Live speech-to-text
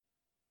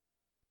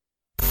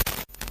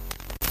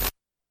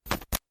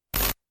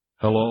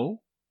Hello?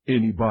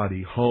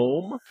 Anybody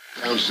home?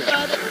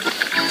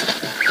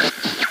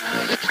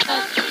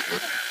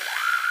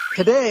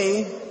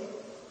 Today,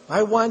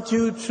 I want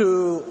you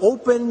to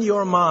open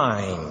your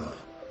mind.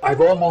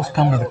 I've almost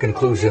come to the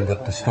conclusion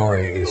that the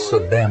story is so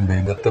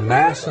damning that the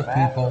mass of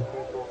people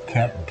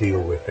can't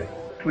deal with it.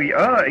 We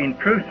are in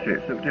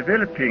process of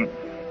developing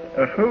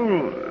a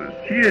whole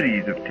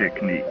series of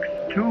techniques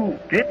to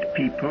get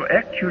people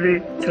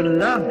actually to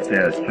love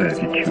their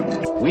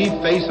servitude. We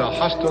face a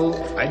hostile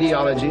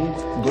ideology,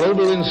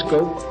 global in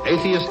scope,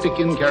 atheistic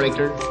in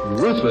character,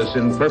 ruthless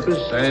in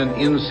purpose, and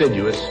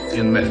insidious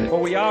in method.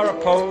 For we are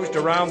opposed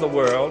around the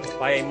world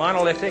by a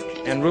monolithic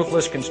and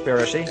ruthless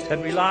conspiracy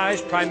that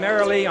relies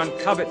primarily on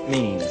covert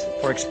means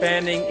for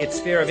expanding its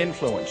sphere of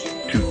influence.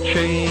 To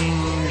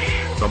change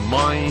the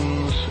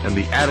minds and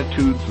the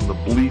attitudes and the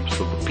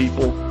beliefs of the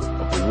people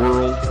of the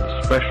world,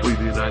 especially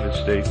the United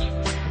States,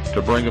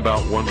 to bring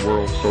about one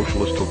world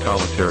socialist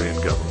totalitarian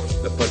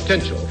government. The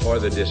potential for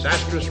the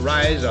disastrous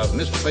rise of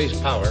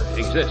misplaced power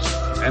exists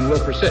and will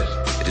persist.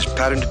 It has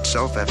patterned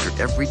itself after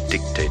every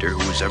dictator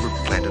who has ever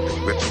planted the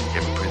ripping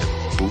imprint of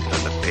boot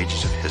on the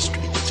pages of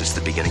history since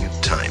the beginning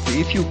of time.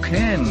 If you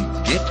can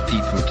get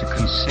people to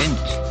consent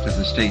to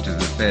the state of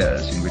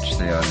affairs in which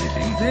they are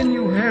living, then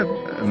you have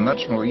a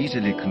much more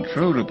easily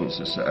controllable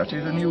society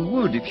than you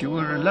would if you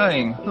were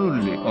relying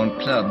wholly on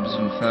clubs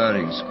and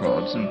firing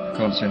squads and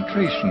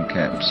concentration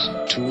camps.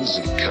 Tools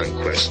of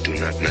conquest do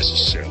not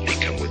necessarily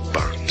come with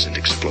bombs and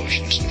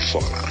explosions and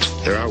fallout.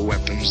 There are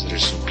weapons that are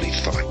simply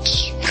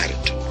thoughts,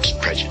 attitudes,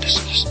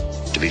 prejudices,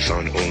 to be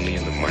found only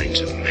in the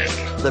minds of men.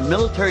 The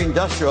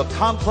military-industrial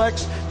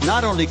complex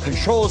not only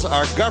controls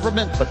our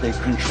government, but they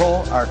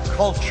control our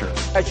culture.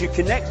 As you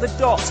connect the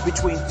dots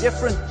between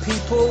different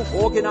people,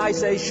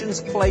 organizations,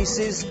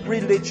 places,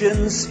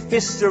 religions,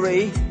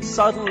 history,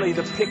 suddenly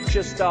the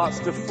picture starts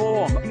to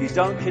form. If you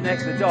don't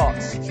connect the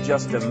dots, it's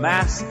just a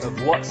mask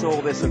of what's all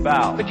this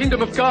about. The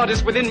kingdom of God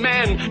is within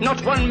man,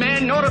 not one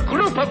man nor a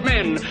group of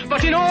men,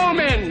 but in all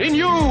men, in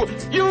you.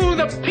 You,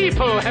 the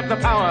people, have the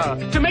power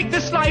to make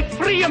this life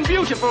free and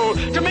beautiful,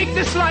 to make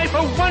this life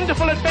a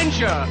wonderful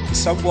adventure.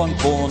 Someone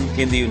born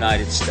in the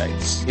United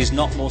States is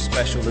not more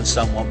special than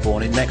someone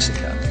born in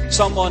Mexico.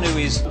 Someone who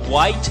is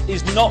white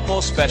is not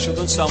more special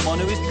than someone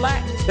who is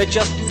black. They're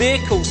just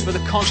vehicles for the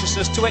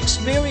consciousness to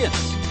experience.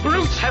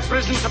 Brutes have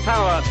risen to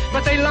power,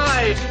 but they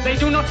lie. They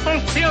do not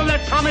fulfill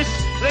that promise.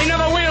 They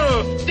never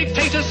will.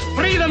 Dictators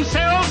free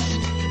themselves,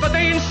 but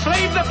they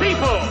enslave the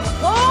people.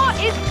 War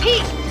is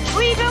peace.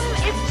 Freedom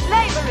is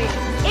slavery.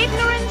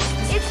 Ignorance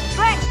is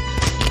strength.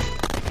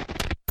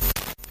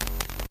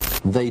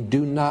 They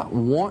do not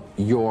want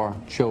your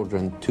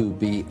children to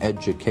be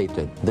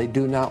educated. They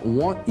do not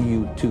want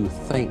you to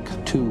think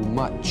too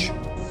much.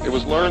 It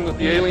was learned that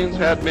the aliens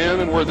had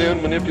men and were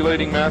then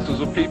manipulating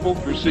masses of people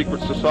through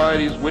secret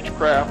societies,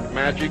 witchcraft,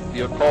 magic,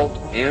 the occult,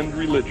 and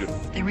religion.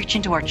 They reach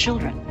into our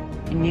children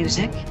in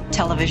music,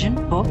 television,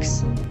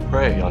 books.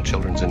 Prey on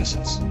children's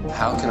innocence.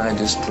 How can I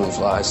disprove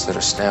lies that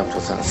are stamped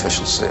with an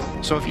official seal?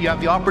 So if you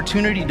have the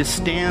opportunity to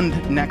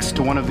stand next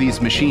to one of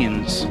these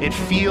machines, it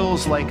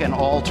feels like an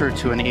altar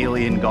to an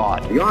alien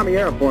god. The Army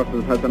Air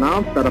Forces has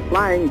announced that a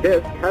flying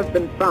disc has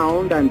been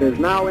found and is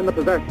now in the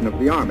possession of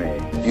the Army.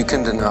 You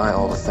can deny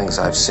all the things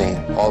I've seen,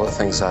 all the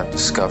things I've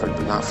discovered,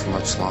 but not for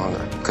much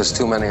longer, because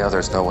too many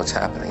others know what's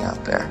happening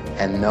out there.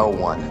 And no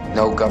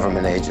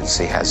government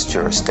agency has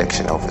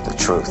jurisdiction over the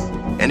truth.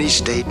 Any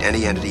state,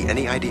 any entity,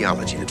 any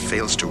ideology that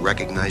fails to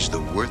recognize the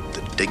worth,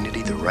 the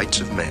dignity, the rights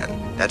of man,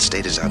 that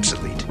state is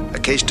obsolete. A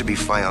case to be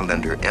filed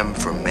under M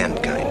for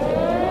Mankind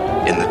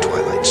in the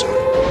Twilight Zone.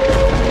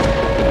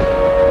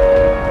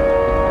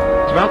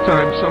 It's about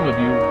time some of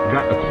you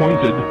got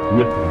acquainted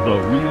with the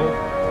real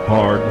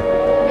hard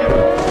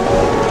truth.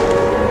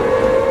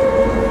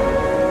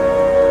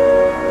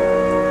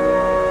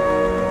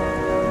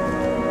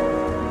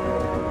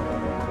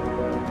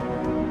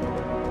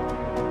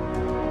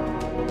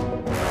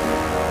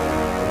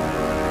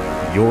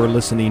 You're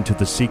listening to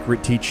the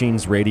Secret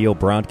Teachings radio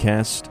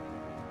broadcast,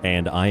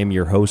 and I am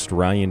your host,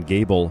 Ryan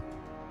Gable.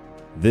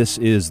 This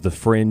is The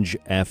Fringe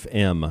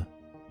FM.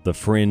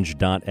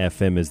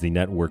 TheFringe.fm is the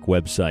network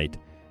website.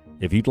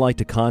 If you'd like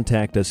to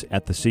contact us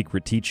at The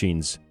Secret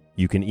Teachings,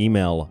 you can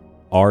email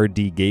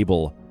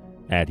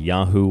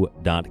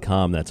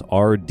rdgable@yahoo.com. That's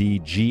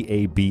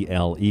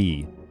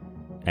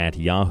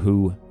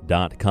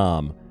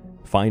rdgable@yahoo.com.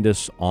 Find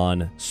us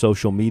on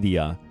social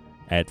media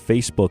at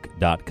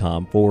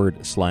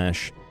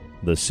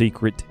facebook.com/The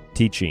Secret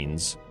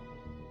Teachings,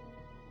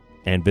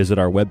 and visit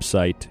our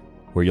website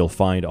where you'll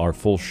find our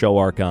full show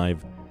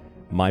archive,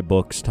 my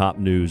books, top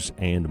news,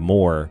 and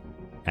more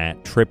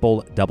at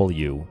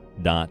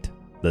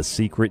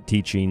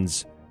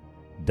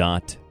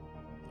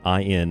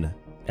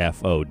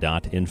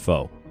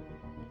www.thesecretteachings.info.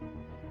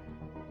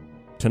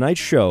 Tonight's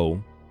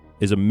show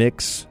is a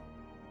mix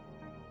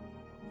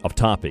of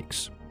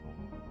topics.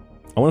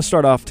 I want to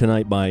start off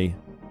tonight by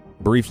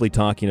briefly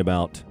talking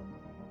about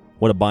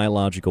what a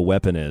biological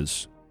weapon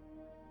is,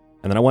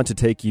 and then I want to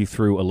take you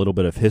through a little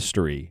bit of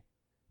history,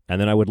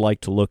 and then I would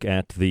like to look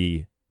at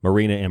the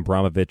Marina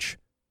Abramovich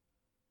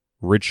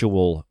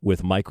ritual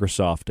with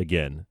Microsoft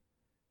again,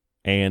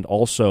 and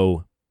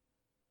also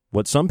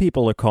what some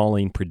people are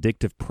calling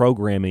predictive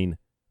programming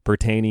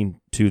pertaining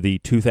to the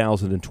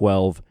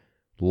 2012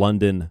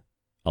 London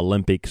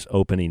Olympics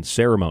opening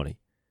ceremony,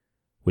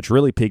 which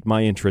really piqued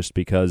my interest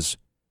because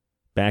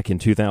back in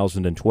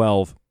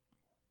 2012,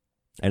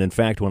 and in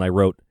fact when I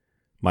wrote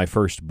my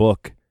first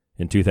book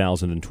in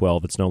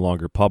 2012, it's no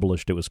longer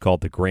published, it was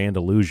called The Grand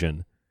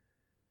Illusion,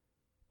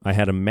 I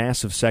had a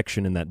massive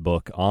section in that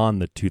book on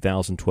the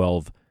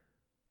 2012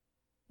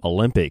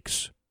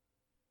 Olympics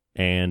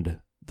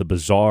and the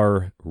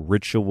bizarre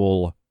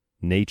ritual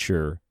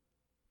nature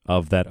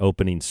of that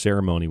opening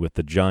ceremony with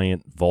the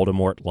giant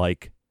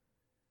Voldemort-like,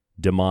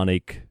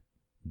 demonic,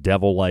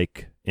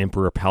 devil-like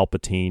Emperor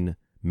Palpatine,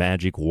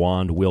 magic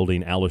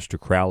wand-wielding Aleister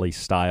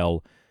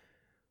Crowley-style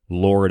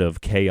Lord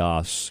of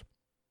Chaos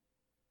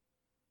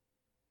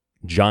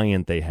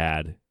giant they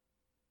had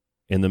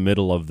in the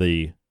middle of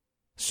the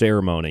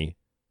ceremony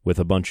with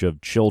a bunch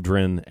of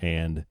children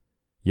and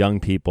young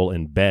people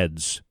in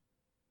beds.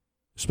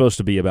 Supposed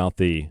to be about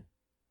the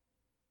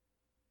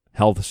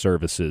health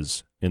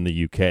services in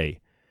the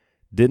UK.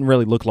 Didn't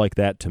really look like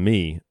that to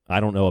me. I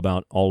don't know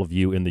about all of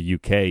you in the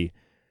UK,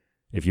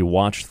 if you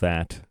watched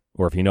that,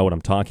 or if you know what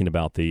I'm talking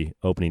about, the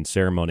opening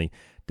ceremony.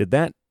 Did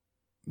that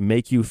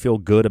make you feel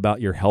good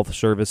about your health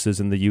services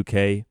in the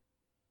UK?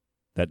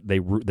 That they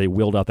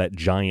wheeled out that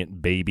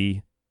giant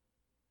baby?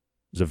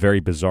 It was a very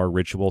bizarre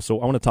ritual. So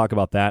I want to talk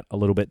about that a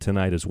little bit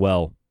tonight as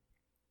well.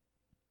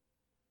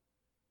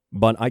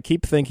 But I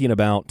keep thinking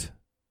about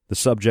the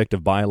subject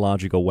of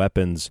biological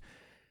weapons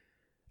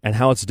and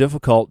how it's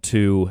difficult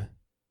to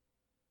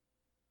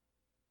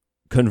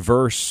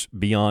converse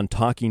beyond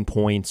talking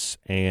points.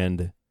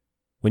 And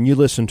when you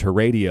listen to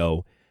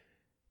radio,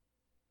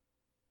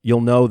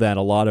 you'll know that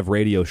a lot of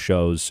radio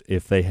shows,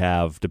 if they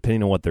have,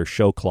 depending on what their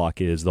show clock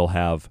is, they'll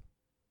have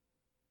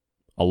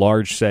a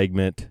large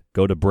segment,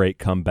 go to break,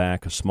 come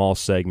back, a small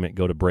segment,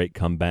 go to break,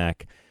 come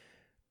back.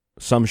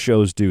 Some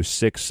shows do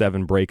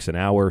 6-7 breaks an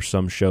hour.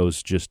 Some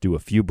shows just do a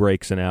few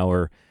breaks an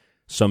hour.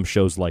 Some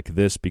shows like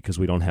this, because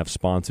we don't have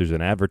sponsors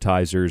and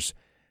advertisers,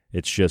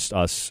 it's just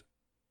us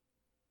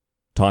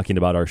talking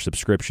about our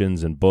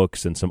subscriptions and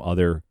books and some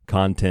other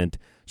content.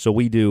 So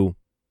we do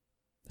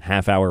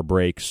half-hour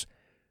breaks.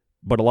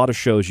 But a lot of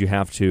shows you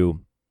have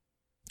to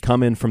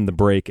come in from the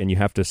break and you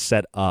have to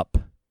set up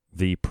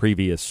the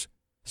previous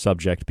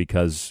subject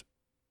because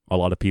a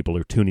lot of people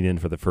are tuning in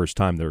for the first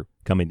time. They're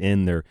coming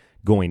in, they're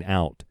going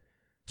out.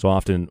 So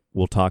often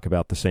we'll talk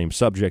about the same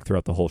subject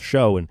throughout the whole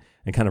show and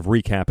kind of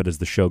recap it as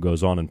the show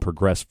goes on and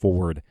progress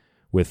forward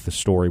with the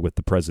story, with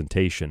the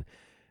presentation.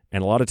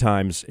 And a lot of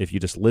times, if you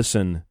just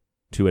listen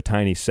to a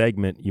tiny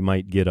segment, you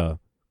might get a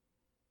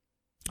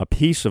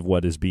piece of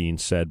what is being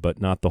said, but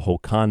not the whole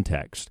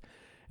context.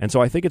 And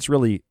so I think it's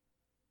really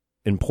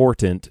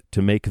important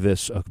to make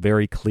this a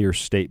very clear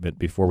statement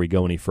before we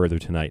go any further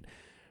tonight.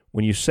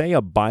 When you say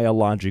a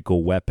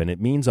biological weapon, it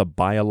means a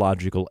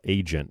biological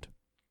agent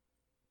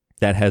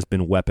that has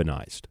been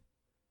weaponized.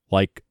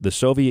 Like the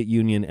Soviet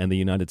Union and the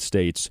United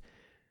States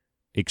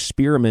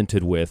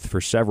experimented with,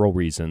 for several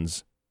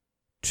reasons,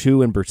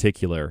 two in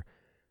particular,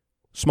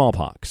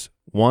 smallpox.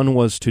 One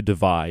was to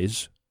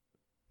devise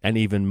an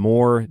even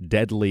more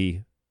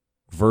deadly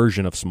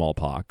version of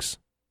smallpox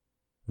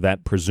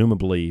that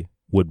presumably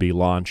would be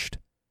launched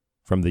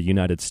from the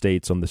United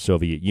States on the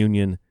Soviet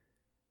Union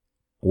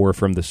or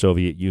from the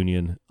Soviet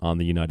Union on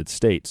the United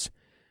States,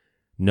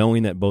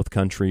 knowing that both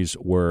countries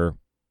were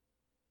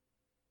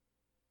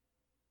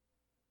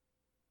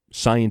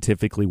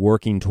scientifically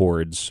working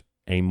towards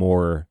a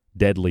more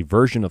deadly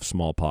version of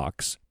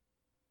smallpox.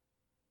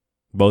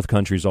 Both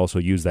countries also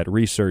use that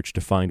research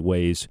to find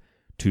ways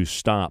to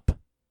stop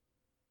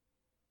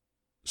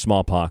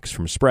smallpox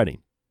from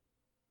spreading,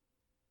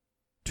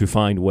 to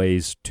find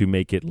ways to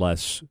make it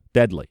less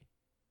deadly.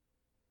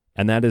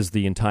 And that is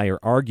the entire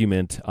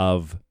argument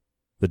of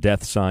the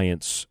death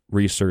science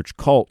research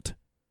cult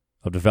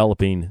of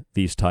developing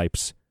these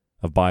types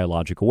of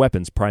biological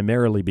weapons,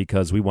 primarily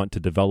because we want to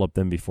develop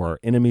them before our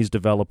enemies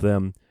develop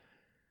them.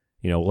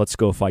 You know, let's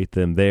go fight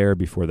them there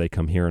before they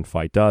come here and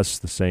fight us,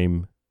 the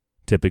same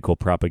typical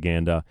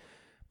propaganda.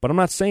 But I'm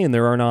not saying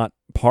there are not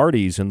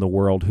parties in the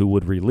world who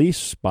would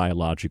release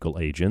biological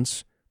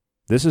agents.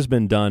 This has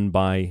been done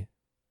by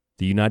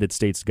the United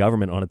States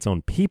government on its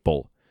own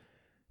people,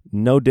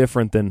 no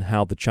different than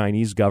how the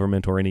Chinese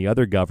government or any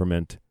other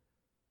government,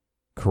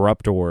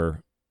 corrupt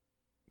or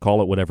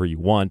call it whatever you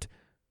want,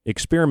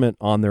 experiment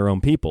on their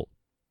own people,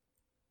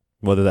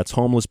 whether that's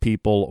homeless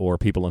people or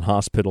people in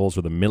hospitals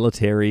or the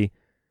military.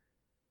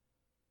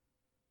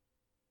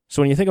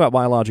 So when you think about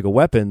biological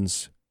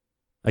weapons,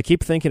 I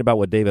keep thinking about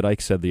what David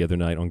Icke said the other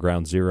night on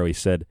Ground Zero. He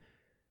said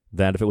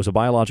that if it was a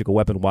biological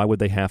weapon, why would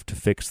they have to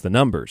fix the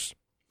numbers?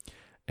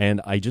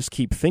 And I just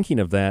keep thinking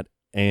of that,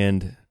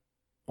 and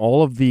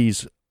all of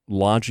these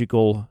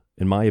logical,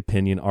 in my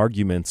opinion,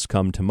 arguments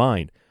come to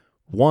mind.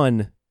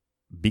 One,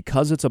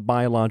 because it's a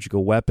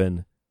biological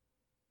weapon,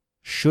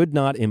 should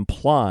not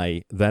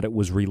imply that it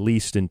was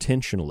released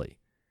intentionally.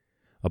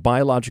 A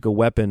biological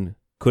weapon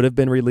could have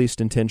been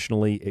released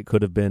intentionally. It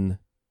could have been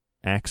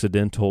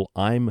accidental.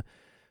 I'm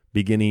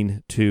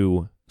beginning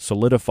to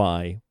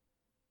solidify,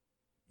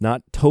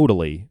 not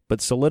totally,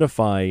 but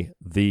solidify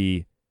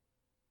the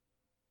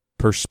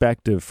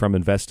perspective from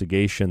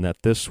investigation that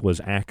this was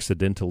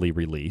accidentally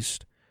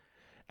released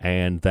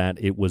and that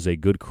it was a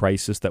good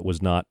crisis that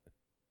was not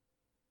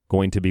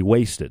going to be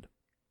wasted.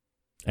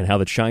 And how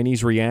the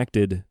Chinese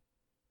reacted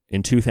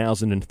in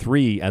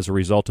 2003 as a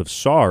result of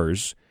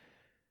SARS,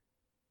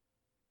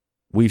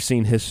 we've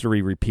seen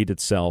history repeat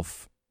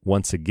itself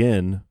once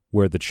again,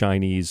 where the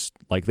Chinese,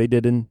 like they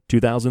did in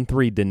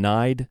 2003,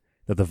 denied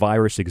that the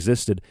virus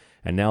existed,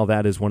 and now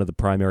that is one of the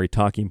primary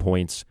talking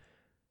points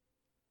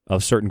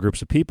of certain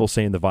groups of people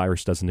saying the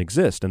virus doesn't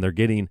exist, and they're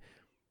getting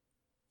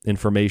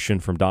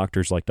information from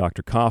doctors like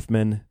Dr.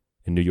 Kaufman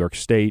in New York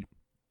State,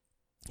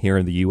 here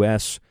in the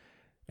U.S.,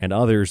 and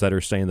others that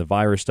are saying the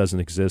virus doesn't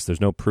exist, there's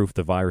no proof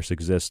the virus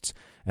exists,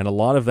 and a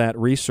lot of that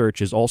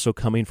research is also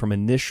coming from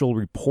initial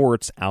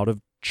reports out of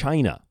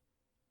China.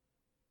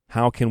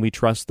 How can we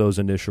trust those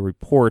initial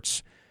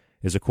reports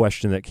is a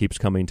question that keeps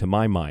coming to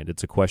my mind.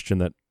 It's a question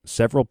that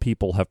several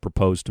people have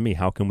proposed to me.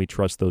 How can we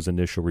trust those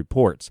initial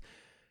reports?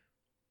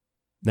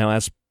 Now,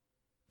 as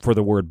for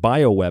the word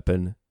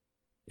bioweapon,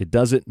 it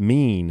doesn't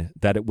mean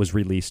that it was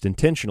released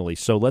intentionally.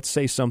 So let's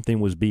say something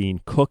was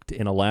being cooked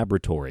in a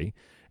laboratory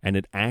and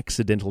it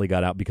accidentally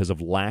got out because of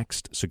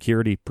laxed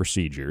security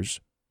procedures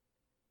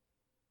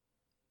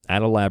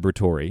at a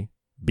laboratory,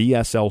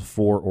 BSL-4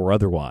 or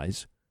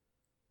otherwise,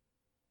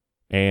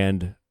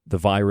 and the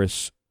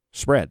virus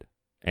spread.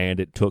 And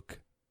it took,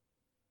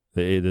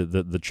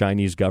 the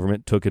Chinese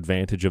government took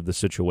advantage of the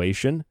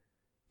situation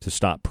to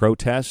stop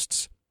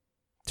protests,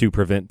 to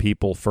prevent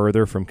people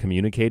further from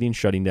communicating,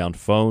 shutting down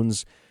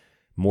phones,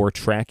 more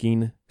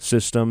tracking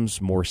systems,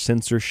 more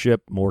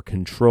censorship, more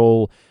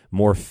control,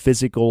 more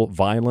physical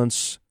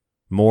violence,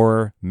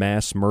 more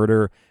mass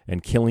murder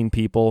and killing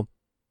people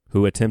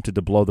who attempted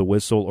to blow the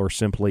whistle or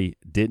simply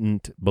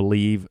didn't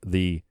believe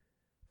the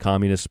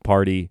Communist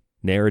Party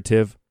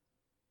narrative.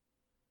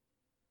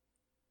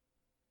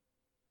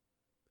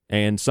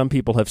 And some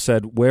people have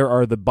said, where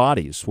are the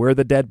bodies? Where are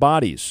the dead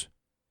bodies?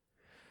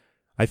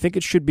 I think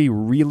it should be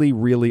really,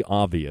 really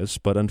obvious,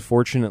 but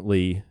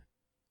unfortunately,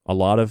 a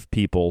lot of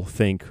people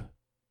think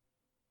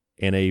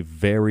in a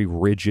very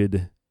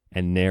rigid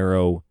and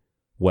narrow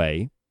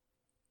way.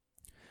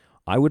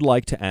 I would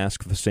like to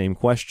ask the same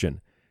question,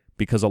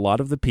 because a lot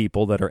of the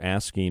people that are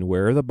asking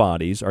where are the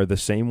bodies are the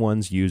same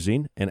ones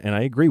using, and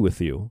I agree with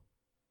you,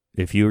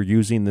 if you're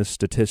using this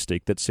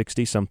statistic that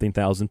 60-something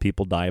thousand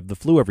people die of the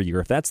flu every year.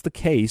 If that's the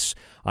case,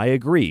 I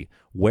agree.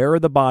 Where are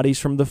the bodies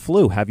from the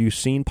flu? Have you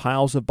seen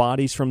piles of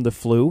bodies from the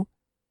flu?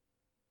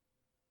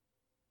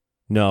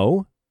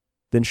 No?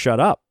 Then shut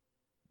up.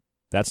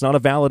 That's not a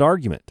valid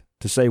argument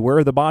to say, where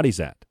are the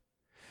bodies at?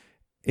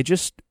 It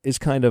just is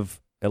kind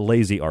of a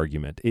lazy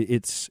argument.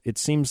 It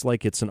seems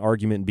like it's an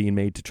argument being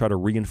made to try to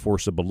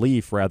reinforce a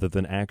belief rather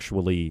than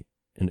actually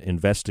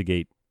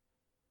investigate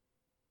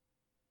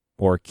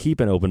or keep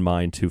an open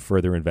mind to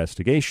further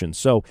investigation.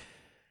 So,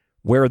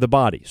 where are the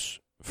bodies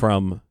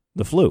from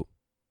the flu?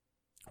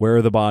 Where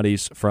are the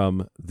bodies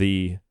from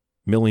the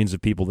millions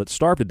of people that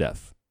starved to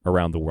death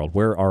around the world?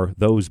 Where are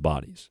those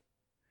bodies?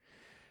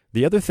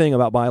 The other thing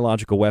about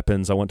biological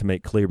weapons I want to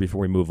make clear before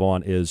we move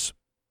on is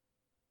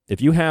if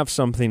you have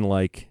something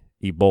like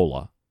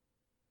Ebola,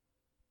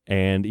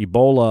 and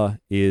Ebola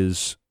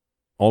is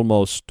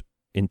almost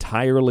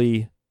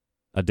entirely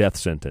a death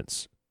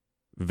sentence,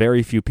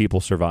 very few people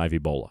survive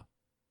Ebola.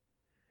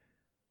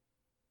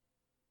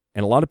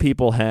 And a lot of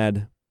people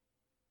had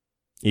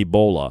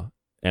Ebola,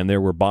 and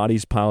there were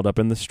bodies piled up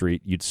in the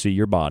street. You'd see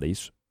your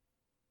bodies.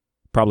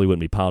 Probably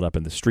wouldn't be piled up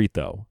in the street,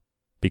 though,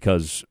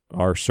 because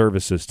our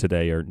services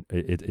today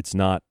it's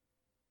not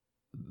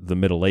the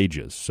Middle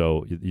Ages.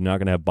 So you're not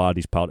going to have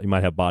bodies piled. You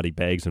might have body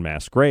bags and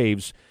mass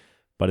graves,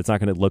 but it's not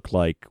going to look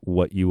like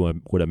what you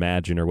would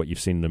imagine or what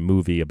you've seen in a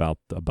movie about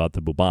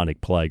the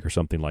bubonic plague or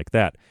something like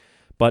that.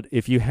 But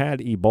if you had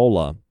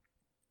Ebola,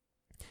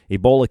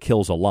 Ebola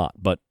kills a lot,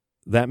 but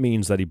that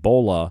means that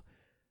Ebola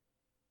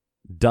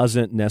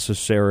doesn't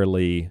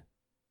necessarily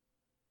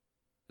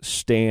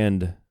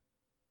stand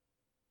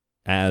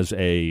as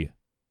a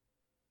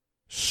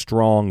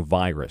strong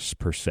virus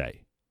per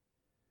se.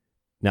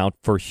 Now,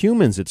 for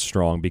humans, it's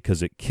strong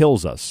because it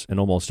kills us in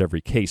almost every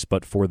case,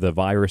 but for the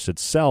virus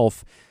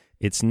itself,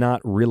 it's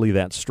not really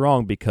that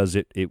strong because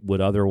it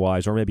would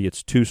otherwise, or maybe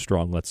it's too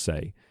strong, let's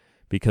say,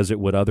 because it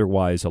would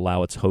otherwise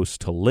allow its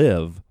host to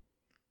live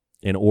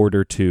in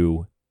order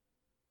to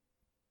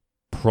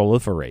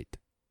proliferate.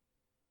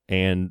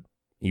 And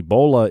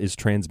Ebola is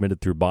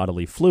transmitted through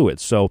bodily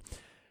fluids. So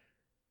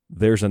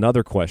there's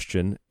another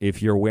question.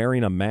 If you're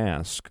wearing a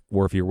mask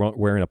or if you're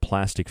wearing a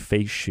plastic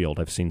face shield,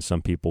 I've seen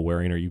some people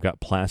wearing, or you've got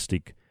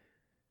plastic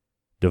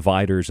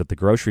dividers at the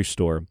grocery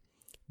store,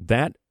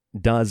 that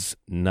does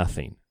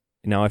nothing.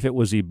 Now, if it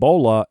was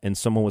Ebola and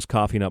someone was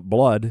coughing up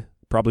blood,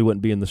 probably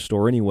wouldn't be in the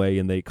store anyway,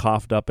 and they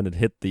coughed up and it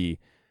hit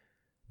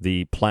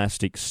the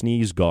plastic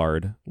sneeze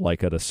guard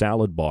like at a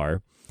salad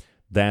bar,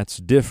 that's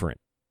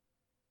different.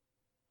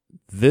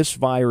 This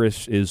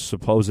virus is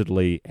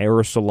supposedly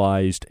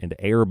aerosolized and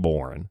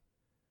airborne.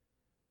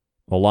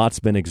 A lot's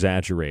been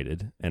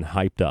exaggerated and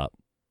hyped up.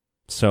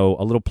 So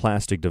a little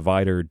plastic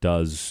divider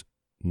does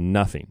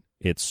nothing.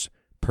 It's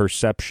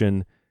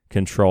perception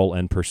control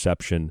and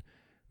perception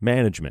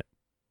management.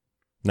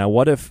 Now,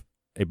 what if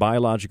a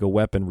biological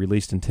weapon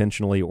released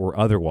intentionally or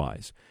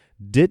otherwise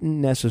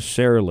didn't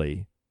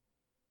necessarily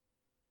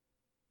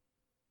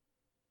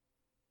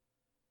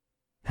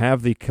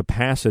have the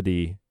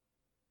capacity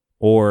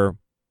or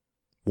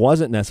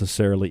wasn't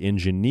necessarily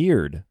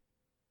engineered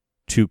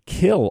to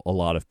kill a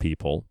lot of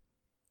people,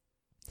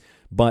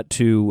 but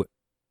to,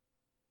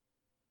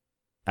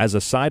 as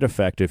a side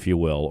effect, if you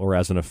will, or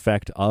as an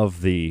effect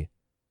of the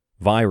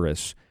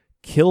virus,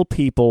 kill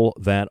people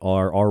that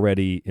are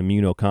already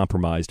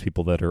immunocompromised,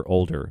 people that are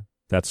older.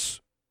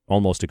 That's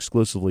almost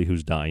exclusively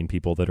who's dying,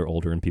 people that are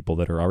older and people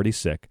that are already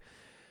sick.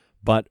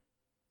 But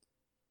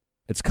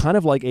it's kind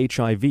of like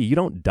HIV. You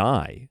don't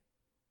die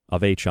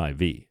of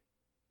HIV.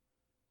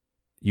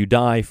 You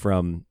die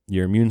from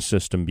your immune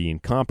system being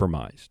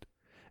compromised.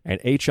 And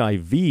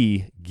HIV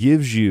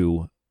gives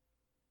you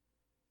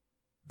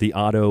the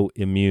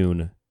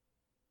autoimmune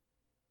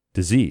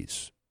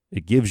disease.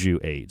 It gives you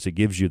AIDS. It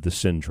gives you the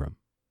syndrome,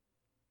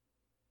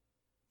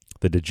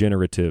 the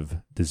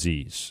degenerative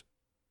disease.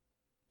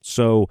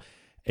 So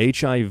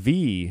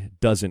HIV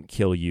doesn't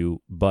kill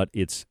you, but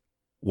it's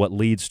what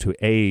leads to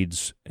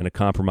AIDS and a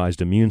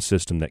compromised immune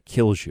system that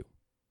kills you.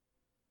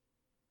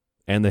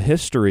 And the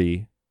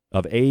history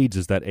of AIDS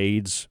is that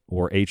AIDS,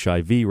 or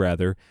HIV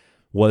rather,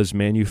 was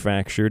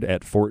manufactured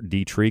at Fort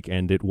Detrick,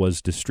 and it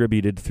was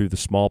distributed through the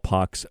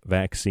smallpox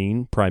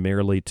vaccine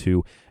primarily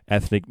to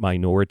ethnic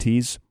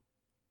minorities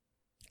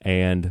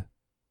and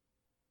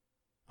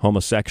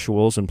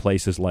homosexuals in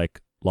places like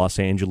Los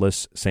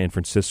Angeles, San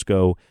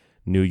Francisco,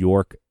 New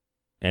York,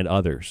 and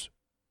others.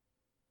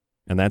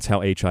 And that's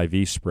how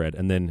HIV spread.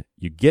 And then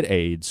you get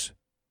AIDS,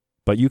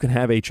 but you can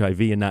have HIV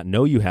and not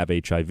know you have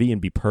HIV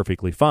and be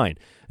perfectly fine.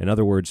 In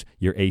other words,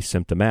 you're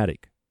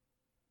asymptomatic.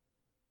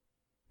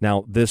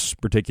 Now, this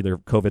particular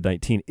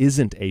COVID-19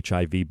 isn't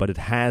HIV, but it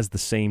has the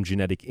same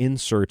genetic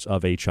inserts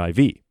of HIV.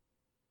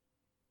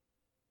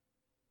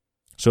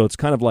 So it's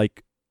kind of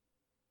like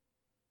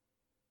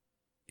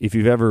if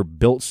you've ever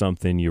built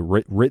something, you've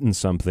written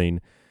something,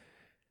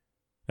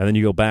 and then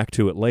you go back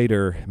to it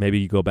later, maybe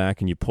you go back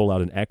and you pull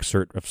out an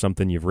excerpt of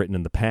something you've written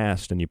in the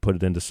past and you put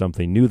it into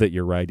something new that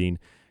you're writing.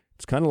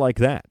 It's kind of like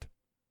that.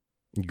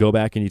 You go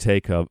back and you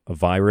take a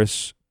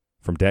virus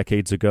from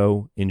decades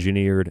ago,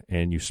 engineered,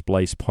 and you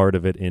splice part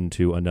of it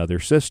into another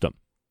system.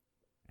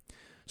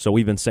 So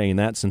we've been saying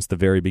that since the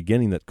very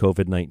beginning, that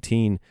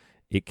COVID-19,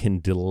 it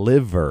can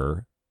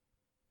deliver,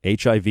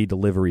 HIV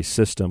delivery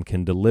system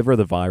can deliver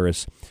the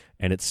virus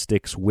and it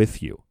sticks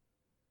with you.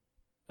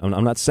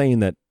 I'm not saying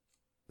that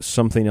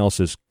something else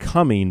is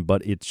coming,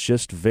 but it's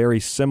just very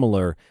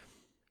similar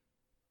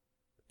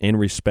in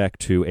respect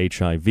to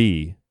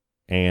HIV,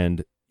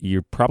 and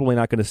you're probably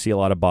not going to see a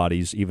lot of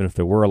bodies, even if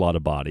there were a lot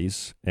of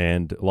bodies,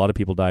 and a lot of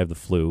people die of the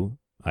flu.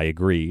 I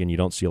agree, and you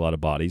don't see a lot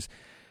of bodies.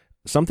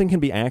 Something can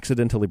be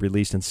accidentally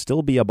released and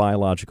still be a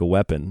biological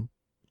weapon,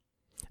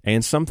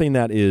 and something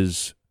that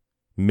is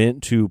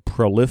meant to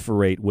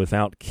proliferate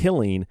without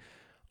killing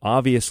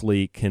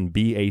obviously can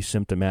be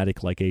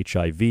asymptomatic like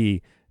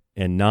HIV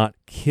and not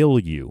kill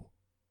you.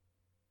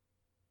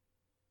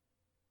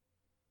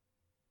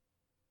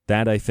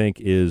 That, I think,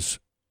 is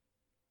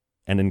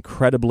an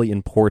incredibly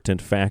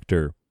important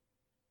factor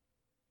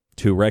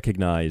to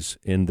recognize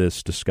in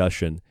this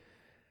discussion,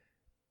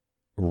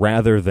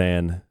 rather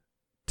than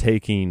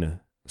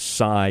taking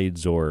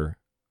sides or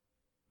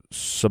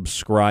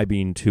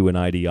subscribing to an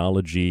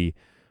ideology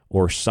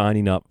or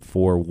signing up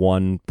for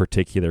one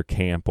particular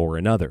camp or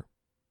another.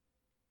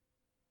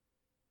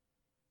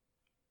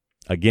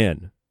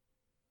 Again,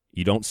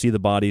 you don't see the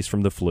bodies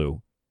from the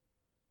flu,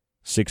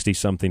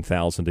 60-something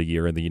thousand a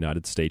year in the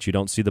United States. You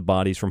don't see the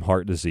bodies from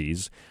heart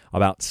disease,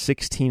 about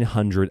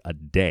 1,600 a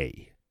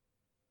day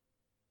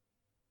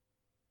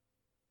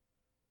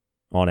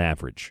on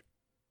average.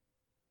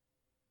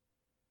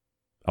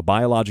 A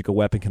biological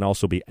weapon can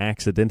also be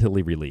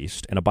accidentally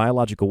released, and a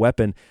biological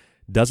weapon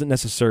doesn't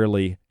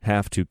necessarily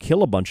have to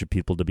kill a bunch of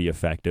people to be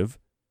effective.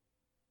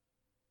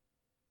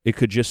 It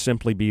could just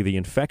simply be the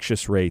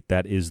infectious rate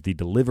that is the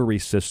delivery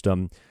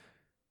system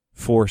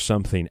for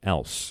something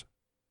else.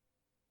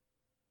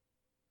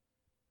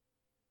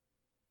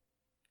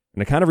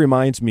 And it kind of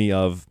reminds me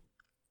of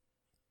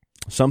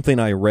something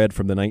I read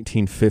from the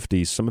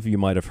 1950s. Some of you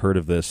might have heard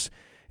of this.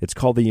 It's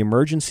called the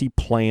Emergency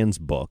Plans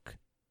Book.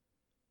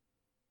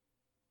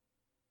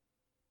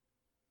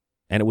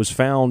 And it was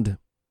found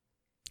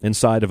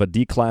inside of a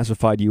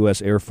declassified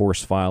U.S. Air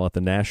Force file at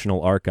the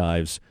National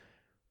Archives.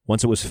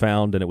 Once it was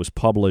found and it was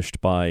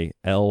published by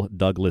L.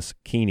 Douglas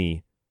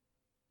Keeney,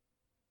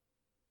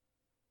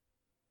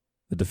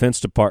 the Defense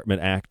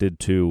Department acted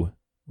to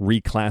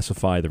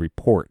reclassify the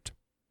report.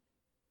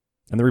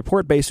 And the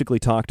report basically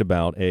talked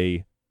about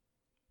this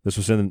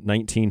was in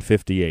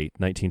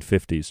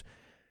 1950s.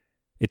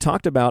 It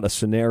talked about a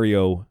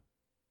scenario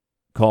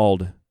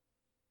called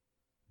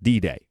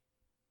D-Day.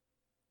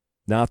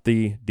 Not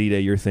the D-Day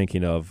you're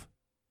thinking of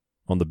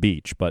on the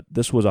beach, but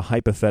this was a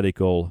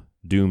hypothetical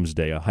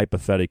doomsday, a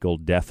hypothetical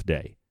death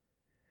day,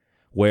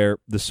 where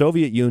the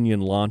Soviet Union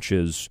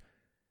launches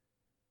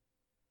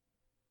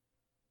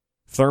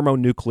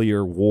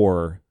thermonuclear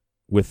war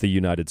with the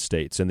United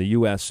States, and the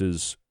U.S.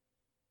 is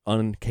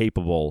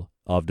incapable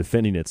of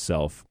defending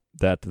itself,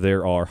 that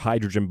there are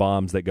hydrogen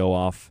bombs that go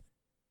off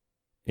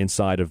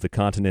inside of the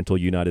continental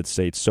United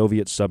States.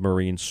 Soviet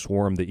submarines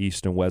swarm the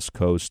east and west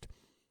coast.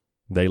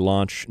 They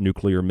launch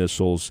nuclear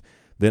missiles.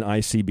 Then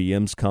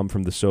ICBMs come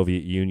from the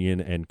Soviet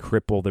Union and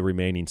cripple the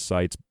remaining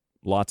sites.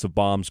 Lots of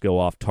bombs go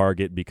off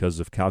target because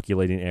of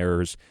calculating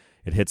errors.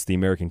 It hits the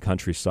American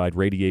countryside.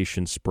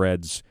 Radiation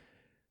spreads.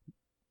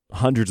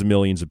 Hundreds of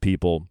millions of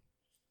people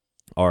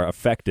are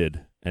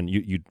affected, and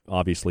you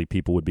obviously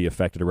people would be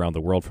affected around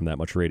the world from that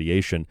much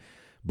radiation,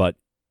 but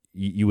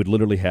you would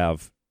literally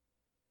have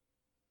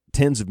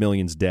tens of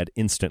millions dead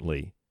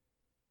instantly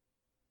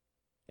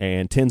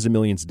and tens of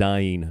millions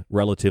dying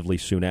relatively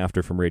soon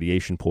after from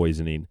radiation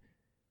poisoning.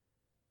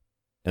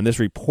 And this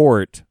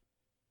report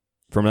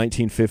from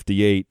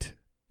 1958,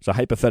 it's a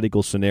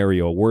hypothetical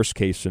scenario, a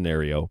worst-case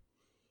scenario,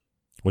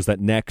 was that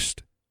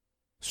next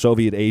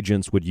Soviet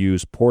agents would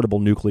use portable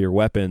nuclear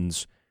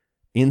weapons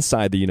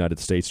inside the United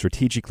States,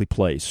 strategically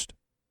placed.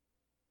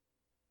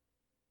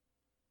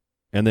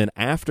 And then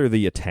after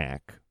the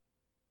attack,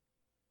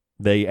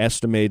 they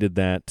estimated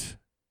that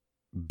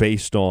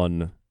based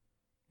on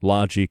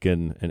logic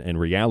and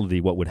reality,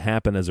 what would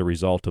happen as a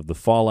result of the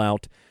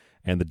fallout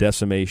and the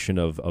decimation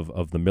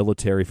of the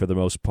military for the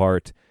most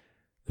part.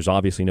 There's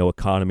obviously no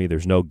economy,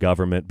 there's no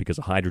government because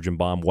a hydrogen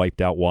bomb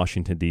wiped out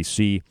Washington,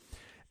 D.C.,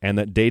 and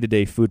that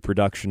day-to-day food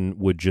production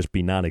would just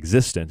be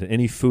non-existent. And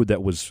any food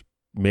that was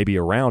maybe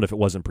around, if it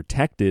wasn't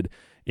protected,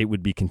 it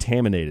would be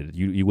contaminated.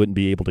 You wouldn't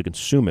be able to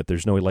consume it.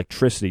 There's no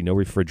electricity, no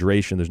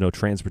refrigeration, there's no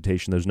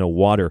transportation, there's no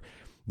water,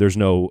 there's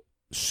no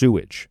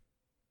sewage.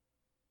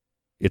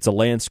 It's a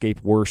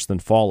landscape worse than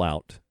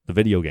Fallout, the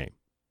video game.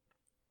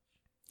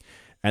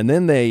 And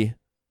then they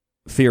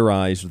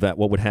theorized that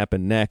what would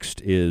happen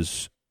next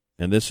is,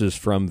 and this is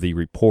from the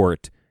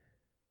report,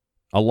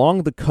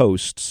 along the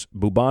coasts,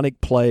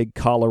 bubonic plague,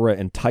 cholera,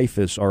 and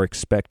typhus are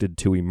expected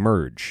to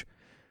emerge,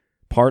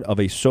 part of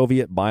a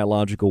Soviet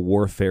biological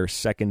warfare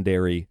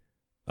secondary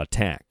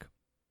attack.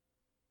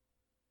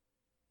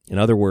 In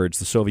other words,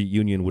 the Soviet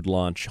Union would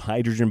launch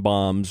hydrogen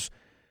bombs,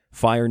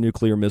 fire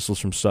nuclear missiles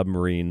from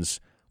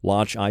submarines,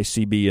 launch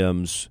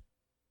ICBMs,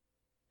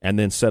 and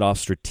then set off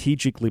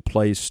strategically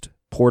placed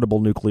portable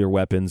nuclear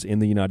weapons in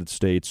the United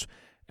States,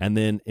 and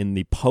then in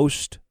the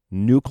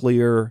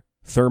post-nuclear,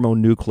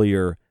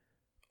 thermonuclear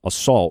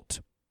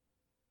assault,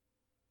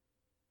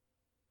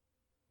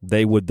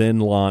 they would then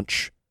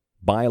launch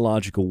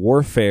biological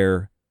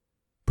warfare,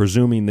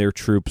 presuming their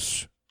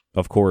troops,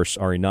 of course,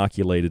 are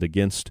inoculated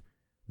against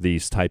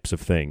these types of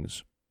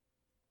things.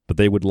 But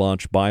they would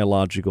launch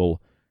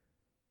biological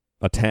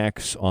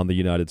attacks on the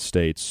United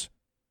States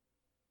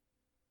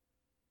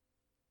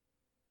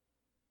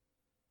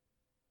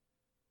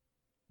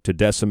to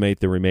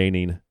decimate the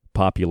remaining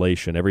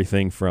population,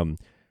 everything from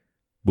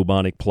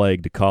bubonic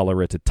plague to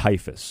cholera to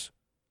typhus.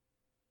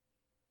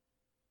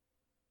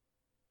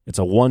 It's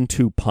a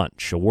 1-2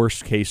 punch, a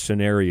worst-case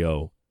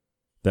scenario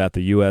that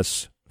the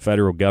U.S.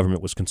 federal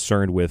government was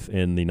concerned with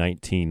in the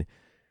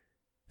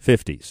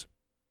 1950s.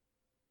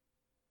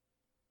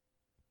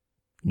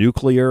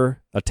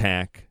 Nuclear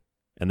attack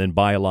and then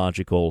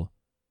biological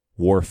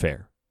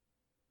warfare.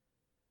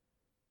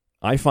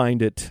 I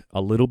find it a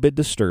little bit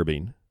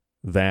disturbing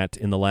that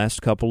in the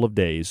last couple of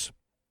days,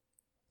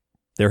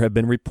 there have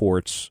been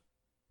reports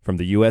from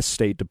the U.S.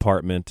 State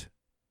Department,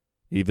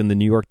 even the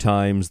New York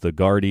Times, The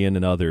Guardian,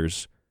 and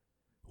others,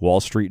 Wall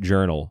Street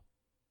Journal,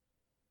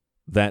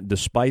 that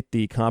despite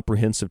the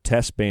Comprehensive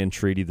Test Ban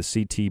Treaty, the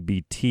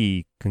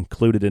CTBT,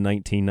 concluded in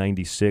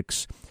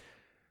 1996,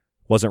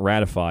 wasn't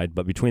ratified,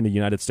 but between the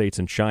United States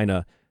and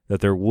China, that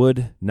there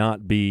would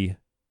not be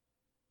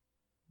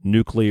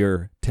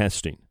nuclear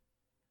testing.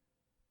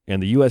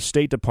 And the U.S.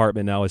 State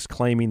Department now is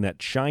claiming that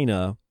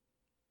China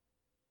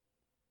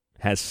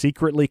has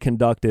secretly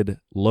conducted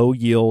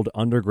low-yield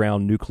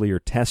underground nuclear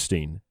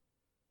testing.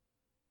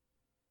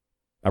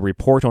 A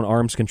report on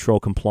arms control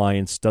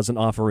compliance doesn't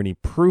offer any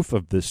proof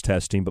of this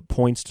testing, but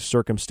points to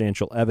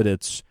circumstantial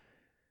evidence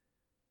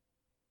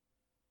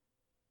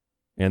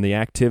and the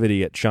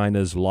activity at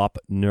China's Lop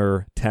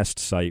Nur test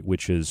site,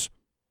 which is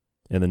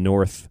in the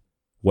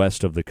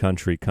northwest of the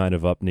country, kind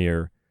of up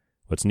near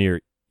what's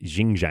near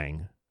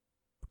Xinjiang,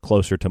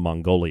 closer to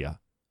Mongolia.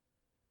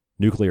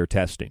 Nuclear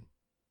testing.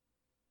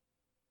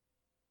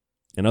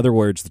 In other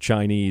words, the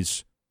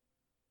Chinese,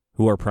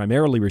 who are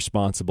primarily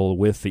responsible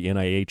with the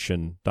NIH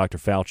and Dr.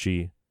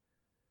 Fauci,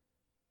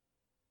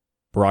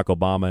 Barack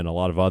Obama, and a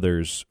lot of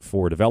others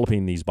for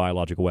developing these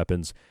biological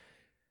weapons,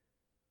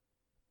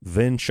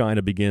 then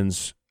China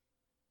begins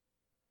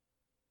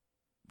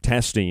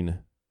testing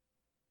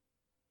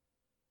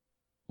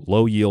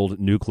low-yield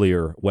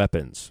nuclear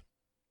weapons.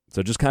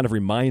 So it just kind of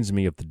reminds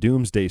me of the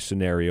doomsday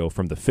scenario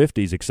from the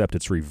 50s, except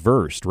it's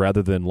reversed.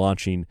 Rather than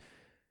launching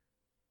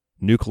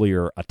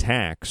nuclear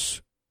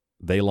attacks,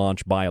 they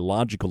launch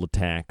biological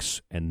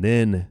attacks, and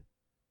then,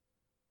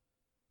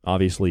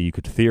 obviously, you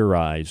could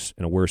theorize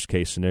in a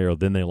worst-case scenario,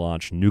 then they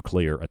launch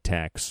nuclear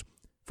attacks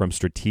from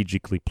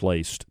strategically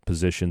placed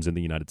positions in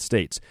the United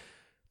States.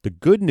 The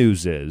good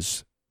news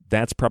is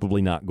that's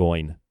probably not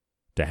going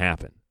to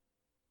happen.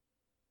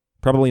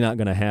 Probably not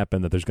going to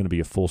happen that there's going to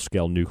be a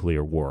full-scale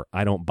nuclear war.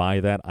 I don't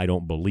buy that. I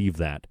don't believe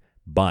that.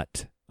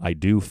 But I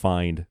do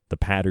find the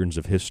patterns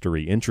of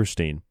history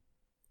interesting,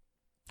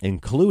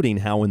 including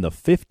how in the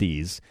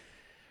 50s,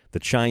 the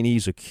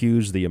Chinese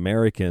accused the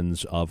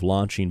Americans of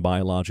launching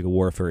biological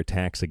warfare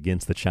attacks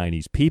against the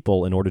Chinese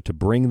people in order to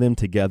bring them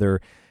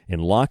together in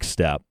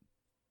lockstep,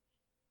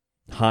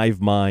 hive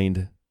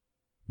mind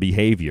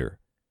behavior,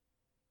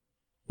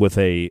 with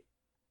a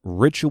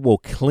ritual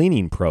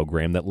cleaning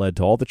program that led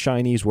to all the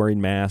Chinese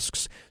wearing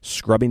masks,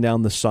 scrubbing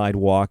down the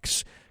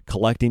sidewalks,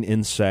 collecting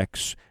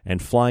insects,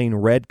 and flying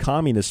red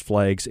communist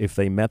flags if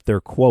they met their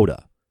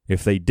quota.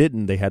 If they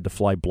didn't, they had to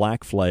fly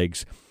black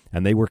flags,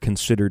 and they were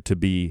considered to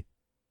be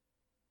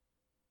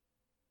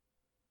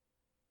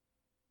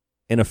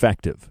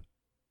ineffective.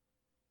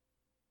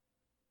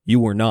 You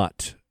were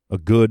not a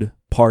good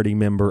party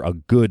member, a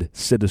good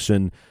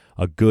citizen,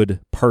 a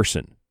good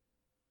person.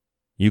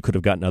 You could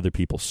have gotten other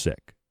people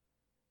sick.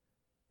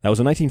 That was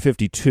in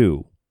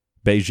 1952.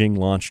 Beijing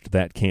launched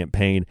that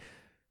campaign.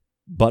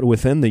 But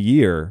within the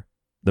year,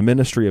 the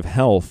Ministry of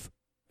Health,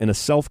 in a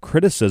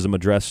self-criticism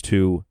addressed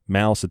to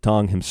Mao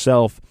Zedong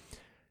himself,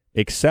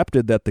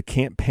 accepted that the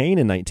campaign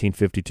in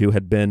 1952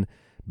 had been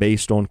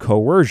based on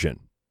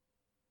coercion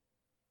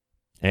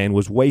and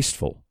was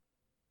wasteful.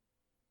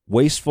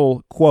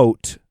 Wasteful,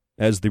 quote,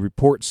 as the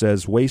report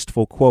says,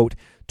 wasteful, quote,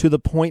 to the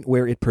point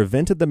where it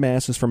prevented the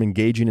masses from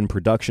engaging in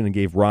production and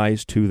gave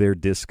rise to their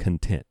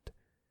discontent.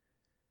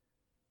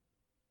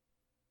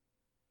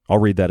 I'll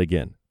read that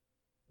again.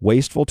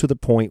 Wasteful to the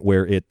point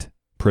where it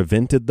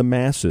prevented the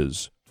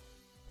masses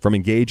from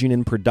engaging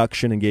in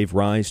production and gave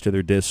rise to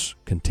their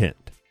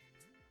discontent.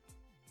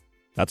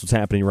 That's what's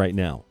happening right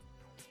now.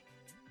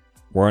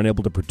 We're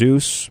unable to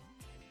produce,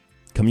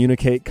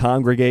 communicate,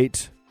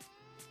 congregate,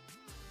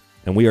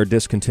 and we are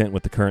discontent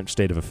with the current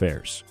state of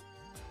affairs.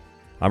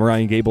 I'm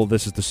Ryan Gable.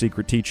 This is The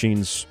Secret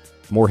Teachings.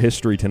 More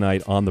history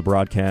tonight on the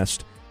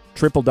broadcast.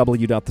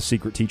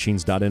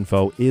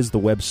 www.thesecretteachings.info is the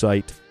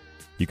website.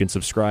 You can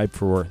subscribe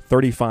for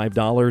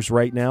 $35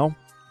 right now,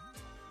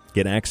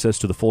 get access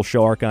to the full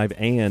show archive,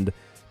 and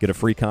get a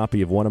free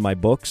copy of one of my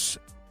books.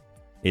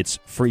 It's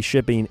free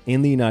shipping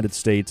in the United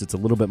States. It's a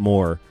little bit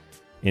more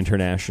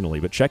internationally.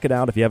 But check it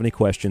out. If you have any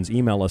questions,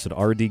 email us at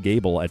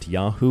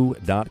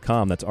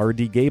rdgable@yahoo.com. That's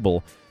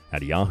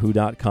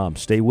rdgable@yahoo.com.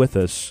 Stay with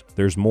us.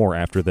 There's more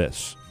after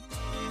this.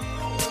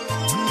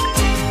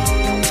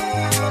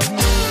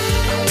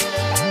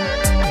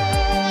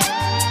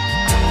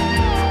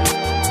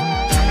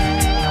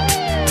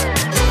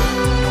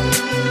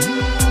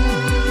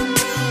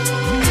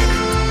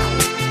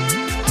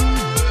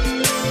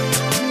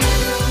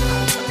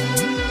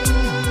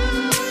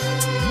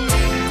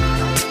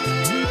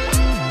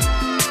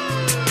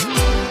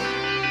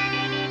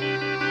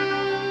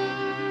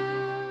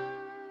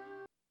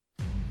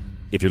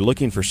 If you're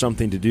looking for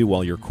something to do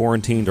while you're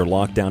quarantined or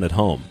locked down at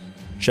home,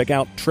 check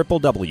out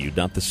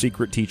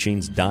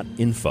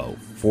www.thesecretteachings.info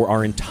for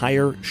our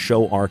entire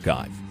show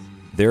archive.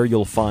 There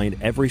you'll find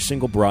every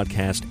single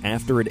broadcast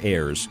after it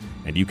airs,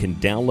 and you can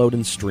download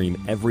and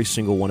stream every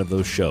single one of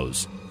those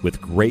shows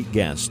with great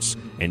guests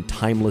and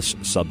timeless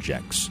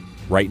subjects.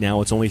 Right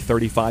now, it's only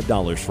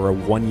 $35 for a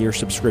one-year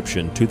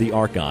subscription to the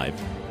archive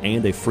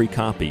and a free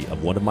copy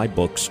of one of my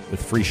books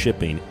with free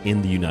shipping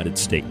in the United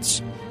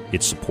States.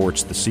 It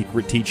supports The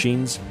Secret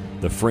Teachings,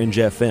 The Fringe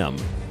FM,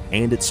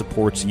 and it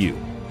supports you.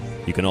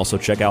 You can also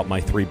check out my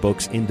 3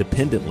 books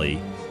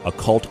independently: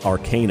 Occult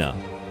Arcana,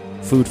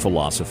 Food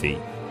Philosophy,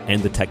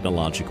 and The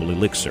Technological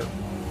Elixir.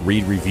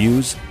 Read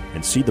reviews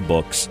and see the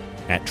books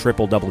at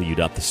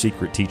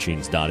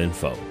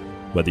www.thesecretteachings.info.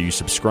 Whether you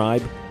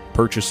subscribe,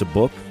 purchase a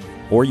book,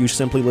 or you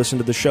simply listen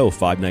to the show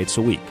 5 nights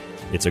a week,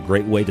 it's a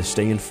great way to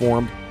stay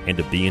informed and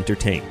to be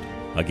entertained.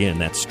 Again,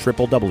 that's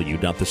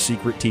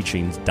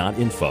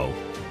www.thesecretteachings.info,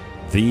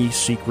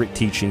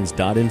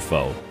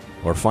 thesecretteachings.info,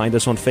 or find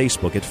us on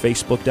Facebook at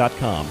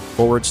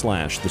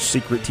facebook.com/The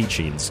Secret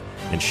Teachings,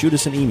 and shoot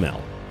us an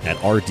email at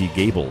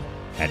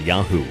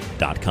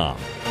rdgable@yahoo.com.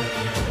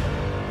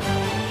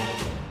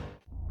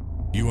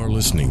 You are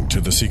listening to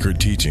The Secret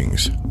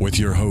Teachings with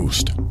your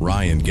host,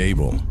 Ryan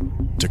Gable.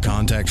 To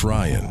contact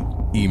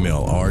Ryan,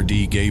 email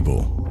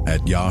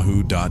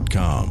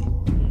rdgable@yahoo.com.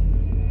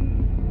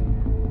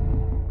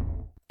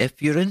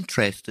 If you're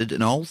interested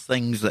in all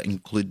things that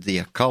include the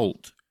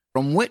occult,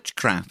 from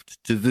witchcraft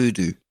to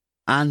voodoo,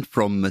 and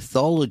from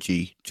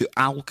mythology to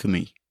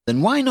alchemy,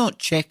 then why not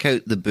check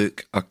out the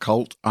book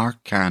Occult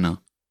Arcana?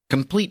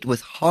 complete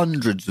with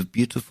hundreds of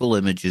beautiful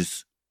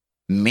images.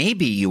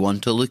 Maybe you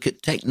want to look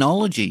at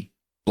technology,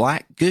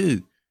 black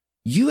goo,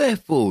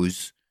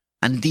 UFOs,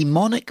 and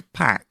demonic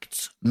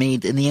pacts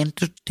made in the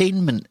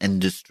entertainment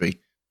industry.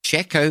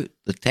 Check out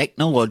the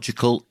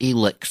technological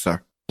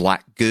elixir,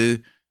 black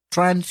goo,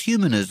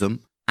 transhumanism,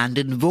 and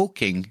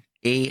invoking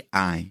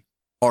AI.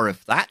 Or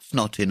if that's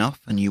not enough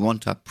and you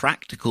want a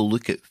practical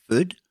look at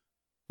food,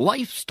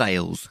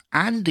 lifestyles,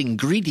 and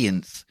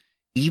ingredients,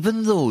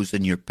 even those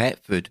in your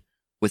pet food,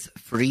 with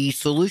free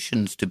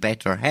solutions to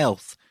better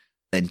health,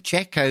 then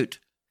check out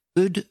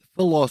Food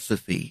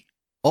Philosophy.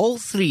 All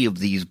three of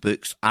these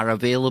books are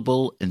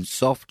available in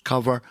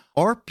softcover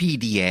or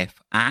PDF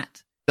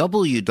at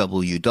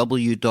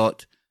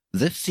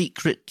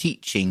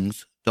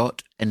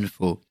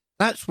www.thesecretteachings.info.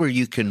 That's where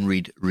you can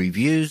read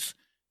reviews,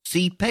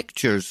 see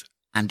pictures,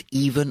 and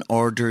even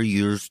order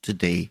yours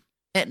today.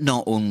 It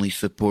not only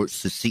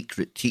supports The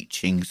Secret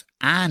Teachings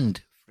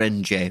and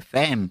Fringe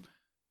FM,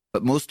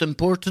 but most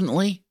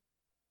importantly,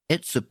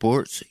 it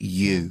supports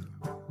you.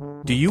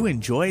 Do you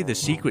enjoy The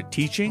Secret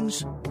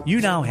Teachings? You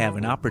now have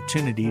an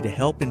opportunity to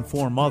help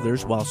inform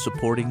others while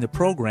supporting the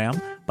program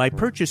by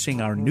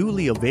purchasing our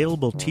newly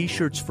available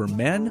t-shirts for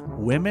men,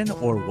 women,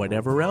 or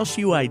whatever else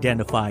you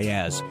identify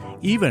as,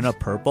 even a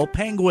purple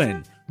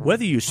penguin.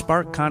 Whether you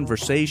spark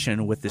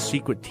conversation with the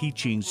Secret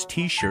Teachings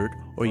t-shirt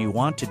or you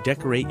want to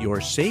decorate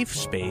your safe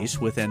space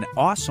with an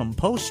awesome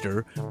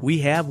poster, we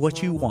have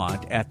what you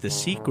want at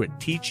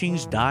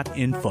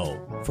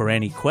thesecretteachings.info. For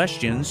any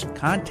questions,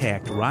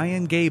 contact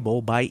Ryan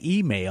Gable by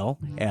email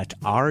at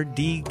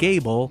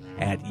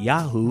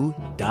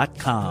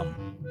rdgable@yahoo.com.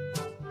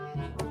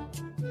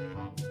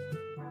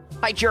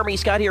 Hi, Jeremy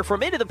Scott here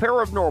from Into the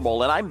Power of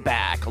Normal, and I'm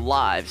back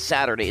live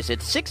Saturdays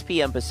at 6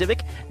 p.m.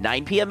 Pacific,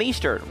 9 p.m.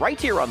 Eastern, right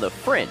here on the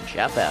Fringe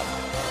FM.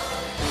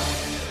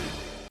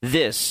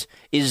 This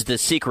is The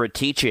Secret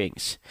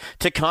Teachings.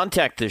 To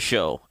contact the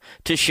show,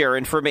 to share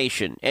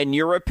information and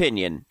your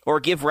opinion, or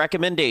give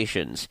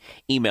recommendations,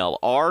 email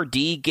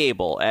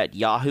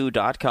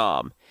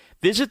rdgable@yahoo.com.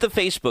 Visit the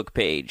Facebook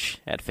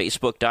page at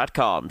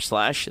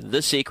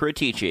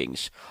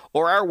facebook.com/thesecretteachings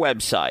or our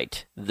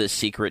website,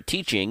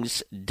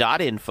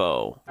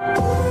 thesecretteachings.info.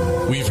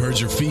 We've heard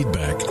your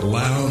feedback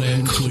loud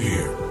and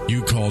clear.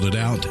 You called it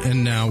out,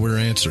 and now we're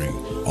answering.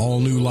 All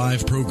new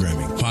live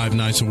programming, 5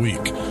 nights a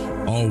week.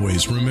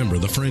 Always remember,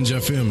 the Fringe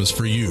FM is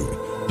for you,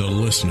 the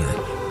listener,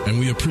 and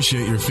we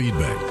appreciate your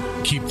feedback.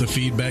 Keep the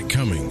feedback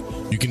coming.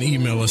 You can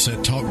email us at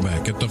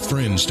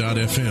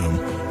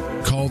talkback@thefringe.fm.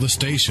 Call the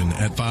station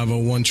at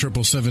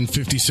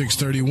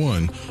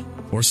 501-777-5631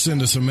 or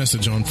send us a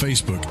message on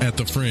Facebook at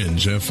The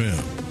Fringe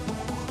FM.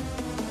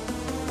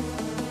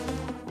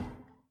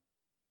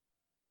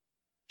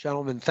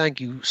 Gentlemen, thank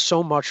you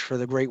so much for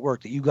the great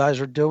work that you guys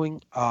are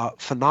doing.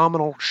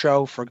 Phenomenal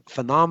show, for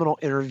phenomenal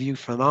interview,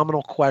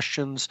 phenomenal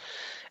questions.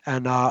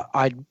 And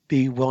I'd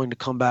be willing to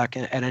come back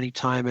at any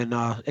time and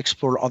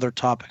explore other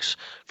topics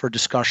for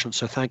discussion.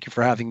 So thank you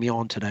for having me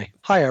on today.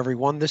 Hi,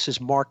 everyone. This is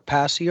Mark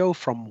Passio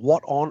from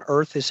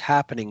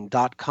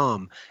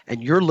whatonearthishappening.com,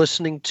 and you're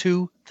listening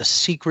to The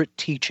Secret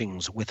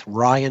Teachings with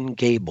Ryan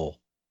Gable.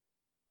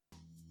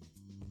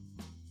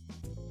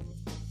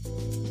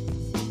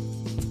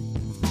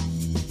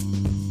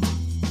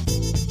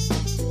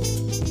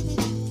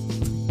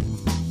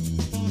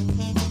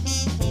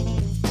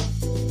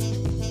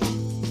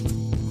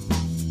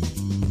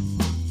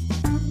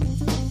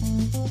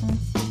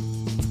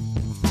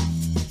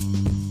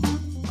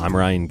 I'm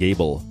Ryan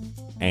Gable,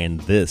 and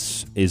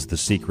this is The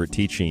Secret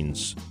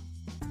Teachings,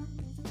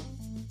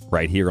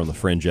 right here on the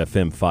Fringe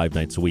FM 5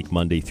 nights a week,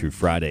 Monday through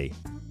Friday.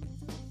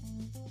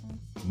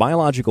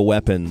 Biological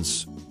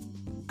weapons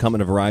come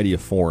in a variety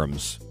of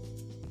forms.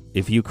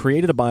 If you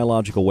created a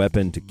biological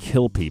weapon to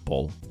kill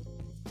people,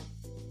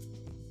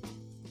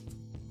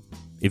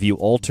 if you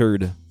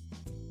altered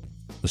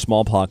the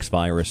smallpox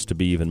virus to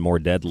be even more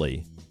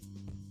deadly,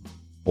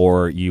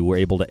 or you were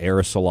able to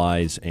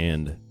aerosolize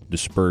and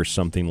disperse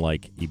something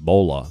like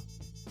Ebola,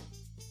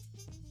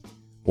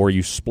 or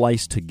you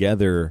splice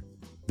together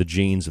the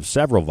genes of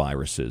several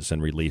viruses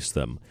and release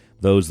them,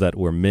 those that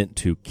were meant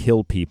to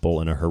kill people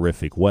in a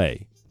horrific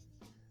way.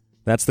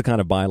 That's the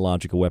kind of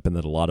biological weapon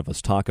that a lot of us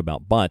talk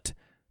about, but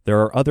there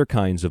are other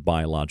kinds of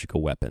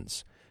biological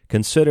weapons.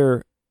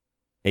 Consider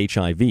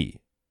HIV.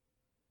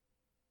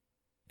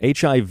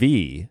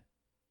 HIV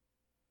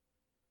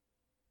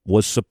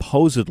was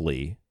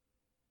supposedly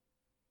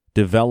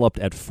developed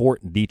at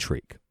Fort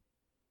Detrick.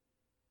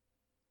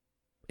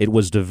 It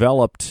was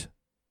developed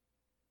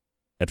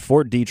at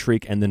Fort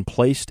Detrick and then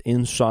placed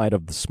inside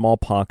of the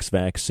smallpox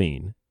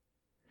vaccine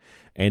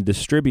and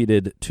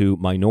distributed to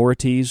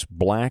minorities,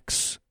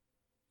 blacks,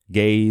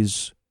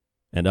 gays,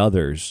 and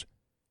others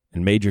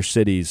in major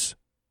cities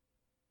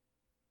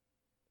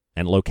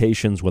and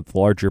locations with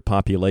larger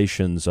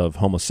populations of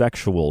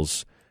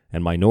homosexuals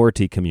and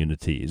minority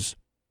communities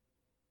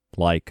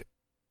like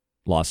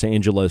Los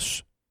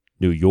Angeles,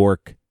 New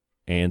York,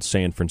 and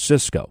San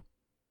Francisco.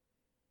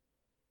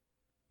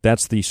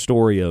 That's the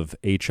story of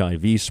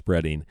HIV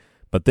spreading.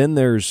 But then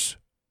there's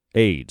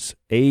AIDS.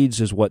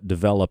 AIDS is what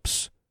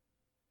develops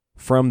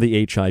from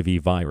the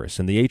HIV virus.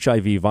 And the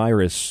HIV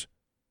virus,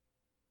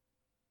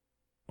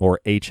 or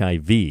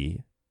HIV,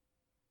 the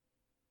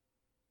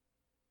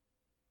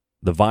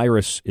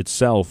virus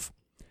itself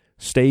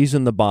stays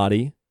in the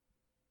body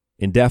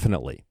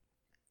indefinitely.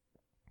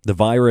 The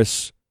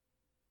virus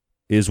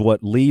is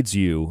what leads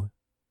you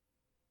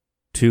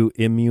to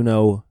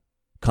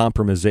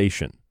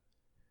immunocompromisation.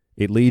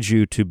 It leads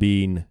you to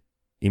being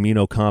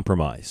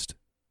immunocompromised.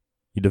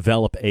 You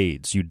develop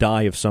AIDS. You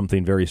die of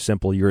something very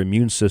simple. Your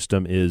immune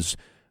system is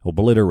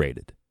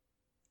obliterated.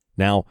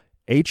 Now,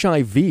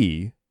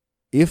 HIV,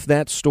 if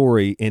that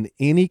story in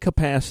any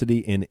capacity,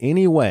 in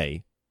any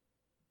way,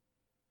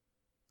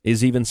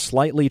 is even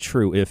slightly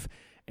true, if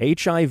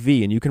HIV,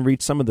 and you can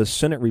read some of the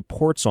Senate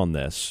reports on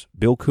this,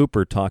 Bill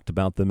Cooper talked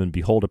about them in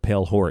Behold a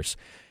Pale Horse,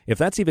 if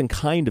that's even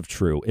kind of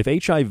true,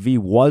 if HIV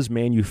was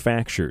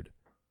manufactured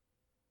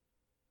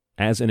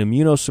as an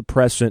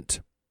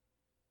immunosuppressant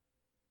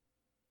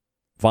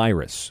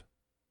virus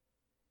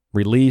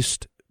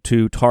released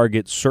to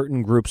target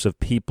certain groups of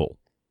people,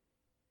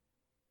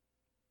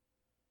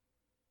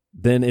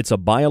 then it's a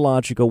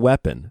biological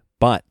weapon.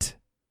 But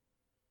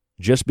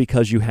just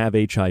because you have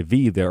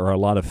HIV, there are a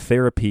lot of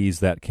therapies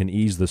that can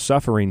ease the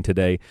suffering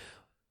today.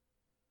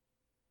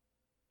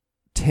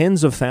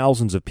 Tens of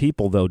thousands of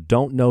people, though,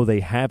 don't know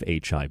they have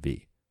HIV.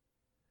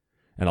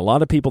 And a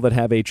lot of people that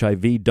have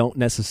HIV don't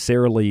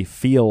necessarily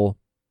feel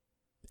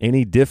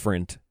any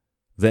different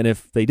than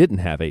if they didn't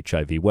have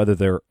HIV, whether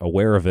they're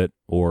aware of it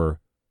or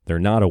they're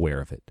not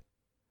aware of it.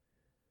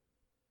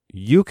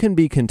 You can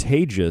be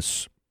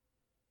contagious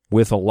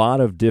with a lot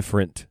of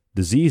different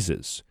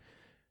diseases.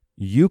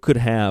 You could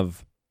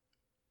have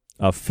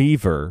a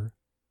fever,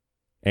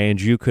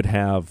 and you could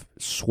have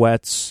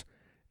sweats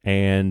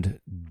and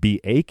be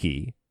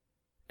achy,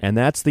 and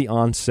that's the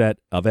onset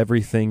of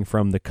everything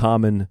from the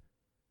common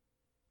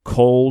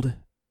cold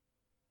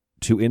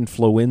to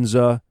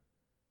influenza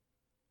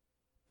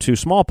to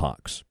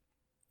smallpox.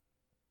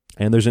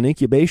 And there's an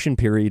incubation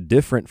period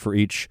different for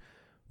each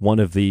one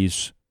of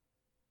these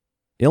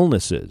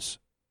illnesses.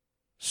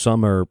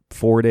 Some are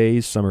 4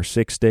 days, some are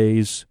 6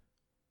 days,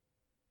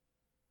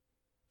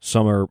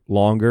 some are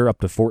longer, up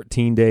to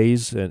 14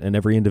 days, and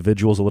every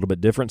individual is a little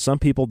bit different. Some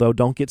people, though,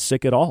 don't get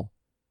sick at all.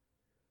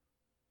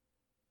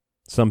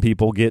 Some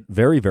people get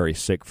very, very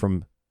sick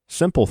from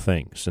simple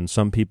things, and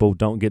some people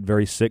don't get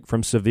very sick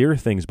from severe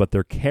things, but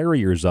they're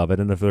carriers of it,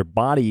 and if their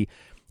body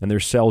and their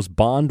cells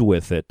bond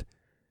with it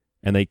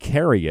and they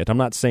carry it, I'm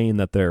not saying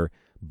that they're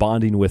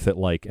bonding with it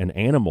like an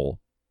animal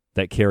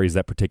that carries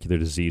that particular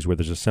disease where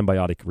there's a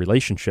symbiotic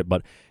relationship,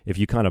 but if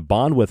you kind of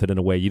bond with it in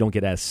a way, you don't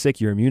get as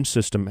sick, your immune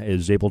system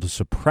is able to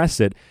suppress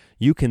it,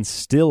 you can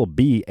still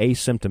be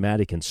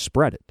asymptomatic and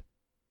spread it.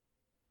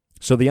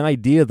 So the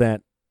idea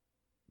that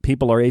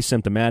people are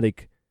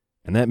asymptomatic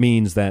and that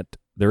means that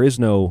there is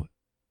no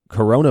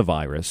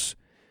coronavirus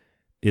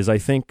is, I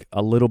think,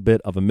 a little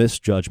bit of a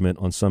misjudgment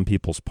on some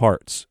people's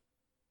parts.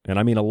 And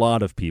I mean a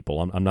lot of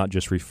people. I'm not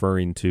just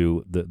referring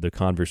to the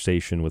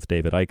conversation with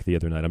David Icke the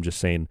other night. I'm just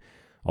saying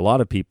a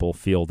lot of people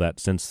feel that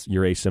since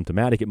you're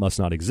asymptomatic, it must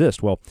not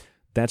exist. Well,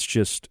 that's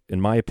just,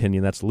 in my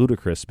opinion, that's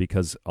ludicrous,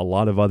 because a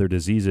lot of other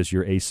diseases,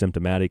 you're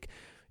asymptomatic.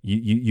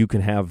 You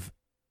can have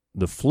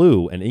the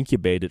flu and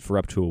incubate it for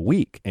up to a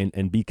week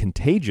and be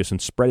contagious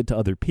and spread it to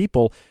other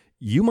people.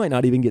 You might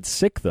not even get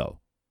sick, though.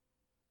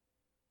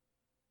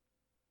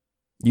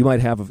 You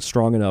might have a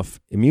strong enough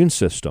immune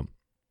system.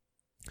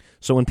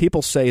 So when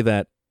people say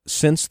that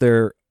since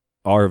there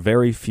are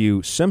very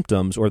few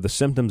symptoms, or the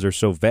symptoms are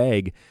so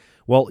vague,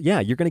 well, yeah,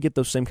 you're going to get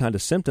those same kind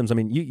of symptoms. I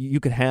mean, you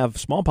could have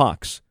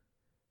smallpox.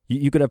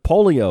 You could have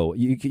polio.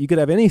 You could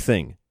have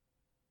anything.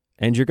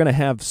 And you're going to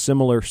have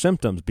similar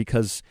symptoms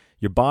because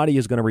your body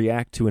is going to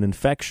react to an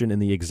infection in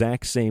the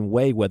exact same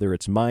way, whether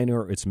it's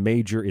minor, it's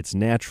major, it's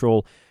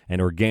natural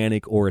and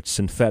organic, or it's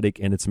synthetic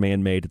and it's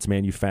man-made, it's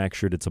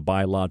manufactured, it's a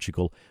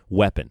biological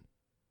weapon.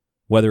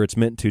 Whether it's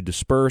meant to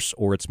disperse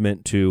or it's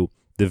meant to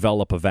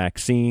develop a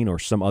vaccine or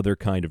some other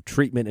kind of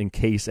treatment in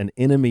case an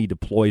enemy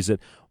deploys it,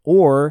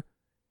 or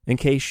in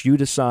case you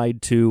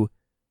decide to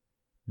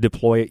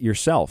deploy it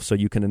yourself so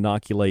you can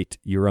inoculate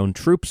your own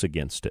troops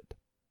against it.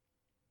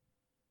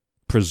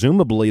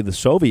 Presumably, the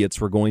Soviets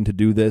were going to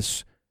do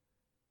this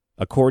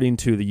according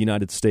to the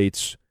United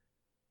States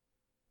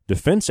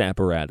defense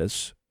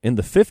apparatus in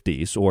the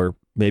 50s or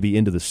maybe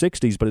into the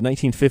 60s, but in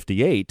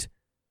 1958,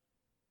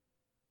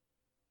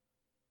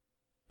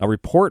 a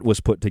report was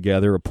put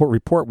together, a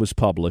report was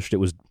published. It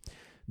was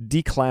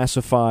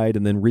declassified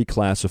and then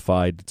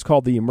reclassified. It's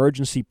called the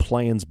Emergency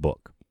Plans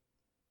Book.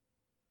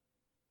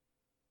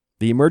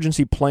 The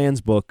Emergency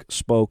Plans Book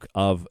spoke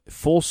of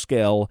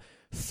full-scale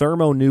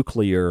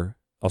thermonuclear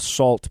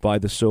assault by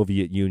the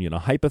Soviet Union, a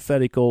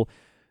hypothetical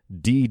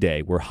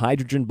D-Day where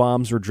hydrogen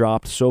bombs were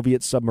dropped,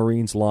 Soviet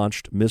submarines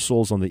launched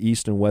missiles on the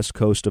east and west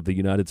coast of the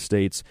United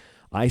States,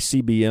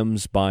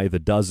 ICBMs by the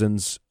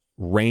dozens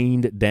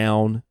rained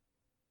down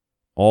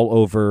all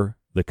over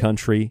the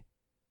country,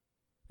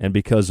 and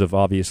because of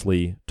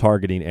obviously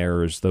targeting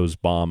errors, those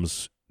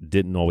bombs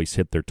didn't always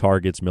hit their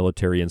targets,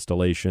 military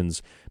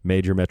installations,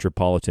 major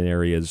metropolitan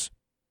areas.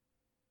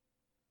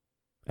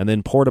 And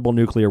then portable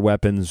nuclear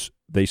weapons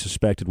they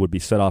suspected would be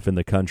set off in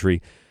the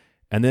country.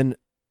 And then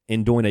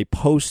in doing a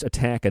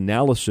post-attack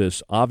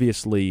analysis,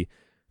 obviously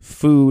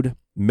food,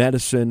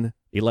 medicine,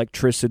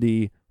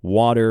 electricity,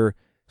 water,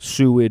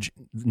 sewage,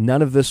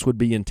 none of this would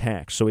be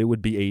intact. So it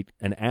would be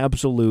an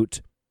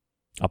absolute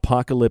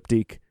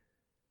apocalyptic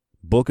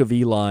Book of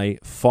Eli,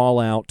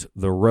 Fallout,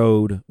 the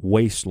Road,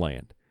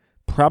 wasteland.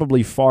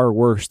 Probably far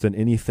worse than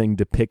anything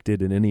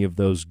depicted in any of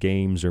those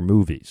games or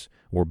movies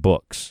or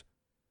books.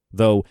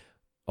 Though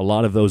a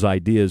lot of those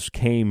ideas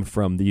came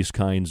from these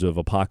kinds of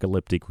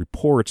apocalyptic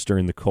reports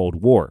during the Cold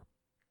War.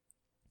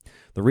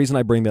 The reason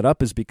I bring that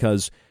up is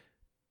because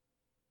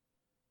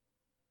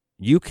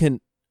you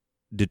can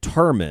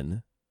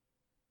determine,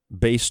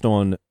 based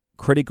on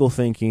critical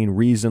thinking,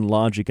 reason,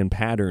 logic, and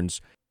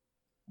patterns,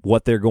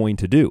 what they're going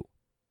to do.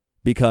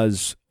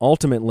 Because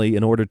ultimately,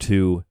 in order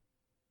to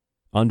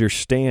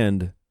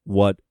understand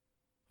what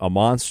a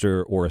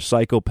monster or a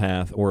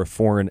psychopath or a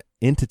foreign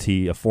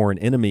entity, a foreign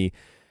enemy,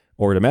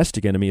 or a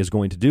domestic enemy is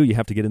going to do, you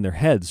have to get in their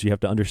heads. You have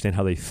to understand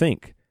how they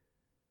think.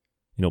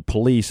 You know,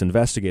 police,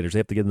 investigators, they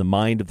have to get in the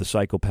mind of the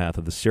psychopath,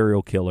 of the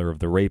serial killer, of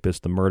the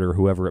rapist, the murderer,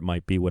 whoever it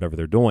might be, whatever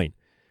they're doing.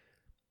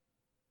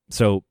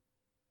 So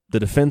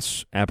the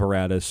defense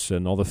apparatus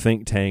and all the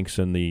think tanks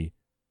and the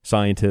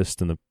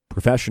scientists and the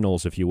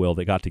professionals, if you will,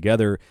 that got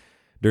together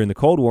during the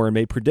Cold War and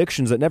made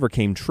predictions that never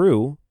came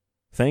true,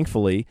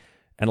 thankfully,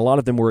 and a lot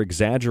of them were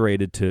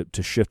exaggerated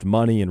to shift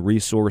money and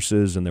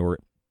resources, and there were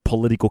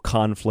political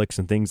conflicts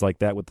and things like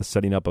that with the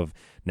setting up of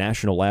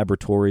national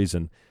laboratories.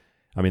 And,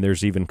 I mean,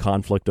 there's even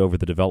conflict over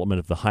the development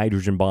of the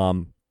hydrogen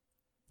bomb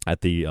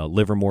at the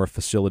Livermore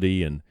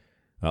facility, and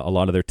a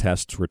lot of their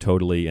tests were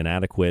totally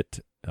inadequate.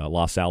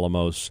 Los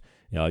Alamos,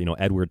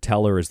 Edward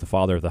Teller is the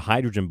father of the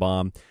hydrogen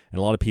bomb, and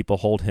a lot of people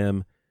hold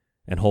him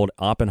and hold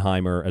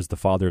Oppenheimer as the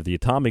father of the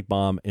atomic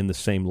bomb in the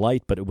same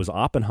light, but it was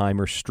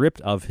Oppenheimer stripped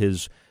of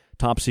his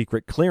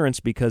top-secret clearance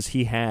because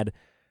he had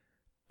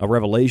a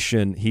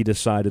revelation. He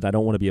decided, I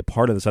don't want to be a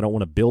part of this. I don't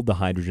want to build the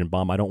hydrogen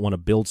bomb. I don't want to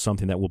build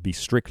something that will be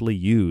strictly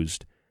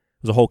used.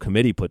 There's a whole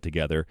committee put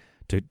together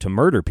to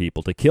murder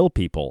people, to kill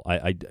people.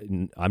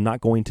 I'm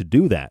not going to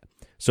do that.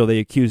 So they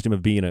accused him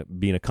of being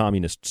a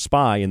communist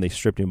spy, and they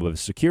stripped him of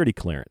his security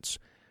clearance.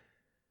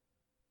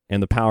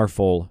 And the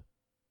powerful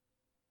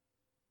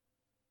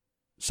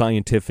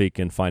scientific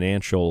and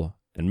financial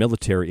and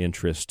military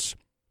interests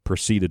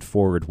proceeded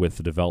forward with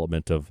the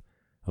development of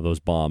those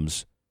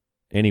bombs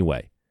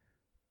anyway.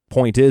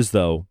 Point is,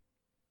 though,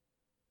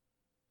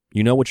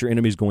 you know what your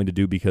enemy's going to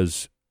do,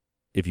 because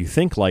if you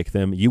think like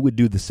them, you would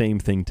do the same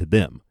thing to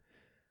them.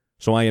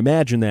 So I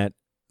imagine that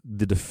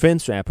the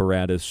defense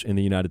apparatus in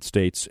the United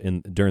States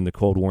during the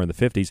Cold War in the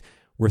 50s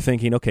were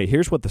thinking, okay,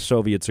 here's what the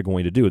Soviets are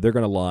going to do. They're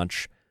going to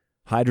launch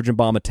hydrogen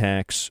bomb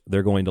attacks.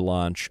 They're going to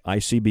launch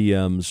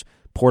ICBMs,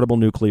 portable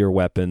nuclear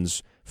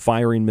weapons,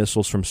 firing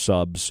missiles from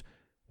subs,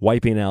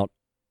 wiping out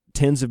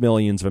tens of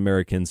millions of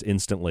Americans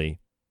instantly.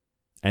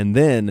 And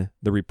then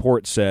the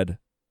report said,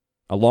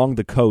 along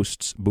the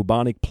coasts,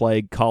 bubonic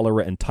plague,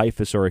 cholera, and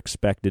typhus are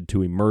expected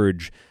to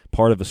emerge,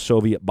 part of a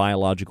Soviet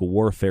biological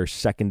warfare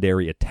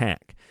secondary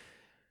attack.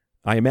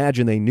 I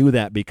imagine they knew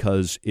that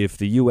because if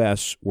the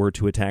U.S. were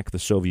to attack the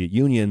Soviet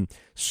Union,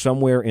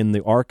 somewhere in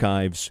the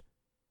archives,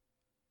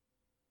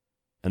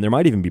 and there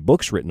might even be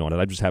books written on it,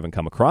 I just haven't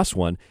come across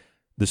one,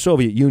 the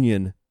Soviet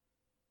Union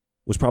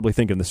was probably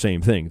thinking the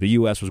same thing. The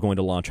U.S. was going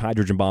to launch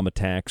hydrogen bomb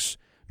attacks,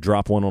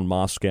 drop one on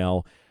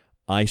Moscow,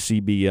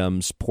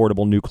 ICBMs,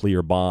 portable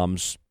nuclear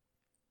bombs,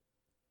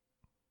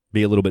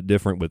 be a little bit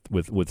different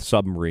with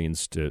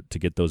submarines to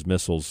get those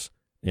missiles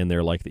in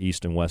there like the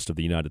east and west of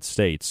the United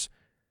States.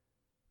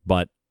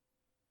 But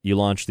you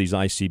launch these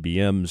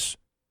ICBMs,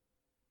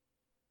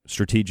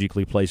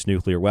 strategically placed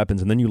nuclear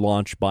weapons, and then you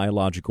launch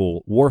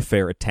biological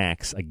warfare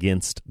attacks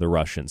against the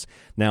Russians.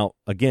 Now,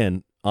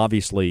 again,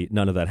 obviously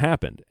none of that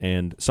happened,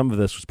 and some of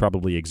this was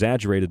probably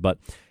exaggerated, but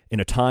in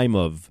a time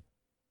of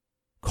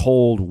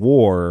Cold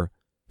War,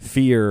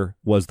 fear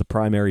was the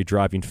primary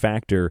driving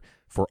factor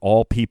for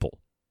all people.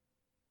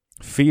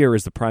 Fear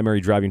is the primary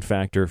driving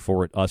factor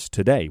for us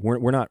today.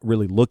 We're not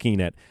really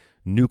looking at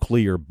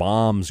nuclear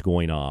bombs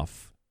going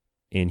off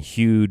in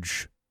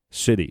huge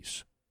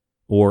cities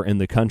or in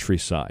the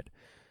countryside.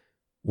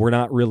 We're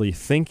not really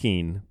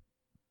thinking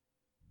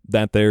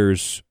that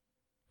there's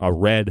a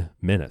red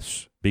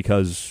menace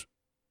because,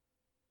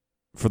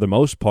 for the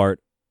most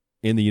part,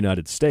 in the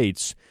United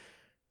States,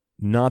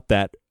 not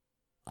that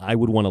I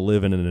would want to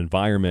live in an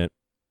environment,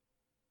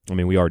 I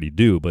mean, we already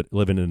do, but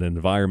live in an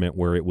environment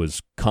where it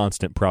was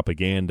constant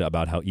propaganda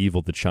about how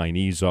evil the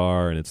Chinese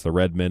are and it's the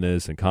red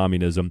menace and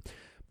communism.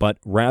 But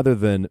rather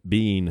than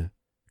being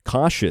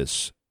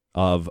cautious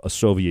of a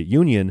Soviet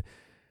Union,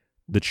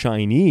 the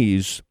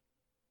Chinese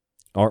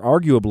are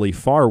arguably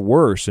far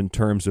worse in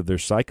terms of their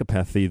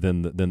psychopathy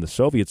than the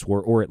Soviets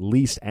were, or at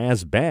least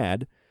as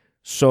bad.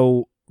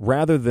 So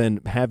rather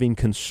than having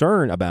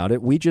concern about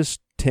it, we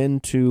just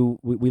tend to,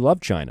 we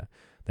love China.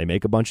 They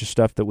make a bunch of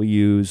stuff that we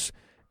use,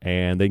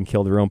 and they can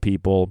kill their own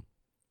people.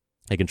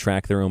 They can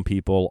track their own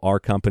people. Our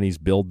companies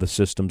build the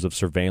systems of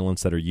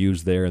surveillance that are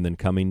used there, and then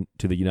coming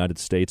to the United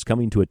States,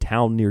 coming to a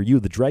town near you,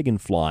 the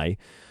Dragonfly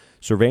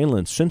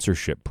surveillance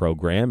censorship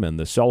program, and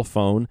the cell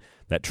phone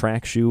that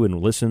tracks you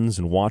and listens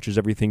and watches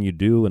everything you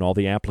do, and all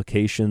the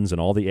applications and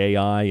all the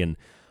AI, and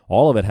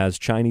all of it has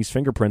Chinese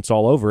fingerprints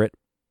all over it.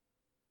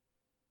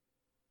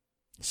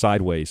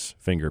 Sideways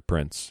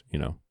fingerprints, you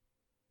know.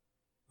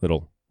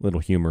 Little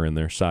humor in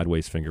there,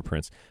 sideways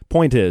fingerprints.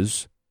 Point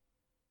is,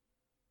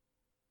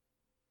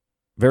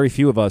 very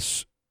few of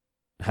us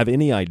have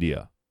any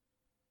idea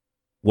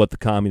what the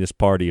Communist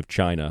Party of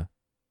China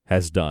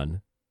has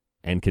done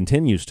and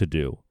continues to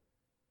do.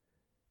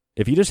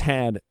 If you just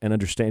had an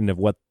understanding of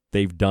what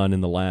they've done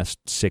in the last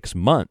 6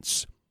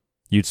 months,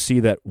 you'd see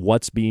that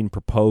what's being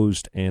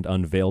proposed and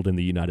unveiled in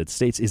the United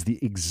States is the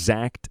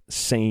exact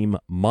same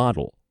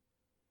model.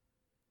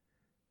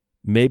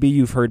 Maybe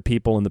you've heard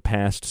people in the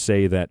past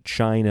say that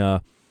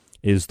China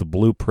is the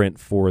blueprint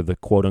for the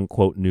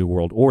quote-unquote New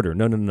World Order.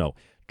 No.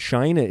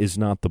 China is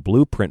not the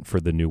blueprint for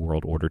the New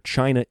World Order.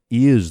 China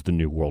is the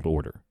New World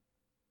Order.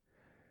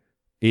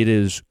 It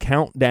is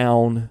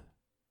countdown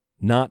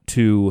not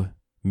to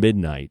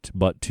midnight,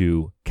 but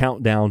to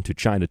countdown to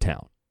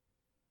Chinatown.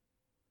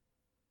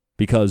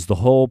 Because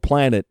the whole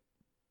planet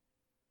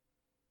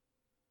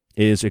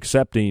is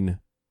accepting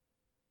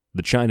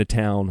the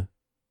Chinatown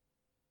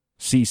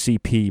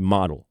CCP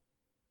model.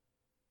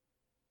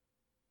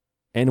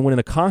 And when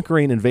a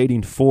conquering,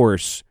 invading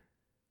force,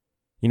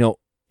 you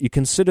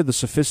consider the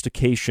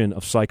sophistication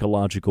of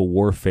psychological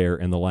warfare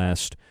in the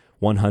last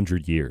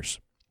 100 years.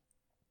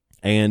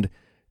 And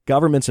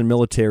governments and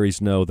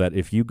militaries know that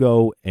if you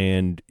go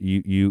and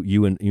you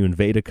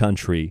invade a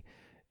country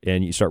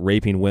and you start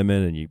raping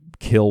women and you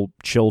kill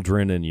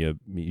children and you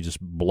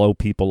just blow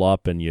people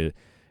up and you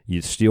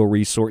steal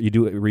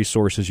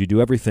resources, you do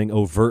everything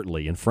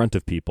overtly in front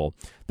of people,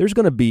 there's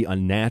going to be a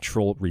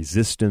natural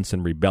resistance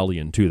and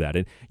rebellion to that.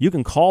 And you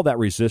can call that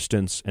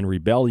resistance and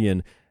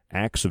rebellion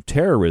acts of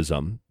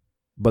terrorism,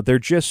 but they're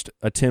just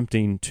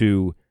attempting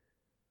to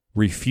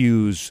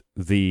refuse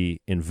the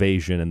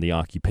invasion and the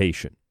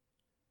occupation.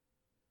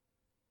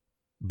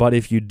 But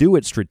if you do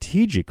it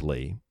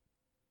strategically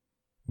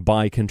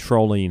by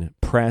controlling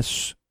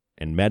press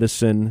and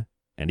medicine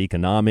and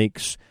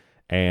economics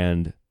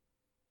and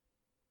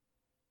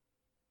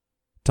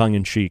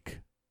tongue-in-cheek,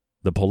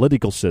 the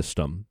political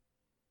system,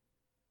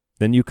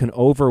 then you can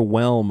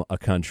overwhelm a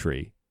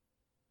country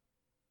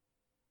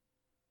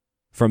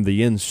from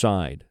the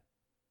inside,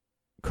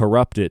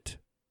 corrupt it,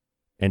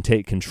 and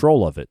take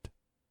control of it.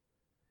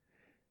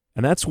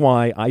 And that's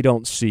why I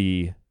don't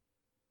see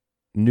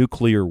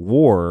nuclear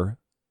war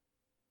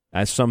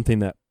as something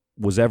that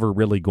was ever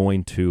really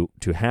going to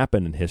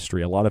happen in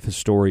history. A lot of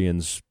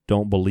historians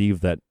don't believe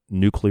that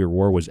nuclear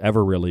war was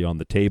ever really on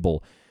the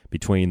table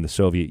between the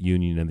Soviet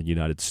Union and the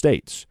United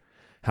States.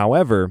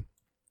 However,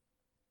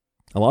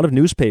 a lot of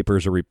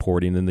newspapers are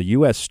reporting, and the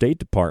U.S. State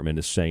Department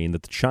is saying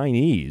that the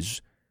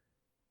Chinese,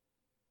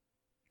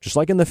 just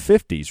like in the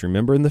 50s,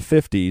 remember in the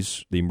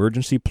 50s, the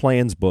emergency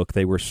plans book,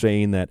 they were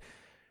saying that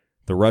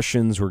the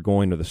Russians were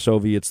going to, the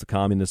Soviets, the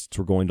communists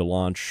were going to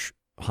launch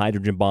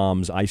hydrogen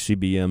bombs,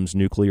 ICBMs,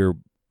 nuclear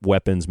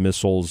weapons,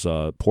 missiles,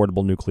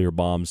 portable nuclear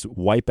bombs,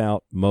 wipe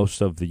out most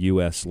of the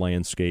U.S.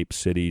 landscape,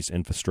 cities,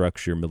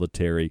 infrastructure,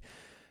 military,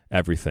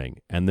 everything.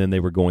 And then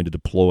they were going to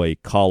deploy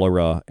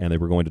cholera, and they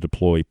were going to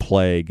deploy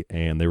plague,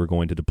 and they were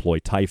going to deploy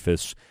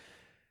typhus,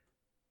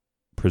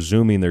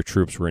 presuming their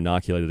troops were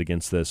inoculated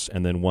against this.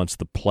 And then once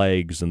the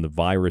plagues and the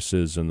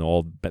viruses and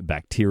all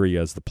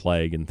bacteria as the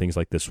plague and things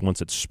like this,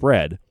 once it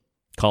spread,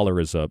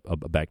 cholera is a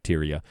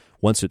bacteria,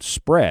 once it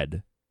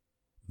spread,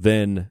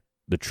 then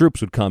the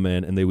troops would come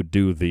in and they would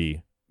do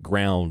the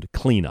ground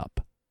cleanup.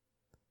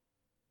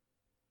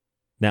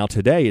 Now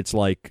today it's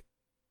like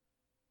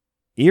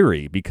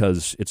eerie,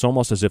 because it's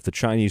almost as if the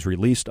Chinese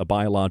released a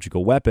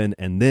biological weapon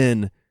and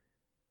then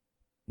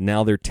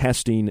now they're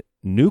testing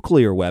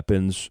nuclear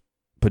weapons,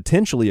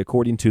 potentially,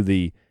 according to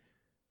the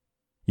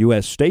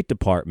U.S. State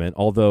Department,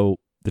 although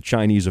the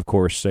Chinese, of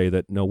course, say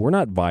that, no, we're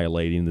not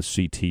violating the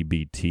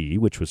CTBT,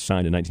 which was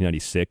signed in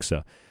 1996,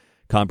 a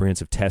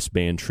comprehensive test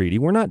ban treaty.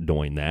 We're not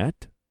doing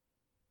that.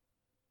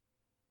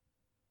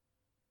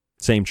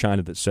 Same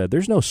China that said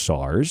there's no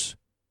SARS,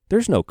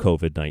 there's no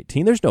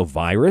COVID-19, there's no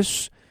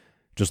virus.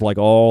 Just like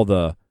all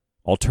the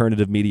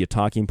alternative media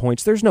talking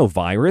points, there's no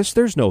virus,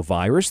 there's no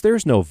virus,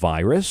 there's no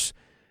virus.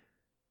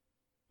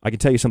 I can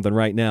tell you something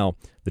right now.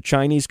 The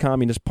Chinese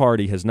Communist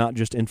Party has not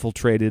just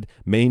infiltrated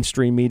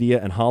mainstream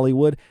media and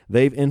Hollywood,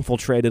 they've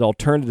infiltrated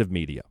alternative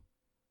media.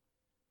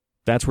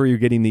 That's where you're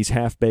getting these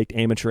half-baked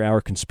amateur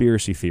hour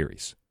conspiracy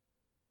theories.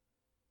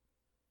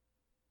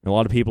 And a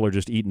lot of people are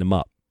just eating them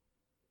up.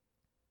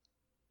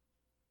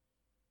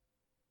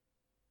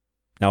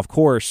 Now, of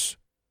course,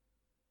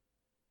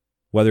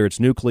 whether it's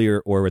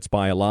nuclear or it's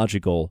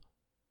biological,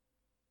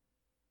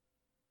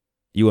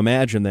 you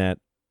imagine that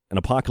an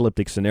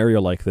apocalyptic scenario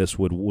like this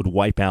would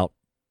wipe out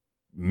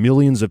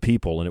millions of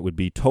people, and it would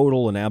be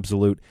total and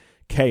absolute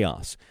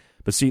chaos.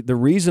 But see, the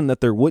reason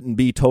that there wouldn't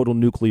be total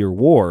nuclear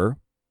war,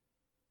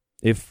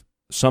 if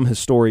some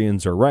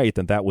historians are right,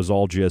 that was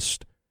all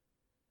just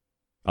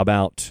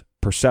about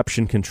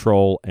perception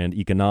control and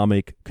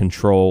economic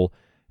control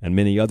and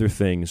many other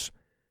things.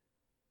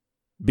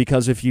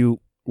 Because if you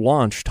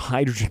launched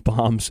hydrogen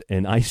bombs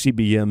and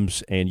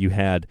ICBMs and you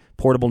had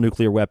portable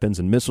nuclear weapons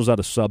and missiles out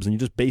of subs and you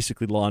just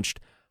basically launched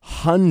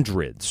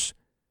hundreds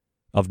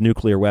of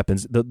nuclear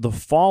weapons, the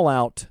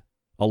fallout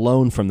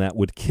alone from that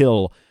would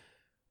kill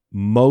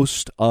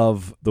most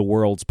of the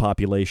world's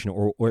population,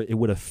 or it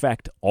would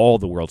affect all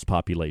the world's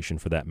population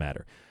for that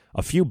matter.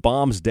 A few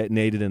bombs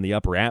detonated in the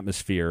upper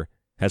atmosphere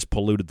has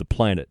polluted the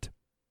planet.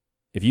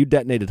 If you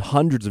detonated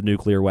hundreds of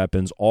nuclear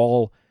weapons,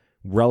 all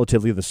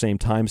relatively the same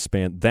time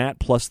span, that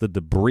plus the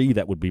debris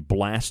that would be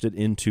blasted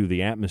into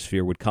the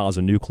atmosphere would cause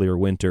a nuclear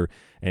winter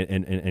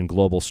and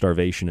global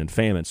starvation and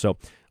famine. So,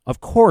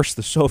 of course,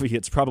 the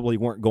Soviets probably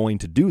weren't going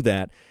to do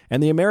that,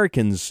 and the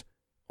Americans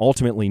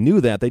ultimately knew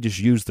that. They just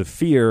used the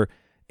fear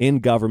in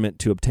government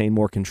to obtain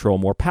more control,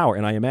 more power.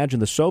 And I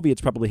imagine the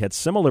Soviets probably had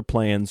similar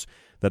plans,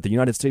 that the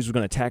United States was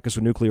going to attack us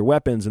with nuclear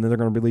weapons, and then they're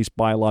going to release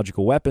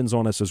biological weapons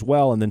on us as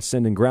well, and then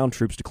send in ground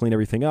troops to clean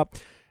everything up.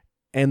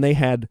 And they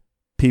had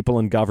people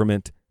in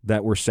government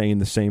that were saying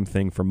the same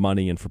thing for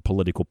money and for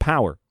political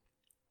power.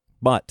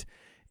 But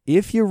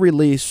if you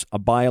release a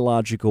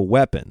biological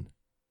weapon,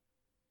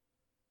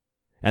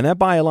 and that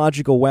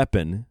biological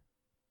weapon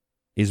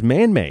is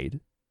man-made,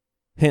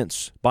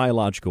 hence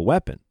biological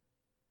weapon,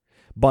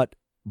 but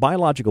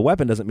biological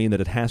weapon doesn't mean that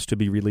it has to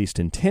be released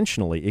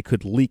intentionally. It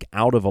could leak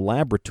out of a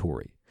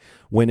laboratory.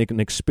 When an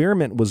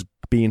experiment was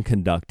being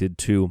conducted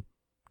to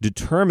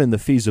determine the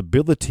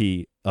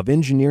feasibility of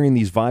engineering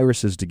these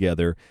viruses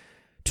together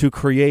to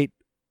create,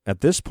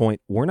 at this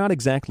point, we're not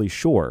exactly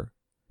sure,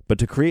 but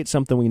to create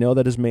something we know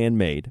that is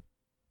man-made,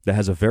 that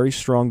has a very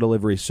strong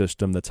delivery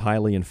system, that's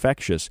highly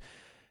infectious.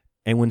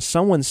 And when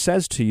someone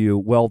says to you,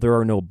 well, there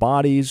are no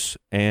bodies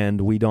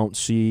and we don't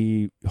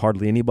see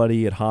hardly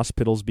anybody at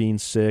hospitals being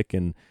sick,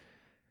 and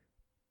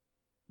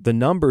the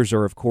numbers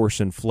are, of course,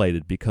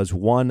 inflated because,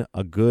 one,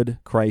 a good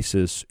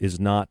crisis is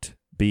not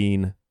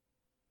being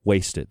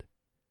wasted.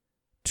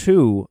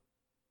 Two,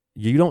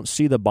 you don't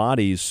see the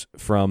bodies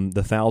from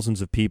the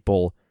thousands of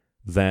people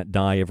that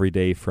die every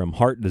day from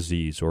heart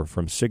disease or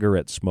from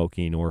cigarette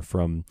smoking or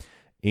from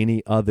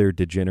any other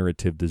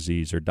degenerative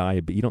disease or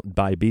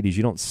diabetes.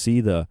 You don't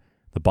see the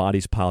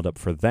bodies piled up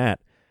for that.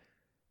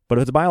 But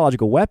if it's a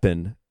biological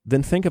weapon,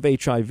 then think of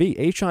HIV.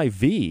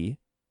 HIV,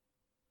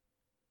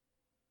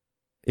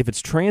 if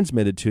it's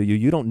transmitted to you,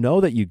 you don't know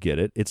that you get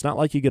it. It's not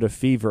like you get a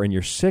fever and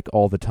you're sick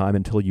all the time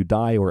until you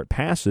die or it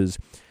passes.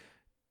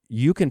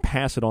 You can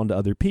pass it on to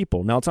other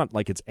people. Now, it's not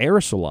like it's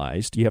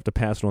aerosolized. You have to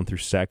pass it on through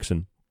sex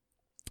and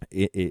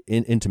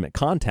intimate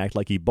contact.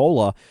 Like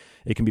Ebola,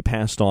 it can be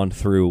passed on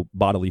through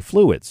bodily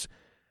fluids.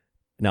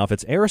 Now, if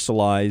it's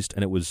aerosolized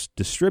and it was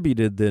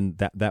distributed, then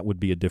that would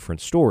be a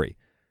different story.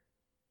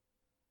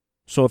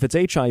 So if it's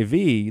HIV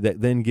that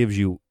then gives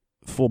you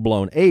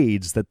full-blown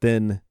AIDS, that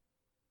then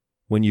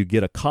when you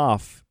get a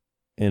cough,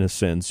 in a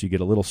sense, you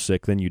get a little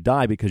sick, then you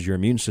die because your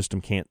immune system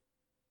can't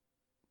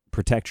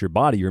protect your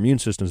body. Your immune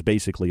system is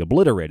basically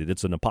obliterated.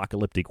 It's an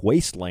apocalyptic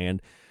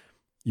wasteland.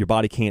 Your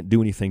body can't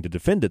do anything to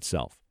defend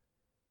itself.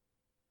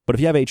 But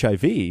if you have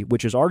HIV,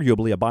 which is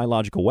arguably a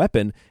biological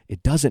weapon,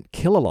 it doesn't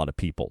kill a lot of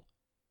people.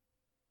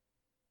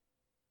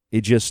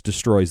 It just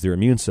destroys their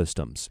immune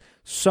systems.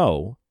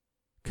 So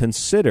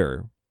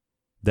consider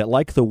that,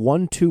 like the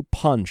 1-2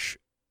 punch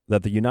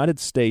that the United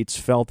States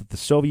felt that the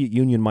Soviet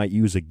Union might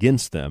use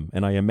against them,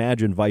 and I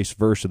imagine vice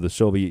versa, the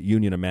Soviet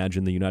Union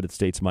imagined the United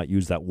States might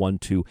use that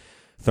 1-2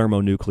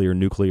 thermonuclear,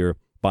 nuclear,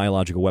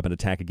 biological weapon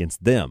attack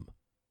against them.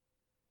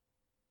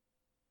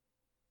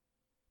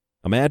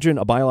 Imagine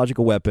a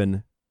biological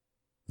weapon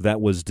that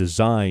was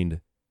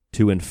designed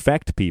to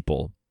infect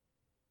people,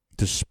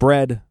 to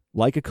spread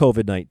like a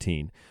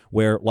COVID-19,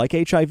 where, like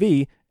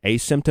HIV,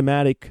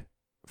 asymptomatic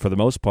for the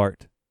most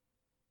part,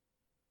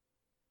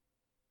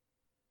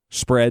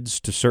 spreads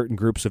to certain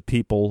groups of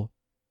people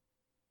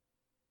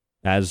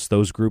as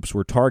those groups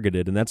were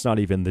targeted. And that's not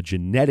even the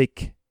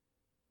genetic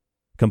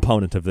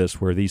component of this,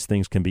 where these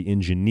things can be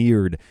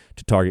engineered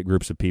to target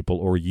groups of people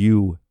or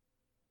you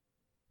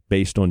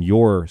based on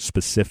your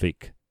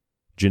specific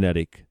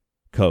genetic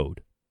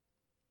code.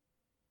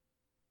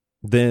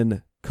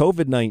 Then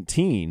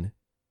COVID-19,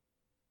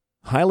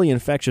 highly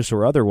infectious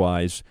or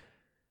otherwise,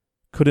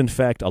 could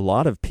infect a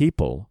lot of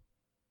people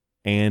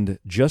and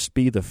just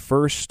be the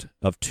first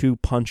of 2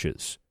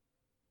 punches.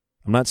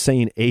 I'm not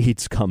saying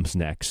AIDS comes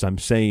next. I'm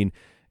saying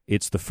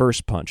it's the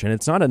first punch. And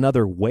it's not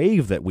another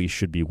wave that we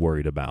should be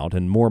worried about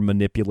and more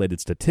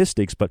manipulated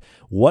statistics, but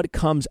what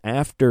comes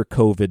after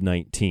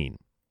COVID-19?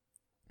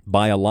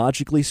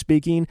 Biologically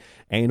speaking,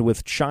 and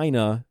with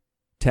China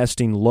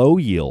testing low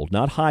yield,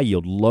 not high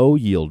yield, low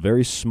yield,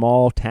 very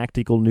small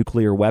tactical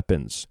nuclear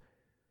weapons,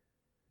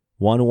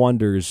 one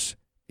wonders,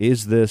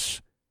 is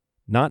this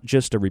not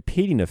just a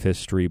repeating of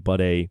history,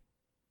 but a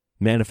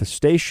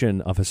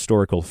manifestation of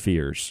historical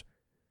fears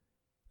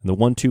And the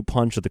 1-2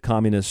 punch that the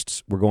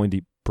communists were going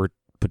to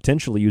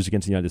potentially use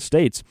against the United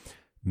States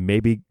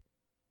maybe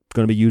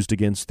going to be used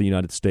against the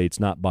United States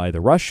not by the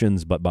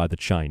Russians but by the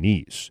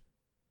Chinese.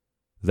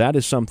 That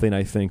is something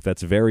I think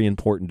that's very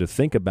important to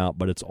think about,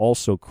 but it's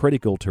also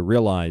critical to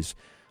realize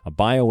a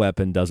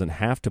bioweapon doesn't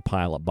have to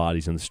pile up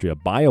bodies in the street. A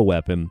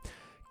bioweapon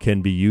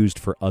can be used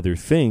for other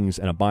things,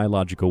 and a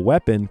biological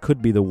weapon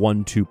could be the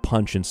 1-2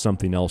 punch in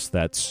something else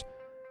that's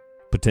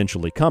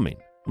potentially coming.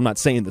 I'm not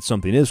saying that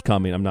something is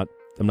coming. I'm not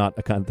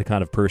the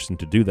kind of person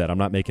to do that. I'm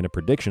not making a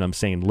prediction. I'm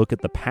saying look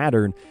at the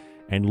pattern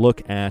and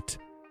look at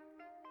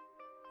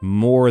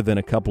more than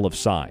a couple of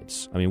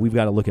sides. I mean, we've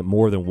got to look at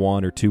more than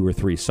 1 or 2 or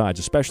 3 sides,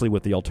 especially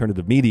with the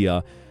alternative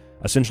media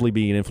essentially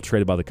being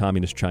infiltrated by the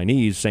communist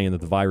Chinese saying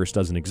that the virus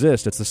doesn't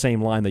exist. It's the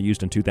same line they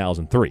used in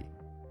 2003.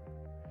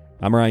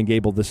 I'm Ryan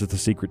Gable. This is The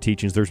Secret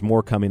Teachings. There's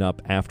more coming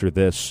up after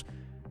this.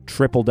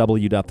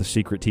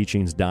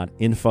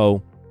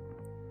 www.thesecretteachings.info.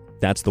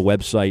 That's the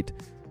website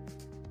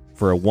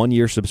for a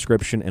 1-year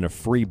subscription and a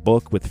free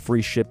book with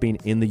free shipping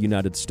in the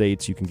United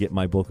States. You can get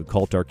my book,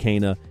 Occult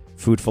Arcana,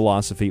 Food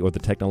Philosophy, or The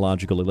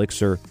Technological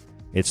Elixir.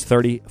 It's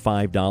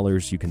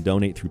 $35. You can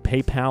donate through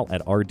PayPal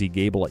at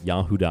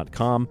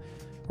rdgable@yahoo.com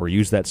or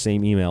use that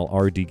same email,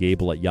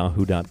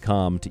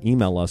 rdgable@yahoo.com, to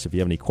email us if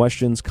you have any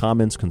questions,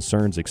 comments,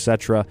 concerns,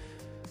 etc.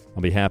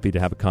 I'll be happy to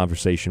have a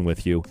conversation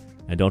with you.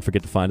 And don't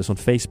forget to find us on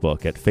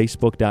Facebook at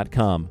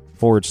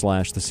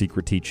facebook.com/The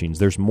Secret Teachings.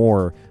 There's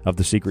more of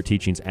The Secret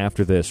Teachings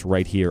after this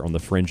right here on the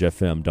Fringe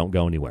FM. Don't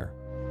go anywhere.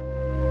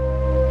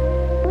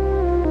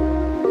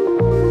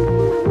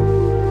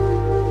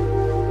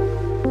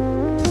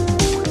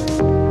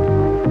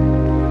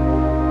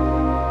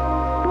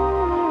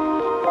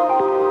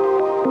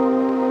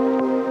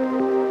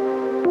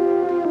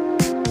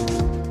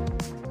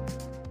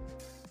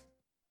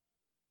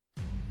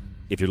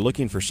 If you're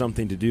looking for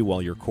something to do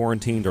while you're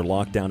quarantined or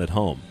locked down at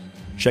home,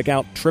 check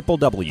out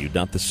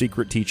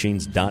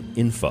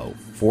www.thesecretteachings.info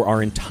for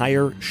our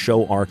entire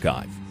show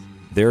archive.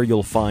 There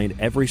you'll find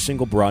every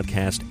single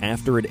broadcast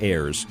after it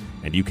airs,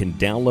 and you can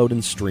download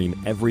and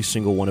stream every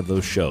single one of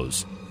those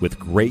shows with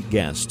great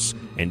guests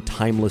and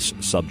timeless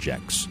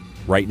subjects.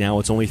 Right now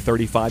it's only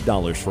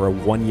 $35 for a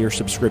 1-year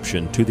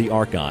subscription to the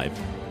archive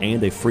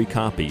and a free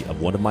copy of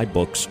one of my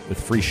books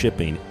with free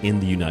shipping in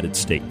the United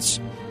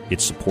States. It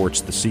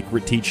supports The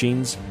Secret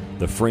Teachings,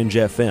 The Fringe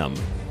FM,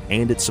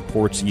 and it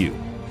supports you.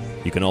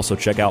 You can also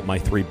check out my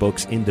 3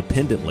 books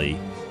independently,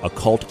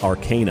 Occult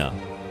Arcana,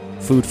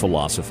 Food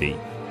Philosophy,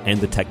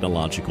 and The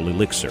Technological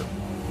Elixir.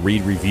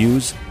 Read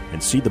reviews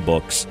and see the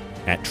books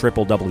at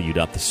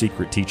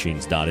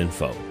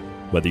www.thesecretteachings.info.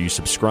 Whether you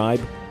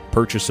subscribe,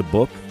 purchase a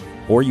book,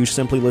 or you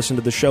simply listen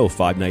to the show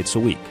 5 nights a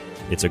week,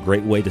 it's a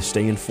great way to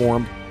stay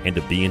informed and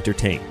to be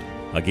entertained.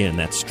 Again,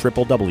 that's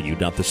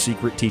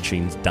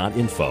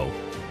www.thesecretteachings.info,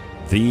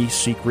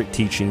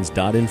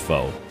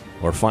 thesecretteachings.info,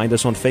 or find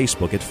us on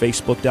Facebook at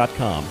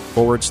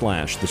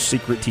facebook.com/The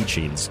Secret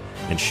Teachings,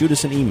 and shoot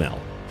us an email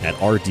at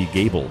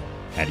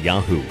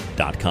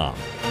rdgable@yahoo.com.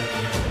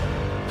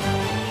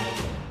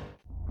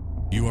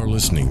 You are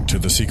listening to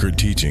The Secret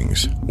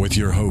Teachings with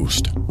your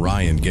host,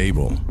 Ryan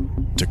Gable.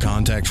 To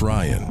contact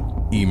Ryan,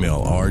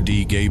 email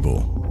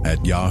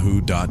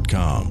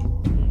rdgable@yahoo.com.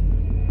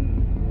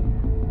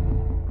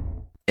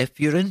 If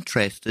you're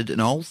interested in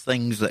all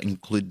things that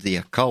include the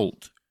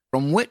occult,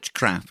 from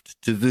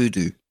witchcraft to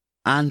voodoo,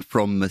 and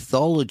from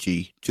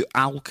mythology to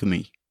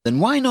alchemy, then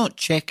why not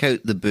check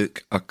out the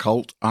book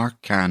Occult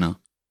Arcana,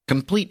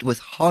 complete with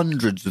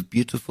hundreds of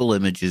beautiful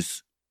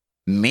images.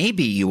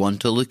 Maybe you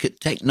want to look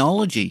at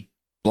technology,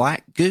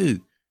 black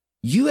goo,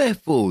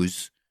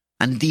 UFOs,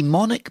 and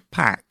demonic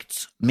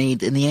pacts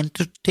made in the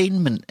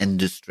entertainment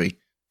industry.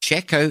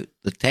 Check out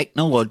The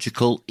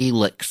Technological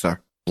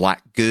Elixir,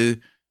 black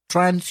goo,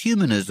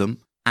 transhumanism,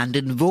 and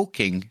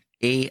invoking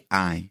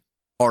AI.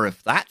 Or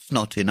if that's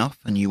not enough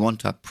and you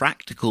want a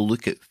practical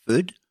look at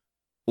food,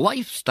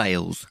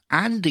 lifestyles,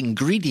 and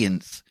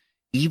ingredients,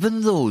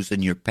 even those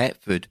in your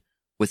pet food,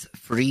 with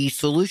free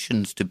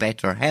solutions to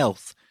better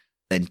health,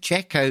 then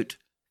check out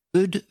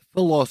Food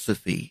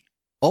Philosophy.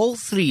 All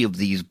 3 of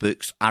these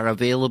books are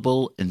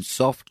available in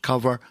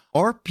softcover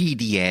or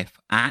PDF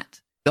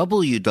at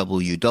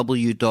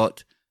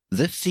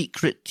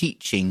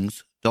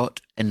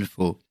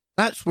www.thesecretteachings.info.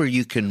 That's where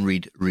you can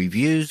read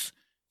reviews,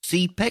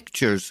 see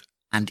pictures,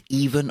 and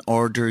even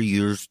order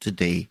yours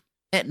today.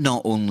 It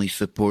not only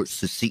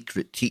supports The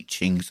Secret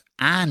Teachings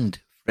and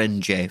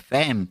Fringe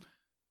FM,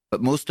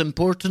 but most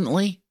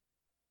importantly,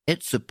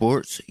 it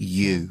supports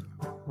you.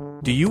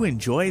 Do you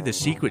enjoy The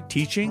Secret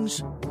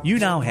Teachings? You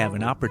now have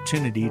an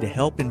opportunity to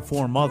help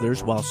inform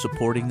others while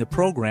supporting the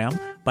program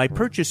by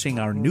purchasing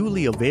our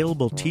newly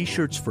available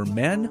t-shirts for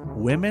men,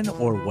 women,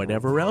 or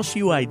whatever else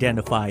you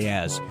identify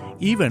as,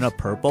 even a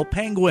purple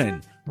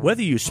penguin.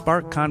 Whether you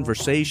spark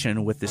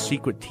conversation with the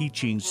Secret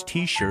Teachings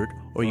t-shirt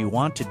or you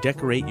want to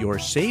decorate your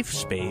safe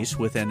space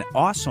with an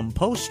awesome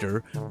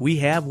poster, we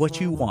have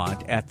what you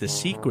want at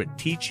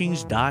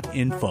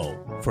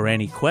thesecretteachings.info. For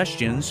any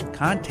questions,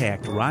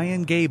 contact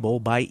Ryan Gable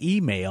by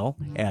email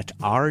at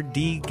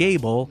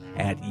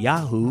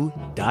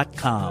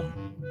rdgable@yahoo.com.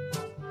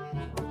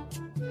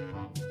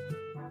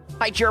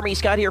 Hi, Jeremy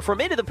Scott here from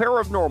Into the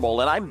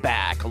Paranormal, and I'm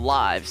back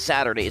live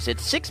Saturdays at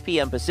 6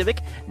 p.m.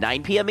 Pacific,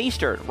 9 p.m.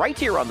 Eastern, right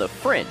here on the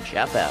Fringe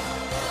FM.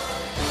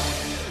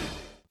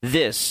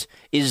 This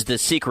is The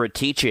Secret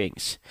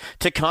Teachings.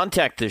 To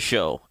contact the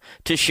show,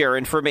 to share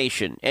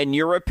information and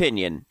your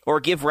opinion, or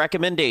give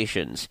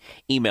recommendations,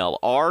 email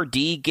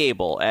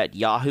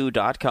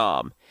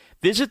rdgable@yahoo.com.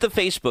 Visit the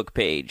Facebook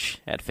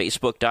page at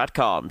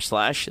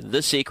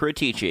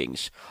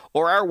facebook.com/thesecretteachings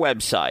or our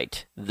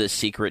website,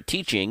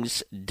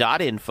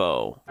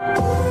 thesecretteachings.info.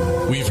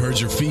 We've heard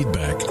your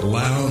feedback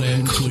loud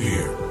and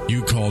clear.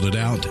 You called it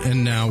out,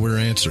 and now we're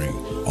answering.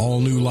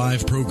 All new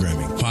live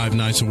programming 5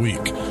 nights a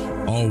week.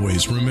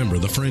 Always remember,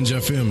 the Fringe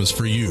FM is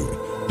for you,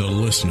 the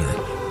listener,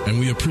 and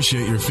we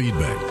appreciate your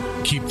feedback.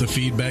 Keep the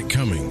feedback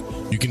coming.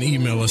 You can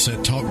email us at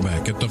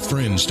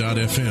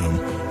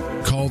talkback@thefringe.fm.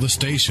 Call the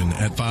station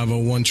at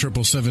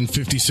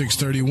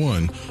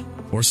 501-777-5631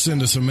 or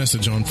send us a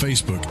message on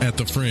Facebook at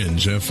The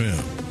Fringe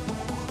FM.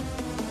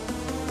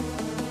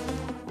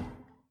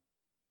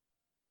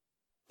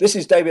 This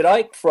is David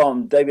Icke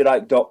from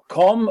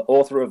davidicke.com,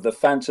 author of The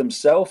Phantom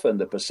Self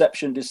and The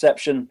Perception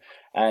Deception,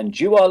 and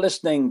you are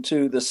listening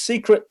to The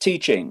Secret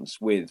Teachings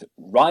with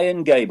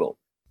Ryan Gable.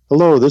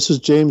 Hello, this is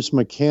James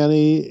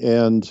McCanney,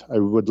 and I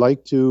would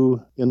like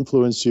to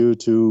influence you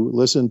to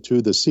listen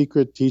to The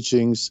Secret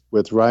Teachings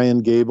with Ryan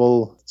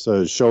Gable. It's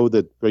a show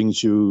that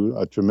brings you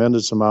a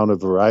tremendous amount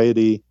of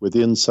variety with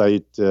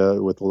insight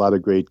with a lot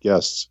of great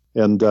guests.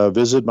 And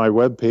visit my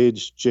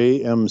webpage,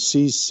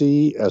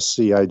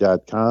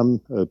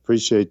 jmccsci.com.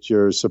 Appreciate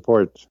your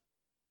support.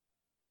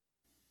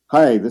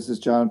 Hi, this is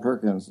John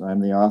Perkins. I'm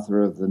the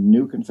author of The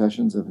New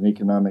Confessions of an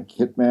Economic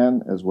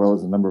Hitman, as well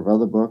as a number of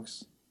other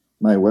books.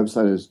 My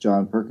website is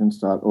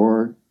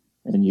johnperkins.org,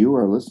 and you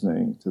are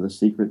listening to The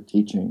Secret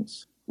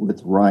Teachings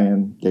with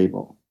Ryan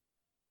Gable.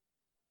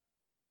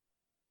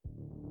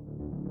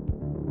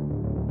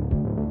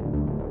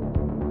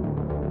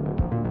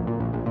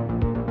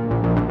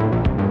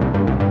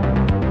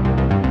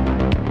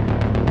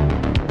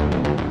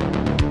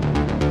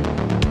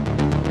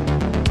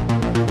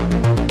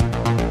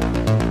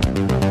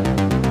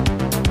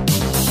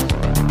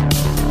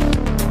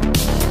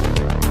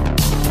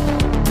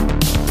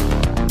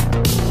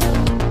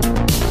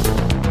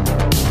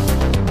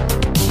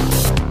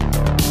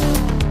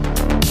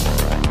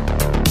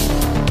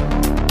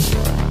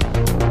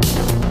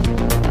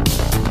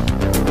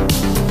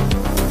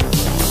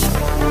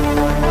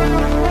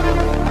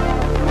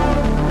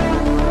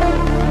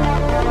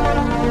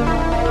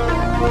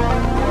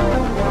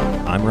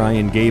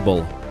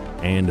 Gable,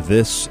 and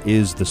this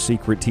is The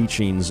Secret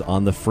Teachings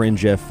on the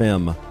Fringe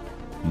FM,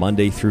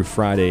 Monday through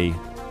Friday,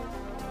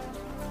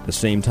 the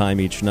same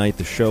time each night.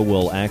 The show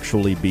will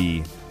actually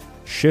be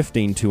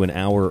shifting to an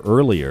hour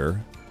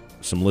earlier.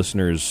 Some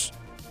listeners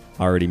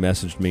already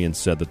messaged me and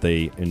said that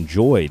they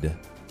enjoyed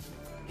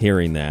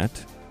hearing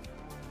that.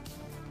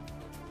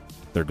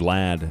 They're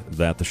glad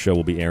that the show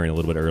will be airing a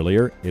little bit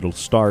earlier. It'll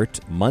start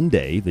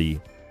Monday, the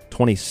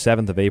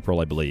 27th of April,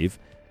 I believe.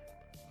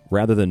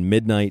 Rather than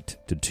midnight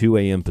to 2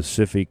 a.m.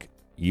 Pacific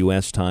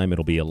U.S. time,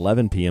 it'll be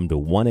 11 p.m. to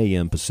 1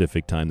 a.m.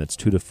 Pacific time. That's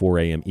 2 to 4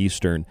 a.m.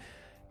 Eastern.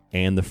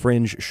 And the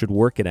Fringe should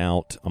work it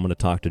out. I'm going to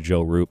talk to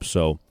Joe Roop.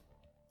 So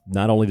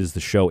not only does the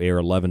show air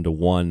 11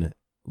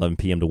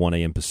 p.m. to 1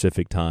 a.m.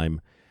 Pacific time,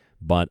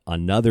 but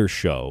another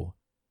show,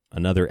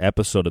 another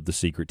episode of The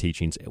Secret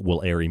Teachings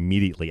will air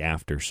immediately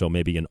after. So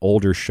maybe an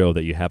older show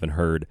that you haven't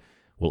heard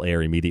will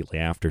air immediately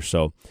after.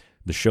 So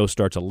the show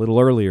starts a little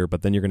earlier,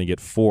 but then you're going to get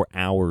 4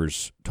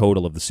 hours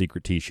total of The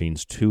Secret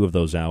Teachings. 2 of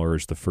those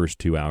hours, the first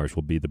 2 hours,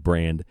 will be the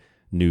brand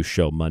new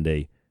show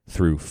Monday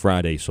through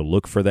Friday. So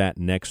look for that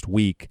next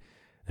week,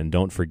 and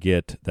don't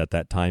forget that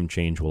that time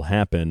change will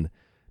happen,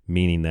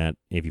 meaning that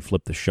if you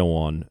flip the show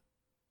on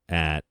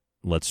at,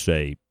 let's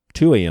say,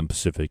 2 a.m.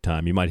 Pacific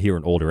time, you might hear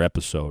an older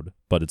episode,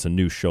 but it's a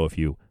new show if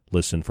you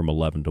listen from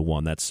 11 to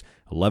 1. That's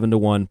 11 to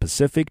 1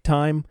 Pacific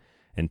time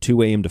and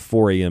 2 a.m. to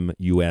 4 a.m.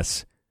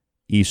 U.S.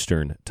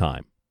 Eastern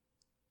time,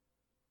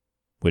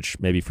 which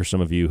maybe for some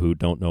of you who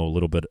don't know a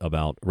little bit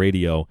about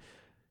radio,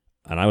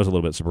 and I was a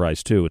little bit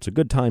surprised too, it's a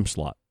good time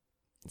slot,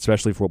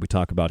 especially for what we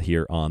talk about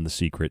here on The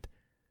Secret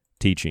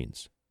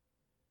Teachings.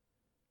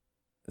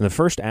 In the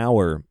first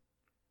hour,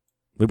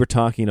 we were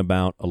talking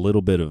about a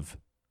little bit of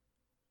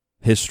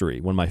history,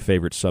 one of my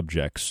favorite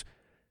subjects,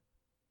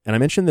 and I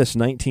mentioned this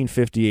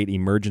 1958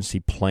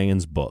 emergency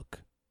plans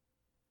book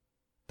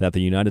that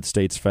the United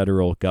States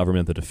federal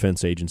government, the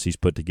defense agencies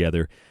put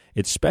together.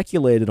 It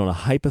speculated on a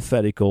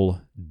hypothetical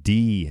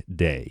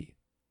D-Day,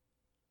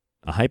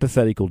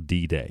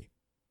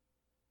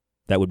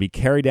 that would be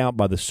carried out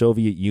by the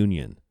Soviet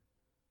Union,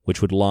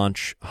 which would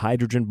launch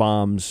hydrogen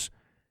bombs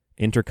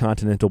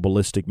intercontinental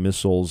ballistic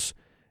missiles,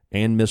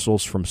 and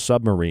missiles from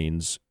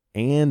submarines,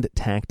 and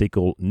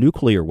tactical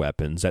nuclear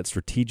weapons at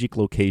strategic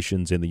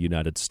locations in the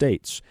United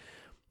States.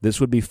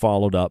 This would be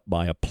followed up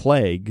by a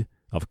plague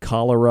of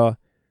cholera,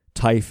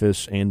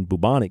 typhus, and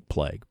bubonic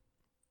plague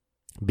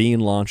being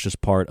launched as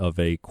part of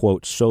a,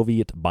 quote,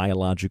 Soviet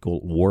biological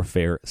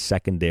warfare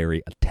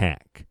secondary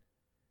attack.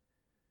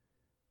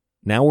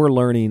 Now we're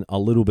learning a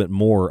little bit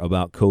more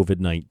about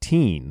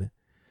COVID-19,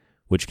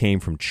 which came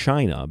from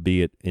China,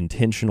 be it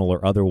intentional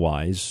or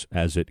otherwise,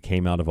 as it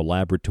came out of a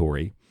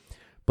laboratory.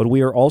 But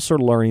we are also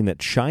learning that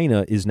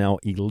China is now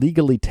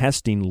illegally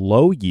testing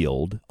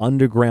low-yield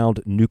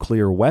underground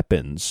nuclear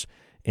weapons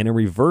in a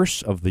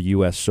reverse of the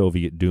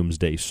U.S.-Soviet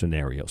doomsday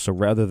scenario. So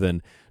rather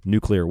than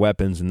nuclear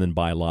weapons and then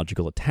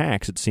biological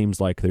attacks, it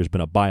seems like there's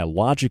been a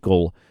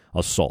biological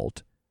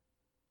assault,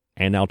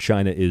 and now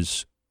China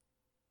is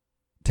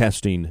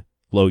testing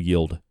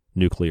low-yield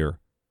nuclear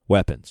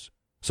weapons.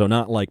 So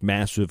not like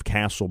massive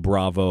Castle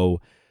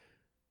Bravo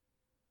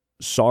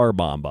SAR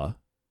bomba.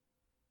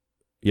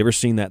 You ever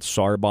seen that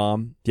SAR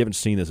bomb? If you haven't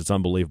seen this, it's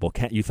unbelievable.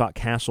 You thought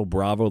Castle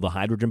Bravo, the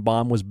hydrogen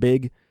bomb, was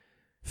big?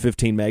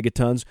 15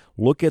 megatons.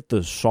 Look at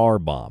the SAR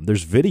bomb.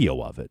 There's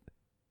video of it.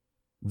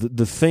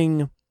 The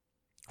thing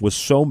was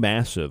so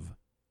massive.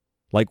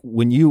 Like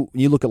when you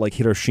look at like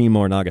Hiroshima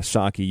or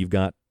Nagasaki, you've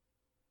got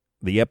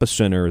the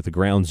epicenter, the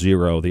ground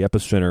zero, the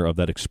epicenter of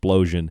that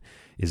explosion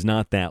is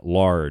not that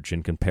large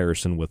in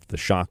comparison with the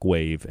shock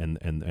wave and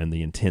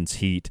the intense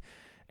heat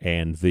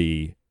and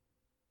the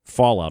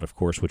fallout, of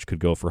course, which could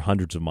go for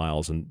hundreds of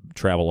miles and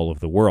travel all over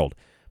the world.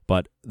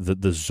 But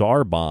the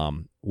Tsar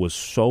bomb was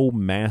so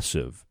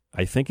massive.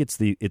 I think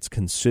it's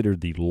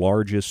considered the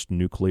largest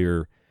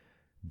nuclear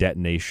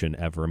detonation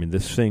ever. I mean,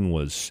 this thing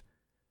was,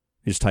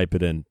 just type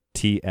it in,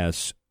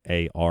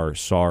 TSAR,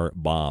 SAR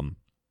bomb.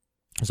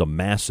 It was a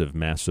massive,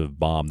 massive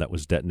bomb that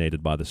was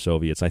detonated by the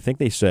Soviets. I think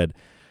they said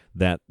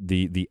that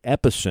the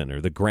epicenter,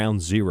 the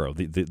ground zero,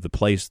 the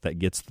place that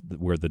gets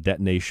where the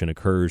detonation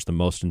occurs, the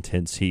most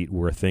intense heat,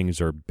 where things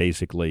are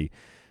basically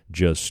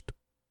just,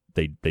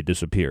 they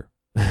disappear.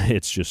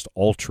 It's just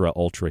ultra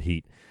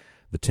heat,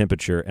 the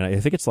temperature. And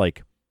I think it's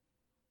like,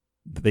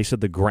 they said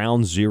the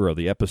ground zero,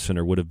 the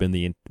epicenter, would have been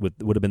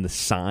the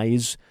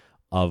size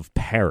of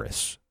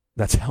Paris.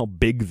 That's how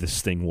big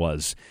this thing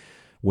was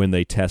when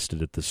they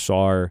tested it. The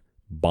Tsar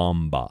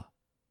Bomba,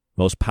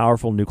 most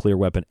powerful nuclear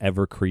weapon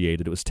ever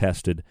created. It was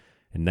tested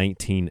in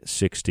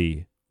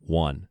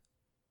 1961.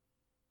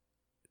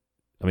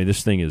 I mean,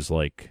 this thing is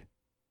like,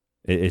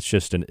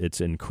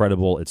 it's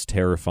incredible. It's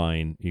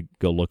terrifying. You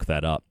go look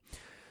that up.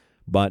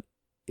 But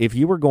if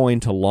you were going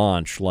to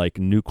launch like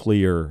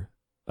nuclear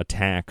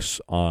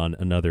attacks on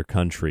another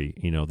country,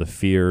 the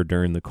fear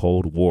during the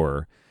Cold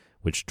War,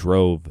 which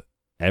drove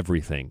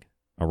everything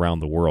around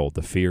the world,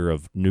 the fear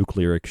of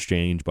nuclear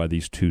exchange by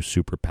these two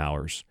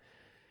superpowers.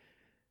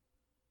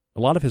 A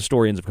lot of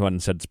historians have come out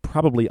and said it's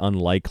probably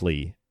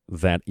unlikely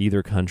that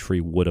either country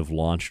would have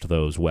launched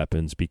those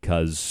weapons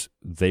because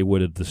they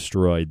would have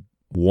destroyed,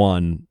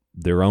 one,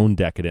 their own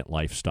decadent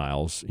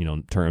lifestyles,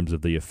 in terms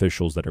of the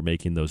officials that are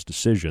making those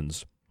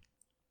decisions.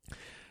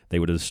 They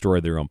would have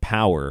destroyed their own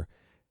power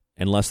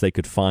unless they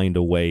could find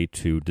a way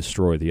to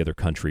destroy the other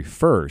country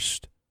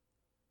first.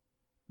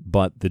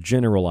 But the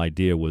general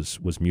idea was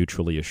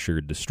mutually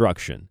assured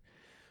destruction.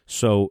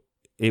 So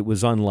it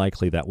was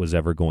unlikely that was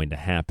ever going to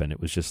happen. It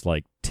was just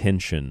like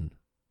tension,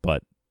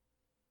 but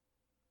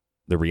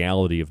the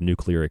reality of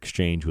nuclear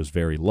exchange was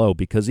very low,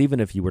 because even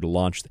if you were to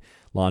launch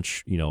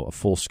a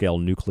full-scale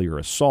nuclear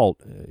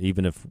assault,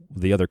 even if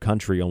the other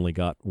country only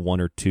got one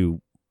or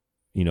two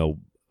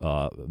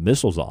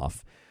missiles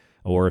off,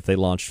 or if they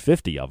launched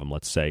 50 of them,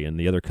 let's say, and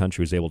the other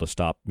country was able to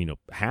stop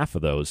half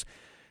of those,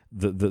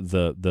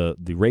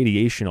 the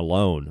radiation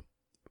alone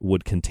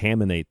would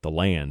contaminate the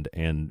land,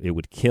 and it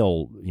would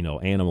kill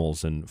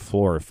animals and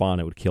flora and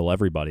fauna. It would kill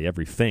everybody,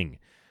 everything,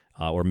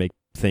 or make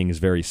things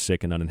very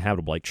sick and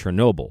uninhabitable, like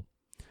Chernobyl.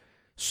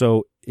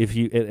 So if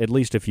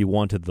you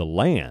wanted the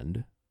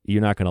land,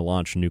 you're not going to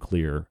launch a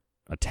nuclear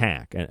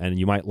attack, and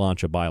you might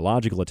launch a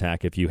biological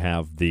attack if you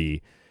have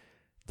the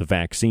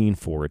vaccine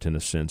for it. In a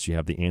sense, you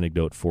have the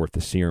antidote for it,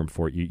 the serum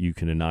for it. You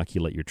can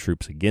inoculate your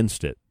troops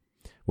against it,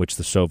 which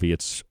the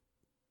Soviets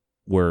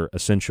were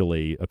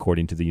essentially,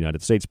 according to the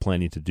United States,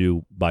 planning to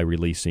do by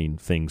releasing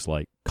things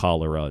like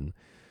cholera and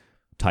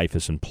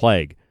typhus and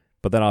plague.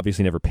 But that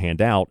obviously never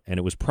panned out, and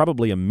it was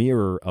probably a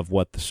mirror of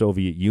what the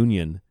Soviet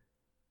Union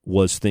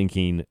was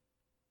thinking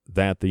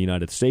that the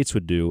United States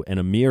would do, and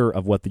a mirror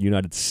of what the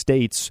United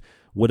States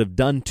would have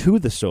done to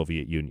the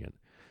Soviet Union.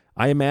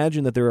 I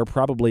imagine that there are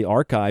probably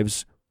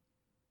archives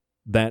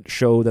that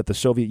show that the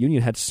Soviet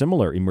Union had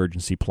similar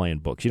emergency plan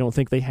books. You don't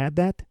think they had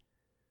that?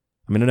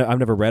 I mean, I've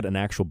never read an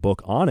actual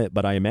book on it,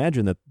 but I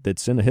imagine that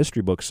it's in a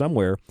history book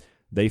somewhere.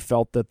 They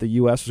felt that the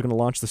U.S. was going to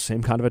launch the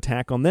same kind of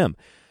attack on them.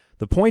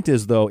 The point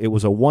is, though, it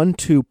was a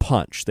 1-2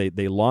 punch.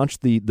 They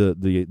launched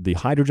the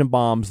hydrogen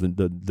bombs, the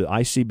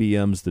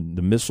ICBMs,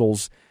 the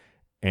missiles,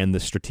 and the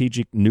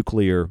strategic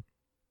nuclear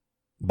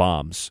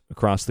bombs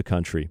across the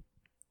country.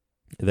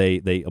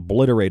 They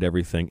obliterate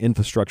everything.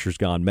 Infrastructure's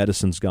gone,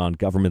 medicine's gone,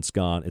 government's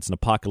gone. It's an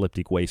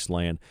apocalyptic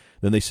wasteland.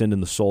 Then they send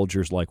in the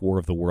soldiers like War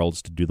of the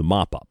Worlds to do the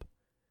mop-up.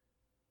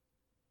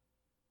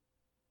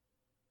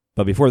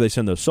 But before they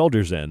send those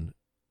soldiers in,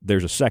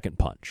 there's a second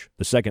punch.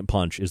 The second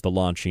punch is the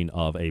launching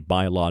of a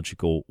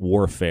biological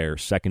warfare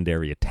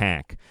secondary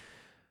attack,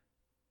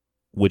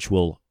 which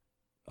will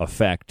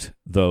affect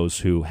those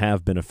who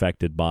have been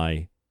affected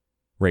by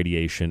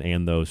radiation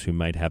and those who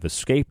might have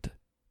escaped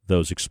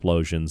those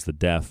explosions, the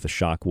death, the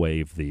shock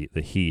wave, the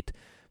heat,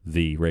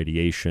 the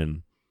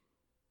radiation,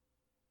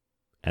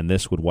 and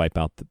this would wipe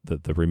out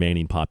the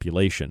remaining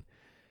population.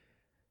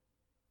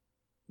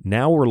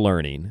 Now we're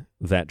learning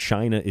that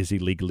China is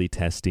illegally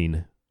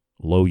testing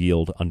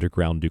low-yield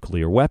underground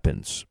nuclear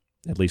weapons.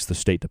 At least the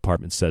State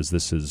Department says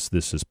this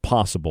is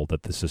possible,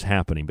 that this is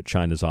happening, but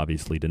China's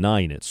obviously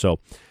denying it. So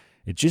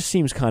it just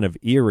seems kind of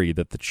eerie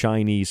that the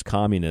Chinese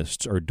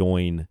communists are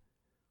doing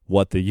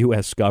what the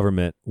U.S.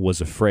 government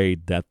was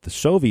afraid that the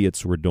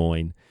Soviets were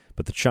doing,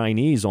 but the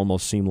Chinese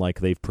almost seem like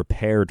they've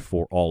prepared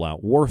for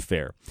all-out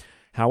warfare.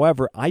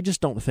 However, I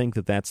just don't think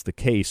that that's the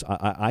case.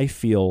 I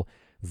feel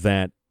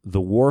that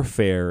the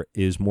warfare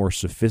is more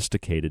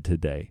sophisticated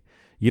today.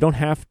 You don't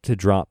have to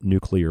drop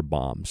nuclear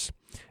bombs,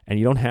 and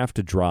you don't have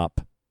to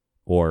drop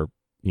or,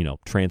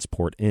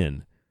 transport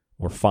in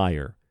or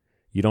fire.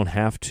 You don't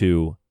have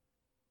to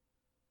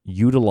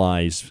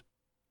utilize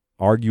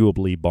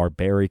arguably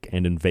barbaric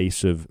and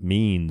invasive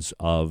means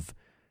of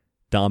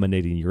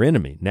dominating your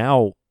enemy.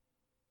 Now,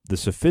 the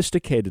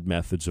sophisticated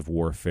methods of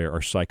warfare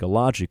are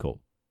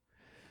psychological.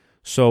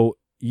 So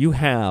you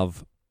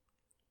have,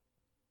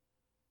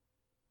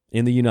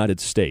 in the United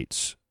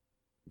States,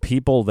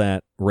 people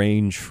that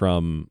range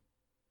from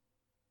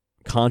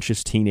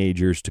conscious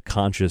teenagers to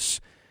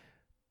conscious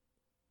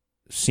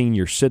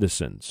senior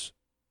citizens,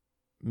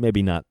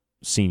 maybe not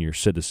senior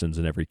citizens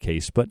in every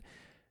case, but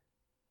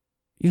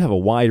you have a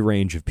wide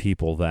range of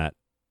people that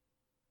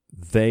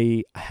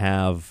they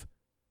have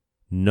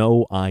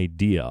no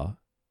idea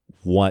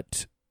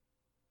what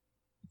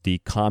the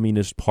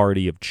Communist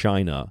Party of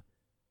China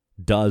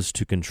does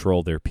to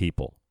control their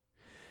people.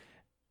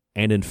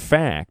 And in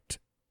fact,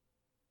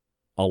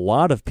 a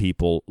lot of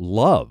people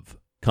love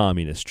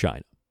Communist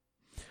China.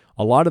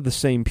 A lot of the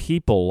same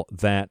people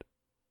that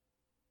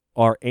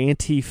are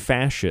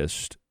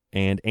anti-fascist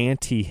and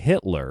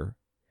anti-Hitler,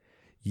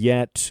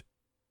 yet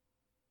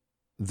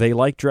they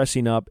like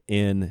dressing up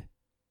in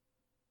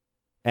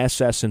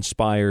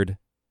SS-inspired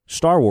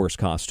Star Wars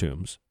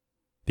costumes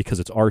because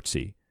it's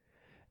artsy,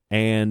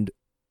 and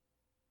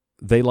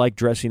they like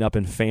dressing up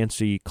in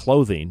fancy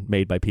clothing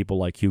made by people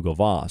like Hugo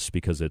Boss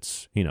because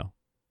it's,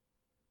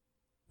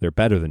 they're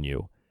better than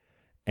you.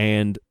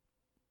 And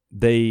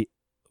they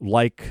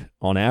like,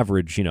 on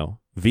average,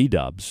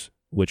 V-dubs,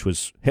 which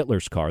was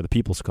Hitler's car, the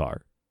people's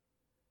car.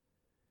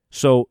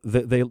 So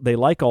they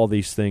like all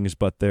these things,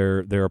 but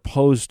they're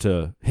opposed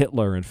to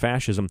Hitler and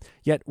fascism.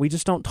 Yet we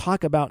just don't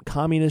talk about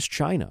communist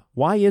China.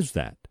 Why is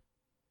that?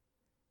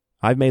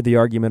 I've made the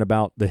argument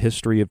about the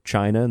history of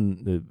China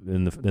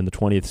in the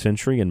 20th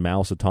century and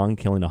Mao Zedong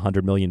killing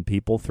 100 million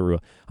people through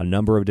a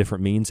number of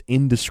different means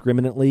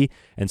indiscriminately,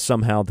 and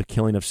somehow the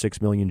killing of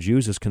 6 million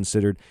Jews is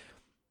considered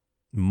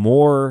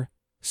more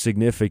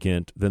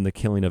significant than the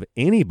killing of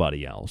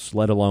anybody else,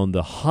 let alone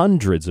the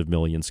hundreds of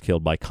millions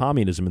killed by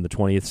communism in the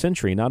 20th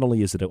century. Not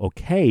only is it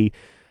okay,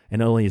 and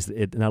not only is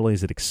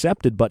it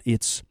accepted, but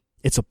it's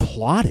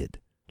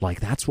applauded. Like,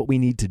 that's what we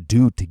need to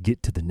do to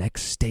get to the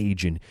next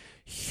stage in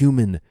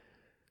human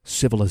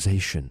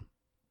civilization.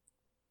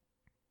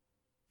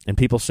 And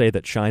people say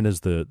that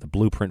China's the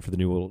blueprint for the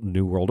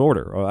New World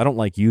Order. I don't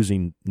like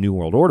using New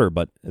World Order,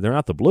 but they're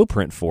not the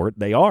blueprint for it.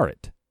 They are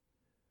it.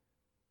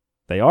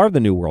 They are the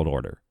New World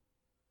Order,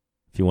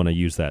 if you want to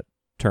use that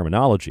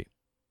terminology.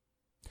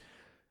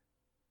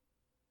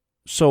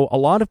 So a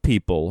lot of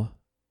people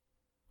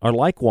are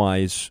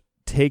likewise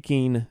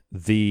taking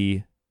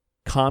the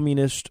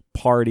Communist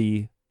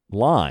Party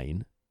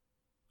line.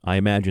 I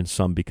imagine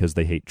some because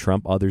they hate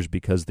Trump, others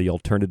because the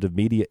alternative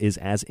media is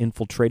as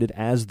infiltrated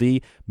as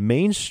the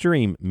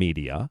mainstream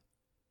media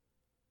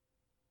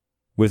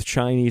with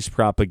Chinese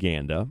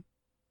propaganda.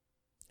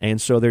 And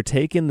so they're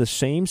taking the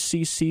same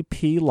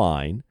CCP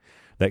line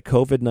that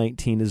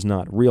COVID-19 is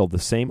not real, the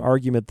same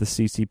argument the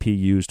CCP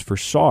used for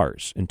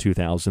SARS in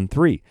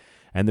 2003.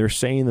 And they're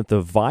saying that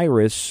the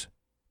virus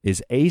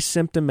is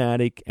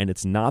asymptomatic and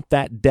it's not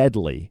that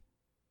deadly.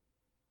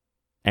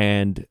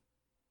 And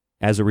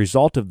as a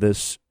result of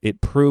this,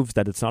 it proves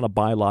that it's not a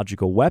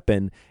biological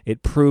weapon.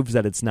 It proves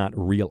that it's not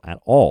real at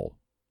all.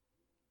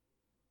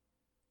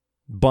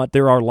 But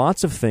there are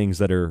lots of things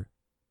that are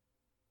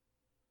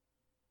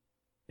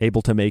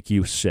able to make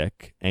you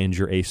sick and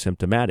you're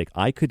asymptomatic.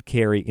 I could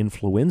carry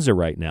influenza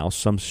right now,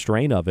 some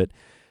strain of it,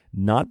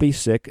 not be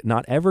sick,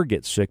 not ever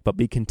get sick, but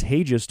be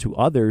contagious to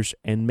others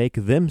and make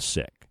them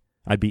sick.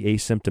 I'd be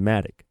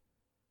asymptomatic.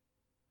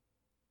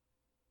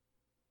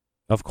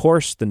 Of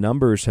course, the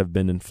numbers have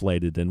been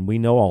inflated, and we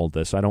know all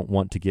this. I don't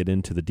want to get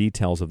into the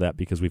details of that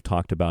because we've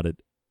talked about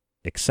it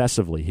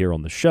excessively here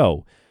on the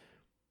show.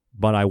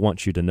 but I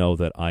want you to know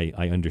that I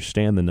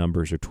understand the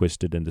numbers are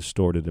twisted and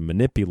distorted and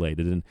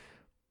manipulated, and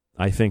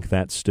I think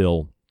that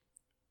still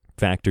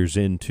factors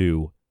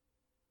into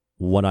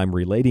what I'm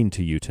relating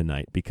to you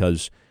tonight,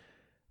 because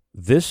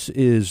this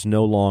is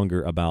no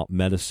longer about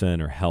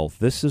medicine or health.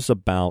 This is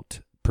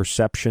about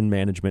perception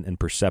management and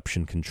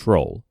perception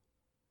control.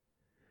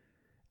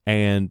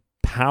 And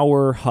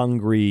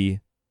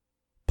power-hungry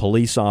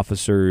police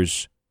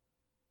officers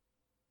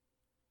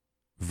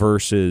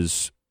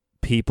versus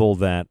people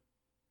that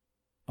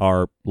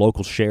are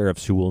local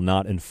sheriffs who will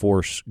not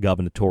enforce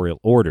gubernatorial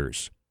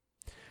orders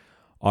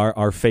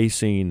are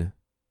facing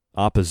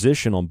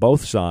opposition on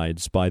both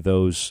sides by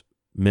those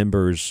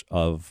members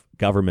of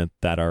government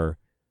that are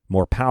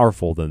more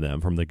powerful than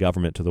them, from the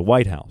government to the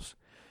White House.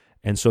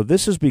 And so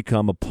this has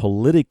become a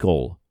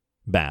political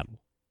battle.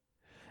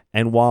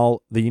 And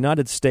while the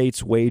United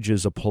States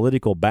wages a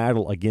political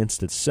battle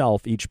against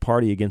itself, each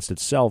party against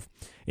itself,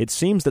 it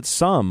seems that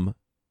some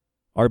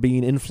are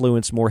being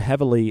influenced more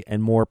heavily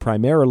and more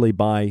primarily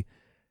by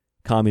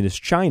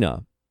Communist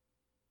China,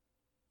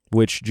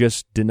 which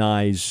just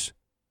denies,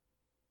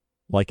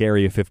 like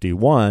Area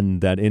 51,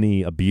 that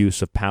any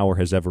abuse of power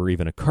has ever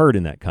even occurred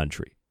in that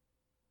country.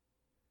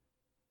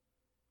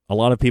 A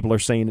lot of people are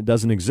saying it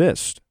doesn't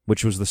exist,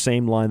 which was the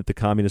same line that the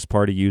Communist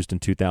Party used in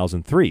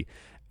 2003.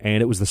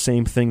 And it was the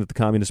same thing that the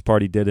Communist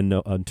Party did in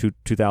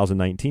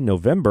 2019,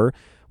 November,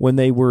 when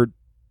they were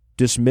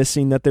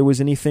dismissing that there was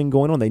anything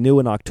going on. They knew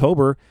in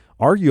October,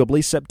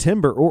 arguably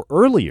September or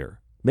earlier,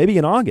 maybe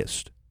in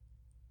August,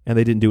 and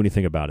they didn't do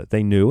anything about it.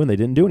 They knew and they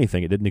didn't do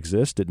anything. It didn't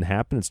exist, didn't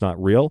happen, it's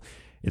not real,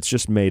 it's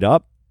just made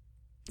up.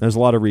 There's a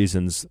lot of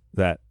reasons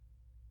that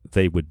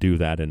they would do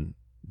that and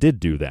did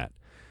do that.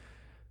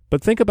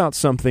 But think about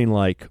something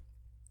like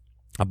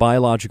a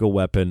biological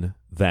weapon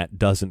that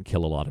doesn't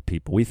kill a lot of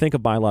people. We think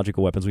of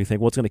biological weapons, we think,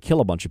 well, it's going to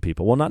kill a bunch of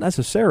people. Well, not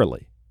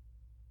necessarily.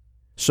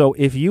 So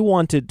if you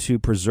wanted to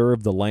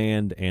preserve the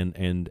land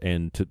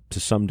and to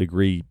some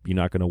degree you're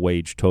not going to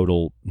wage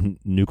total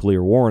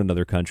nuclear war in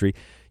another country,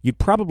 you'd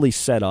probably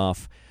set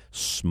off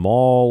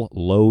small,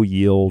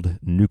 low-yield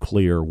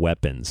nuclear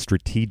weapons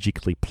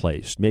strategically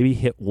placed, maybe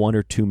hit one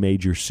or two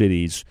major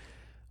cities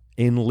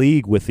in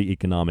league with the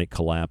economic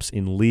collapse,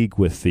 in league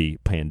with the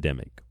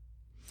pandemic.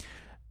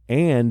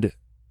 And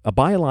a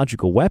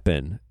biological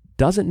weapon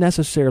doesn't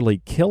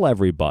necessarily kill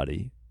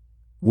everybody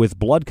with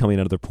blood coming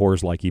out of their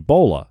pores like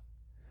Ebola,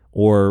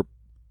 or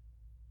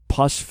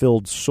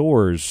pus-filled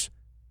sores,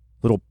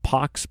 little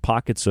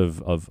pockets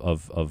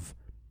of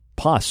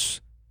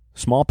pus,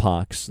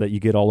 smallpox that you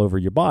get all over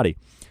your body.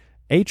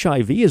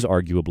 HIV is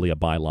arguably a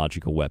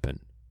biological weapon,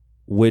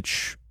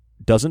 which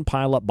doesn't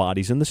pile up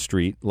bodies in the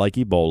street like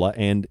Ebola,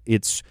 and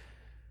it's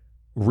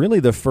really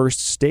the first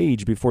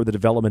stage before the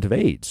development of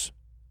AIDS.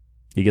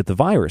 You get the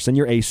virus, and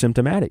you're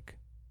asymptomatic.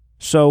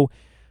 So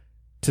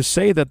to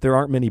say that there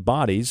aren't many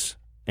bodies,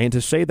 and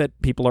to say that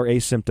people are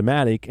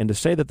asymptomatic, and to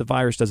say that the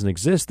virus doesn't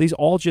exist, these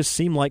all just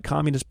seem like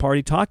Communist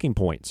Party talking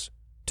points.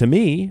 To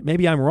me,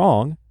 maybe I'm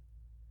wrong,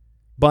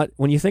 but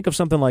when you think of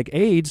something like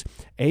AIDS,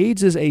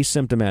 AIDS is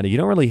asymptomatic. You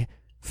don't really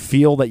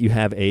feel that you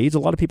have AIDS. A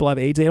lot of people have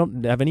AIDS. They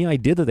don't have any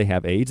idea that they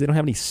have AIDS. They don't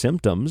have any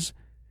symptoms.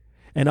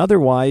 And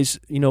otherwise,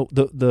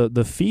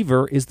 the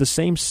fever is the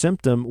same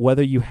symptom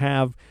whether you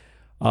have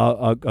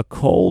a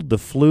cold, the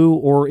flu,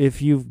 or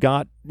if you've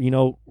got, what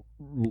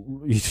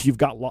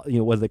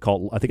do they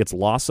call it? I think it's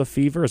Lassa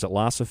fever. Is it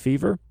Lassa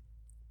fever?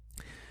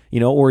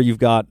 Or you've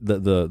got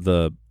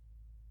the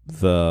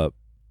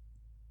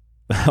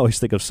I always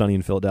think of Sonny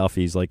in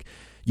Philadelphia. He's like,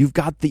 you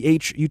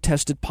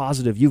tested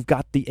positive. You've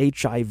got the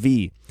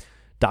HIV.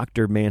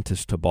 Dr.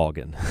 Mantis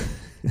Toboggan.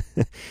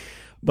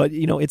 But,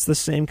 it's the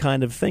same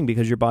kind of thing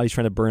because your body's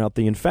trying to burn out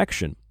the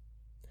infection.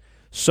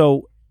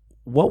 So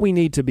what we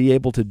need to be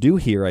able to do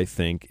here, I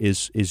think,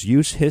 is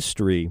use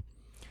history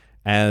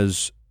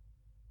as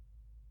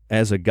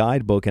a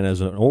guidebook and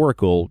as an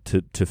oracle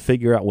to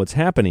figure out what's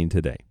happening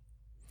today.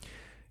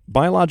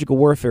 Biological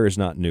warfare is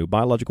not new.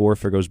 Biological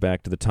warfare goes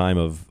back to the time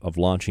of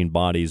launching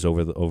bodies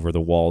over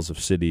the walls of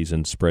cities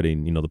and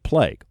spreading, the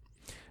plague.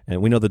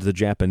 And we know that the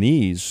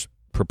Japanese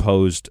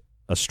proposed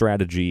a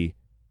strategy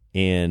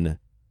in,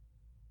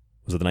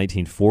 was it the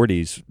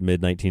 1940s,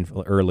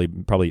 early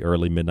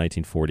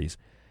mid-1940s,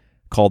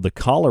 called the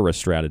cholera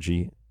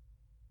strategy.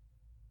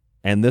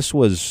 And this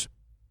was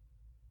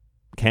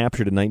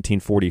captured in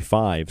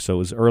 1945, so it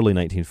was early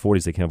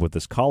 1940s they came up with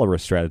this cholera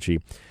strategy,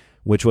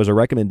 which was a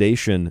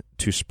recommendation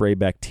to spray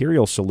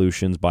bacterial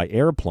solutions by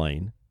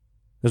airplane.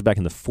 This was back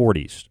in the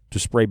 40s, to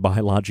spray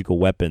biological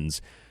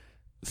weapons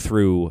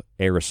through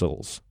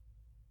aerosols.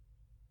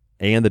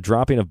 And the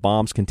dropping of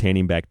bombs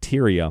containing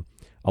bacteria,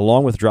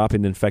 along with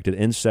dropping infected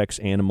insects,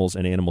 animals,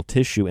 and animal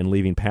tissue and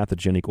leaving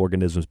pathogenic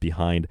organisms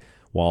behind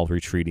while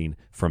retreating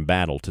from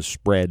battle to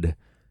spread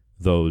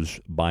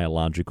those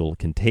biological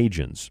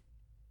contagions.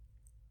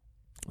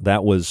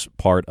 That was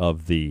part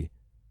of the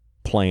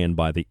plan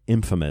by the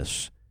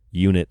infamous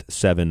Unit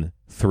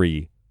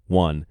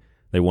 731.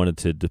 They wanted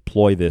to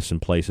deploy this in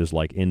places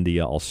like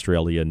India,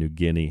 Australia, New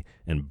Guinea,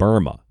 and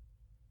Burma.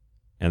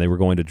 And they were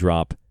going to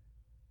drop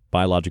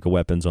biological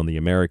weapons on the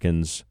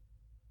Americans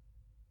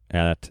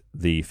at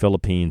the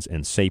Philippines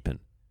and Saipan.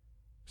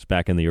 It's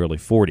back in the early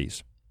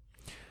 40s.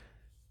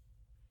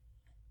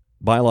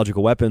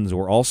 Biological weapons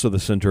were also the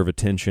center of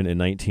attention in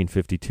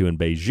 1952 in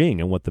Beijing,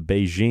 and what the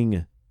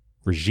Beijing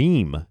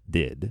regime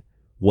did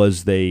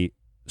was they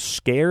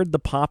scared the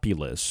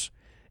populace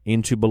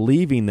into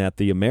believing that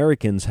the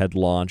Americans had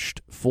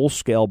launched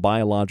full-scale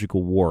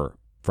biological war,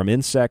 from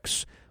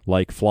insects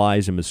like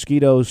flies and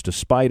mosquitoes to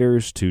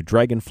spiders to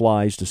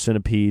dragonflies to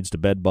centipedes to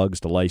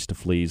bedbugs to lice to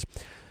fleas,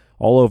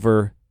 all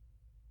over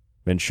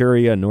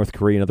Manchuria, North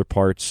Korea, and other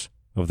parts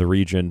of the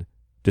region,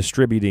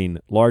 distributing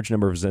large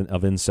numbers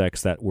of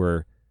insects that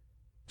were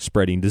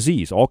spreading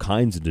disease, all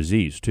kinds of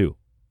disease too.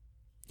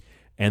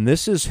 And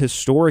this is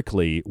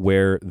historically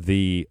where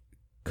the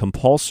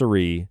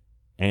compulsory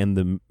and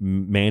the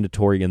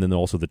mandatory and then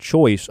also the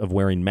choice of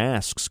wearing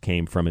masks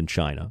came from in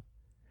China,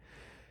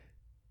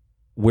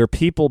 where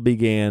people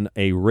began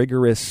a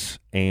rigorous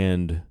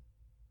and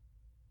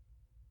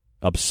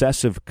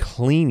obsessive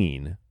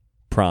cleaning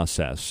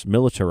process,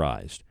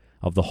 militarized,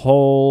 of the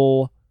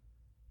whole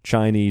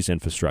Chinese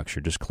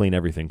infrastructure. Just clean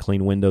everything.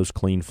 Clean windows,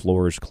 clean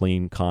floors,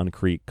 clean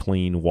concrete,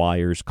 clean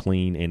wires,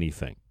 clean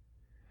anything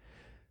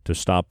to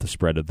stop the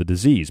spread of the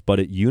disease. But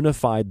it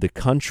unified the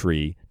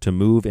country to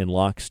move in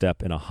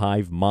lockstep in a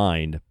hive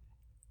mind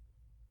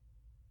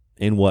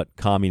in what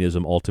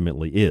communism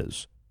ultimately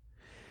is.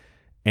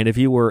 And if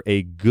you were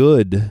a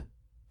good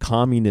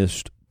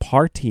Communist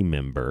Party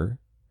member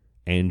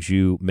and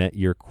you met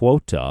your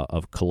quota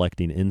of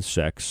collecting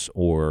insects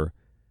or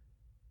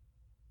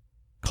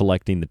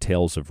collecting the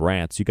tails of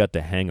rats, you got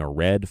to hang a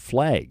red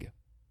flag.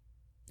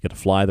 You got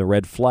to fly the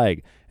red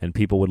flag, and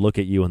people would look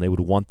at you and they would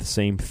want the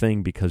same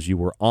thing because you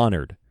were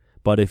honored.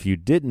 But if you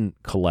didn't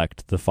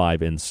collect the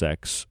 5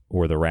 insects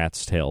or the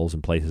rat's tails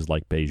in places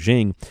like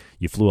Beijing,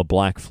 you flew a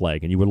black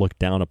flag and you were looked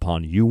down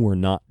upon. You were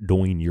not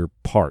doing your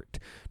part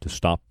to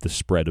stop the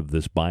spread of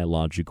this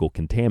biological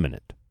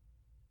contaminant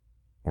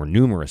or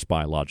numerous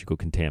biological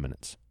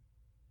contaminants.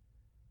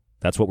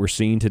 That's what we're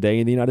seeing today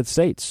in the United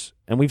States.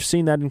 And we've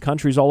seen that in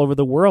countries all over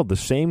the world.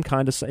 It's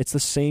the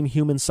same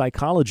human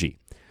psychology,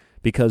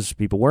 because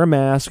people wear a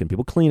mask and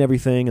people clean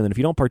everything. And then if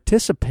you don't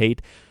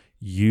participate,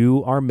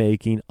 you are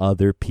making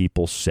other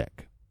people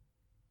sick.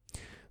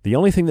 The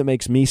only thing that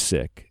makes me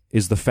sick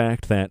is the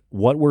fact that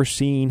what we're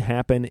seeing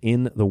happen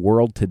in the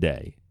world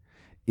today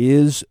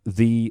is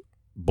the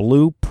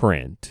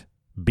blueprint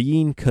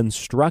being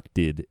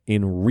constructed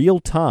in real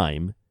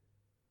time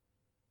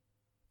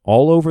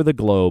all over the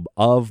globe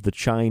of the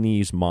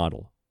Chinese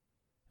model.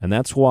 And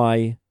that's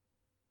why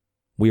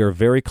we are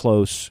very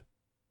close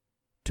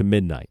to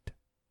midnight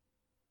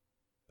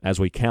as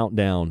we count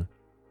down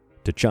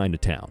to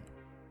Chinatown.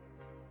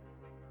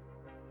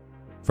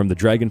 From the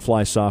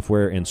Dragonfly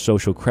software and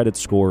social credit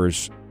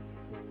scores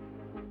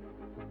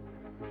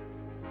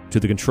to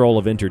the control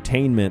of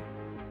entertainment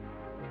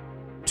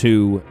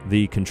to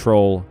the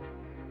control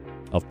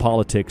of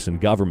politics and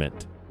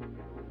government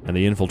and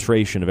the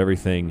infiltration of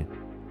everything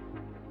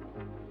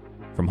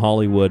from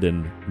Hollywood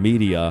and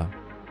media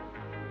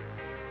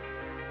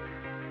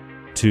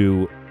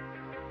to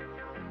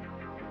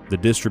the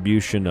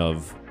distribution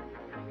of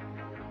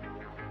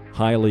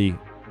highly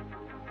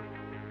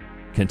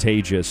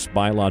contagious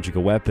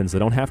biological weapons that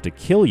don't have to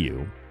kill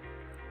you,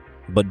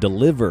 but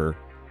deliver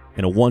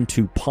in a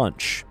 1-2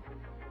 punch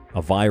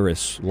a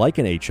virus like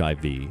an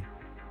HIV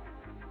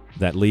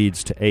that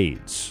leads to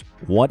AIDS.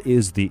 What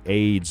is the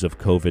AIDS of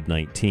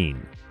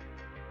COVID-19?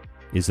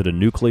 Is it a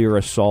nuclear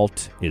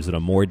assault? Is it a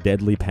more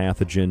deadly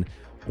pathogen?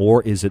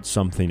 Or is it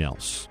something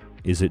else?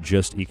 Is it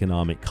just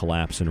economic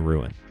collapse and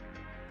ruin?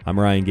 I'm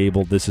Ryan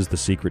Gable. This is The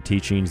Secret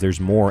Teachings. There's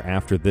more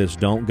after this.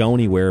 Don't go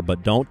anywhere,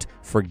 but don't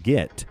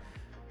forget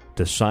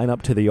to sign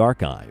up to the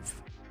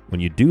archive.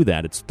 When you do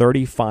that, it's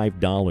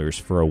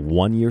 $35 for a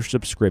 1-year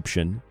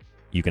subscription.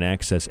 You can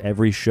access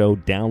every show,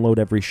 download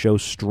every show,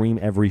 stream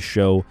every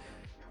show,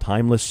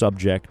 timeless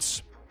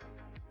subjects,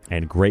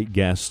 and great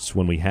guests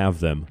when we have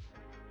them.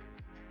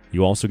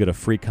 You also get a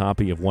free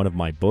copy of one of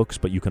my books,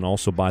 but you can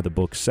also buy the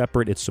book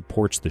separate. It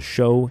supports the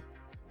show,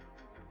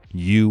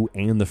 you,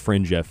 and the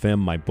Fringe FM.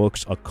 My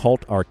books,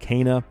 Occult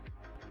Arcana,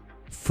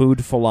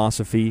 Food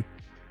Philosophy,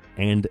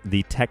 and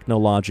The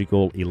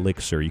Technological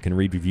Elixir. You can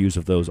read reviews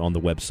of those on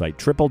the website,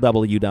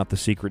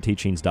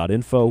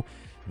 www.thesecretteachings.info.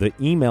 The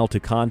email to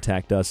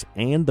contact us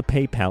and the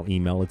PayPal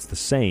email, it's the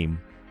same,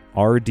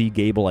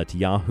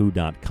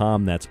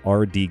 rdgable@yahoo.com. That's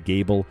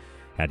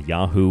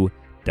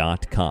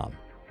rdgable@yahoo.com.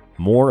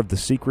 More of The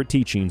Secret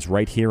Teachings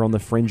right here on the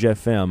Fringe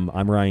FM.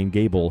 I'm Ryan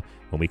Gable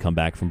when we come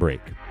back from break.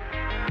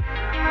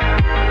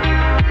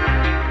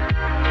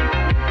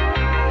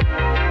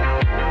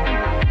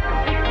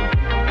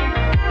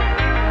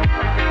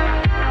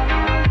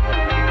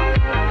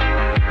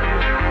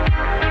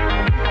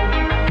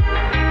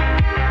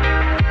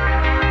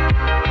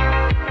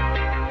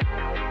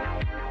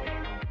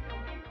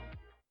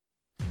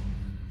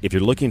 If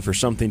you're looking for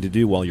something to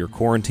do while you're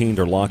quarantined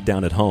or locked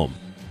down at home,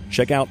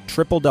 Check out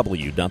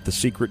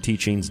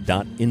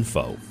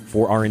www.thesecretteachings.info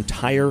for our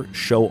entire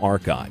show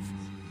archive.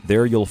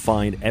 There you'll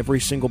find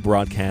every single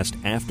broadcast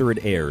after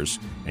it airs,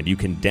 and you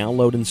can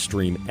download and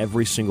stream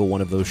every single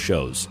one of those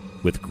shows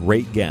with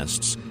great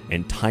guests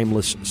and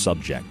timeless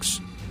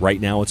subjects. Right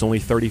now, it's only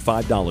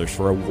 $35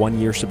 for a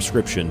one-year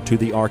subscription to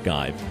the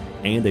archive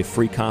and a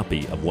free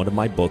copy of one of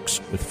my books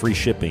with free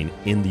shipping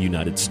in the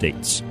United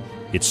States.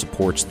 It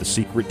supports The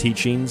Secret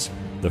Teachings,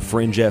 The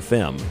Fringe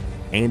FM,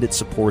 and it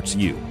supports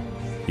you.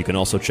 You can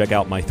also check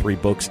out my 3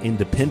 books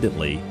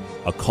independently: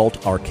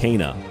 Occult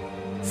Arcana,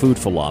 Food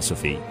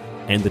Philosophy,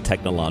 and The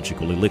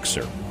Technological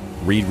Elixir.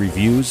 Read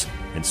reviews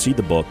and see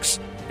the books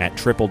at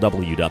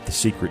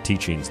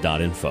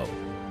www.thesecretteachings.info.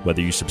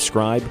 Whether you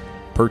subscribe,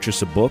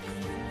 purchase a book,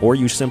 or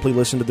you simply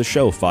listen to the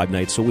show 5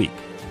 nights a week,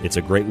 it's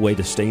a great way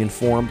to stay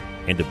informed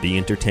and to be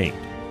entertained.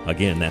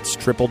 Again, that's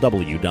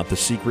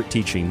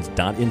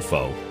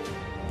www.thesecretteachings.info,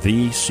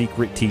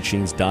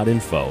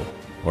 thesecretteachings.info,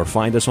 or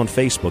find us on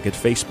Facebook at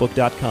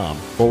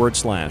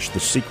facebook.com/The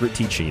Secret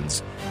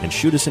Teachings, and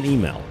shoot us an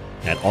email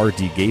at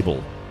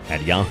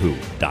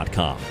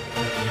rdgable@yahoo.com.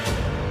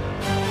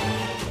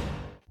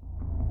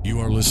 You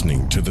are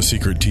listening to The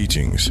Secret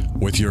Teachings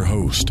with your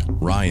host,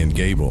 Ryan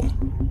Gable.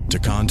 To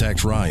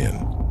contact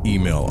Ryan,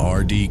 email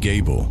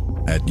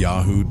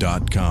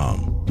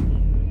rdgable@yahoo.com.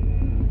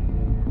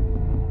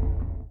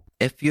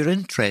 If you're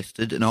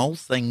interested in all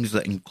things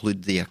that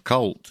include the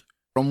occult,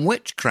 from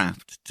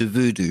witchcraft to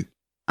voodoo,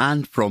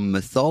 and from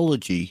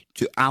mythology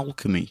to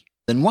alchemy,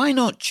 then why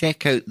not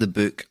check out the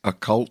book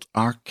Occult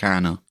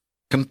Arcana,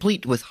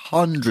 complete with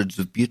hundreds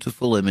of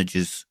beautiful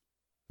images.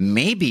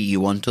 Maybe you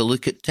want to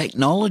look at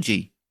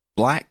technology,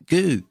 black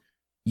goo,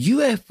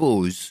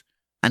 UFOs,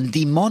 and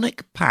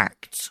demonic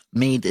pacts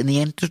made in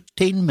the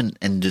entertainment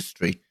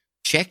industry.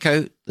 Check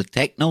out The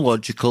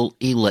Technological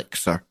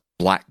Elixir,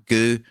 black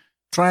goo,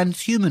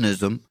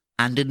 transhumanism,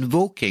 and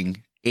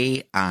invoking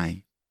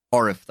AI.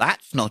 Or if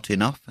that's not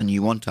enough and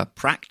you want a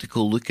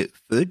practical look at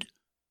food,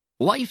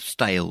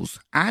 lifestyles,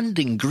 and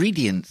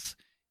ingredients,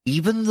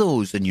 even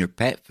those in your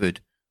pet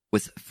food,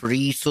 with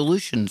free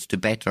solutions to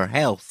better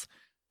health,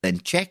 then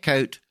check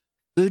out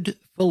Food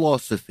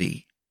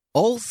Philosophy.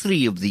 All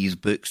 3 of these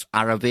books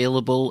are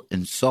available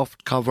in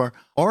softcover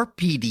or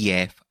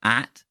PDF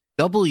at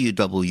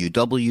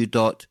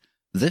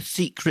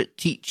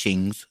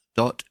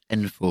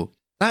www.thesecretteachings.info.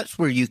 That's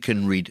where you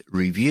can read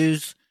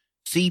reviews,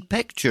 see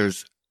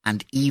pictures,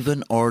 and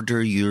even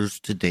order yours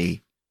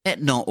today.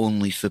 It not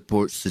only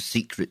supports The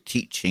Secret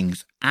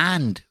Teachings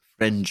and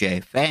Fringe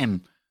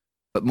FM,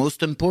 but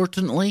most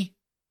importantly,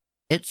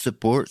 it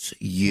supports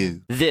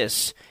you.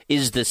 This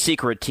is The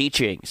Secret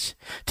Teachings.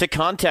 To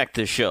contact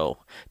the show,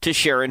 to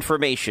share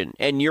information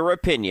and your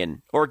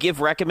opinion, or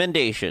give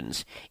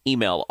recommendations,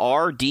 email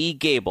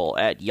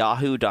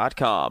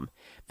rdgable@yahoo.com.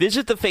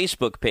 Visit the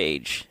Facebook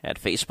page at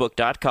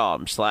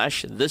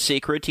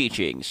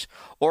facebook.com/thesecretteachings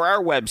or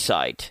our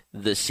website,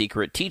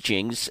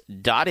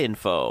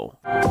 thesecretteachings.info.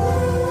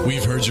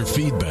 We've heard your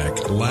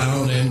feedback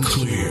loud and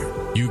clear.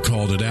 You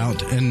called it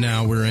out, and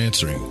now we're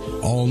answering.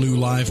 All new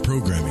live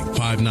programming,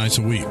 5 nights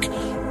a week.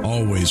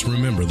 Always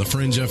remember, the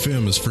Fringe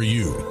FM is for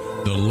you,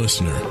 the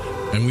listener,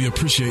 and we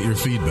appreciate your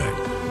feedback.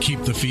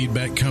 Keep the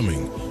feedback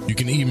coming. You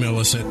can email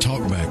us at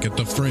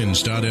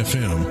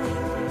talkback@thefringe.fm.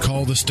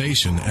 Call the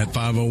station at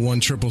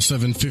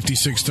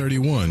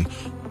 501-777-5631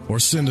 or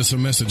send us a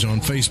message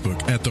on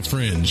Facebook at The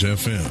Fringe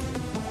FM.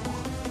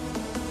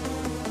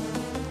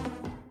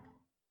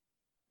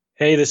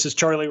 Hey, this is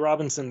Charlie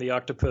Robinson, the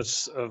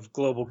Octopus of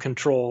Global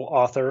Control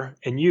author,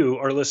 and you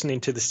are listening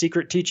to The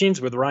Secret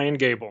Teachings with Ryan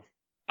Gable.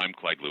 I'm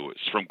Clyde Lewis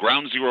from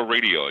Ground Zero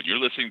Radio, and you're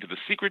listening to The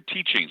Secret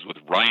Teachings with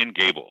Ryan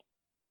Gable.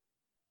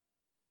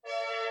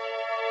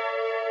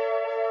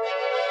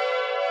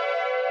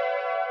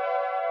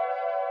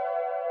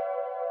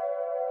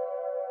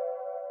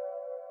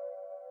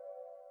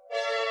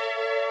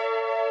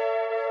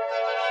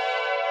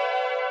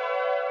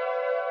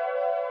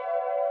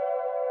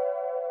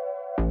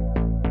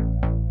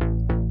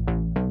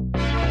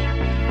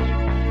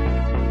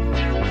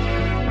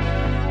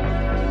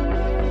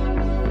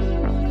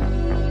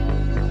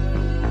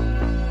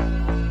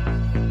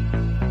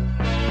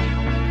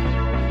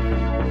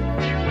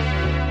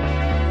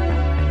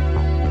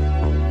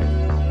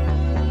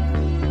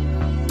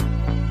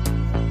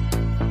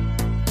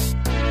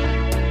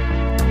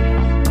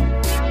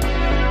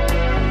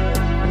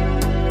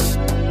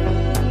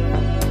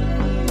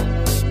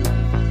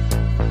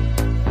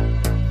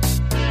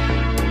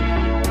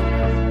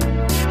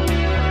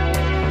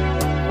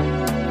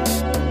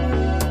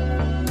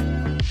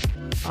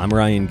 I'm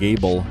Ryan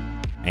Gable,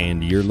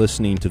 and you're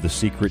listening to the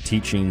Secret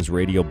Teachings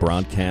radio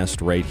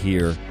broadcast right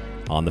here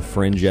on the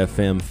Fringe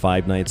FM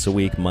 5 nights a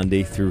week,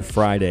 Monday through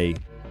Friday.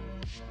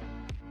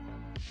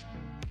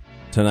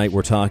 Tonight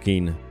we're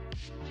talking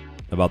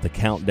about the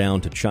countdown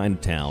to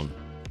Chinatown,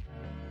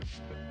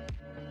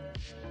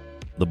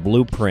 the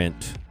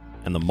blueprint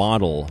and the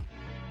model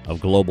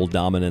of global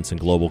dominance and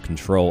global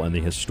control, and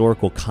the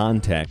historical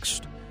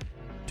context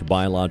to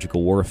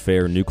biological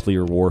warfare,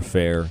 nuclear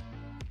warfare,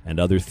 and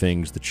other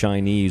things. The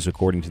Chinese,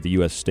 according to the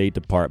U.S. State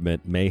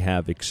Department, may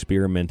have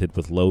experimented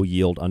with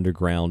low-yield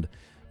underground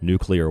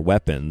nuclear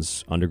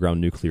weapons, underground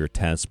nuclear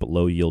tests, but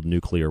low-yield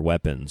nuclear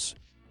weapons,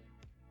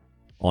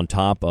 on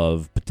top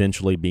of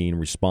potentially being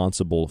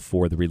responsible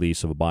for the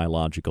release of a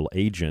biological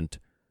agent,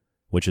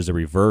 which is a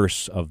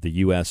reverse of the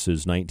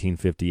U.S.'s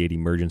 1958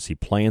 Emergency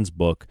Plans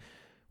book,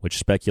 which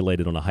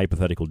speculated on a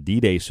hypothetical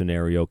D-Day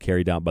scenario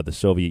carried out by the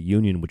Soviet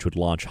Union, which would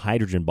launch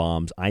hydrogen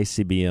bombs,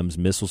 ICBMs,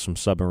 missiles from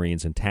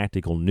submarines, and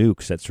tactical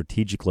nukes at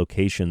strategic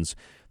locations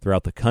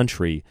throughout the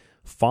country,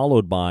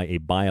 followed by a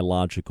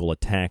biological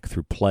attack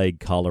through plague,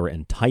 cholera,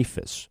 and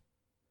typhus,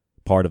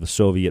 part of a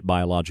Soviet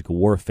biological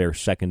warfare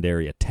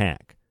secondary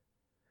attack.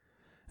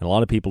 And a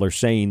lot of people are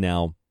saying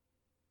now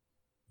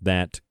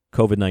that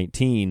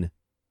COVID-19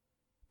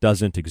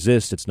 doesn't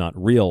exist, it's not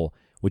real,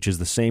 which is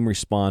the same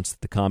response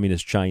that the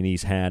Communist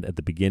Chinese had at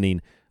the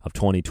beginning of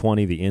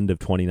 2020, the end of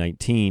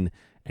 2019,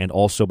 and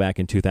also back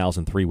in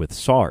 2003 with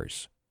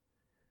SARS.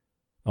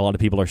 A lot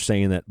of people are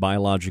saying that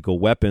biological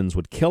weapons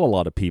would kill a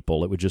lot of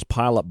people. It would just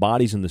pile up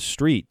bodies in the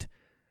street.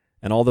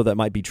 And although that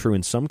might be true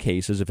in some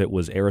cases, if it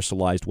was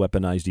aerosolized,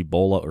 weaponized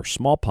Ebola or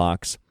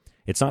smallpox,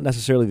 it's not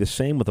necessarily the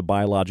same with a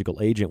biological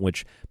agent,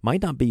 which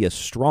might not be as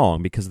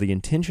strong because the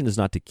intention is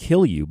not to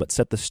kill you, but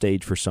set the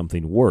stage for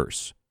something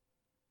worse.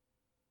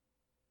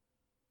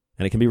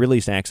 And it can be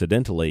released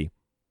accidentally,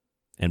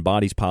 and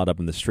bodies piled up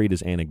in the street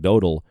is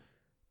anecdotal.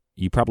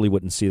 You probably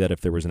wouldn't see that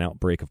if there was an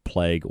outbreak of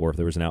plague or if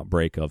there was an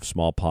outbreak of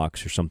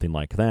smallpox or something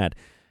like that.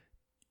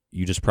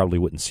 You just probably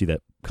wouldn't see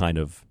that kind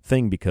of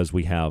thing because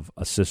we have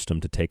a system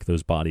to take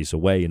those bodies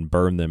away and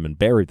burn them and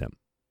bury them.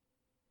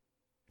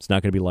 It's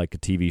not going to be like a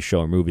TV show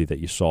or movie that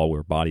you saw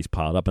where bodies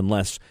piled up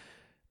unless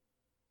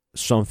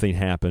something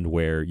happened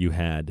where you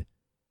had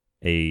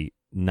a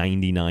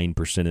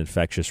 99%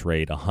 infectious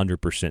rate,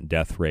 100%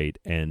 death rate,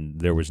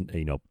 and there was,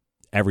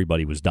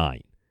 everybody was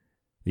dying.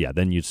 Yeah,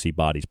 then you'd see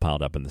bodies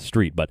piled up in the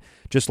street. But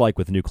just like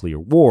with nuclear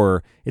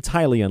war, it's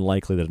highly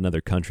unlikely that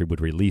another country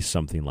would release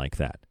something like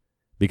that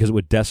because it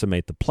would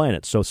decimate the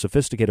planet. So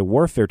sophisticated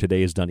warfare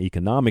today is done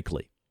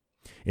economically.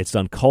 It's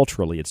done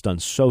culturally. It's done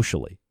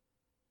socially.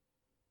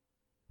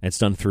 It's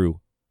done through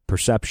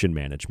perception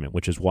management,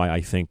 which is why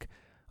I think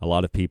a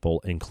lot of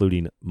people,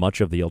 including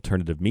much of the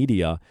alternative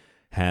media,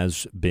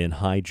 has been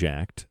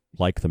hijacked,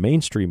 like the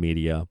mainstream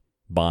media,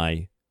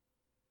 by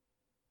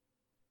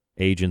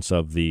agents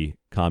of the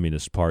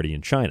Communist Party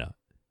in China.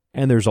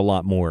 And there's a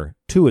lot more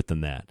to it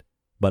than that.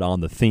 But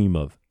on the theme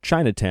of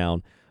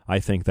Chinatown, I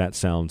think that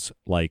sounds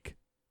like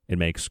it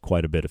makes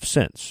quite a bit of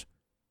sense.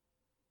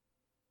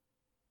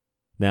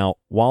 Now,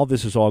 while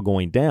this is all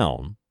going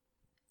down,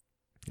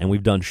 and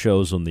we've done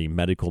shows on the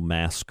medical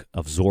mask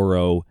of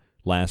Zorro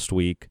last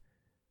week,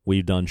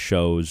 we've done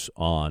shows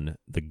on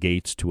the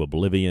gates to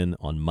oblivion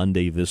on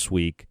Monday this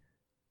week,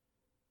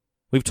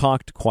 we've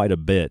talked quite a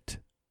bit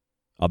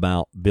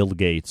about Bill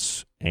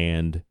Gates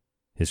and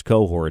his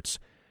cohorts.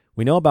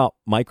 We know about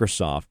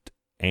Microsoft,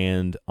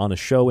 and on a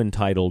show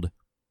entitled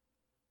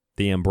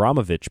The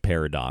Abramovich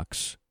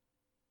Paradox,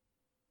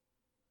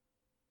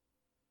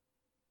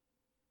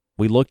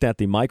 we looked at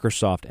the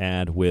Microsoft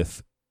ad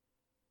with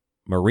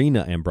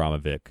Marina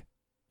Abramovich,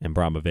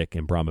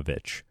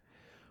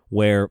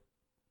 where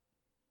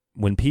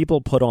when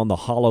people put on the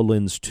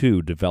HoloLens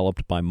 2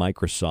 developed by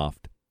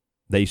Microsoft,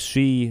 they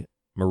see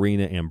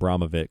Marina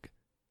Abramovich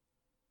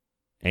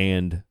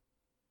and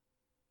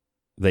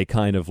they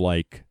kind of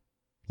like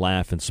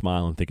laugh and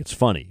smile and think it's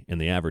funny in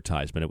the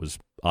advertisement. It was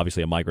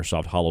obviously a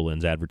Microsoft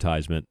HoloLens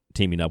advertisement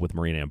teaming up with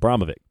Marina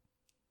Abramovich.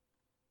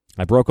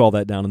 I broke all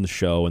that down in the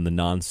show and the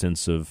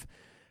nonsense of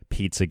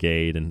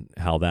Pizzagate and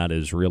how that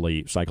is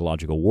really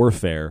psychological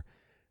warfare,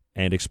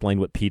 and explained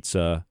what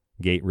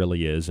Pizzagate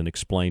really is, and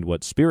explained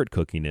what spirit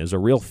cooking is, a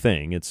real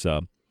thing. It's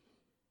a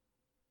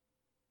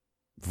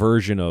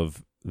version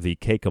of the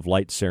Cake of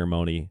Light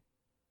ceremony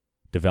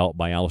developed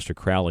by Aleister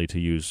Crowley to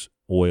use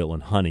oil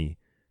and honey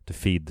to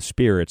feed the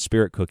spirit.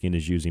 Spirit cooking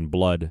is using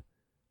blood,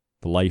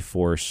 the life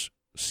force,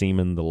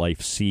 semen, the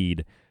life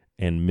seed,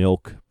 and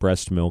milk,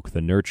 breast milk,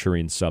 the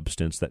nurturing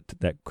substance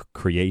that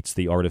creates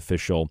the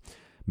artificial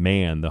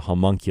man, the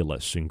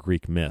homunculus in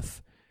Greek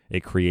myth.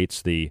 It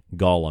creates the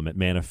golem. It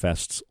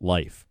manifests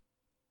life.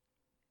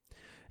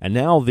 And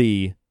now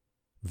the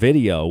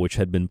video, which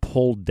had been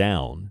pulled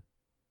down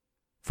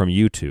from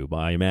YouTube,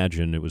 I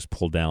imagine it was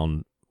pulled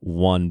down,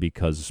 one,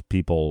 because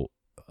people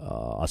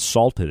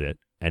assaulted it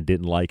and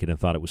didn't like it and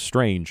thought it was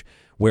strange,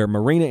 where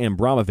Marina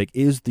Abramovich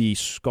is the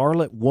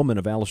Scarlet Woman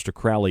of Aleister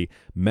Crowley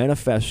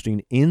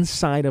manifesting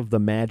inside of the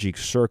magic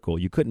circle.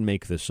 You couldn't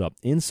make this up.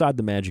 Inside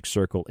the magic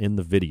circle in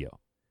the video.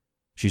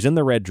 She's in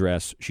the red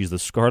dress. She's the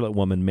Scarlet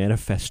Woman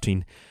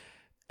manifesting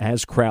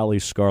as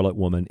Crowley's Scarlet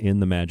Woman in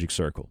the magic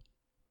circle.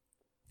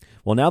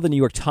 Well, now the New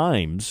York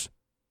Times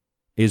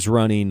is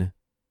running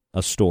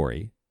a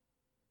story.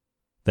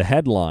 The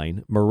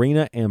headline,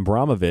 Marina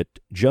Abramovich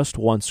just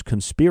wants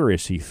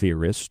conspiracy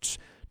theorists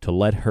to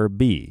let her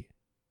be.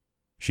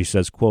 She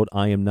says, quote,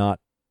 I am not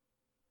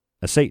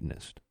a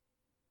Satanist.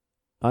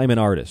 I am an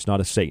artist,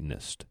 not a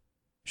Satanist,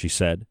 she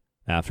said.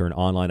 after an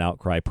online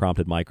outcry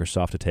prompted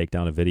Microsoft to take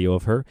down a video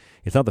of her.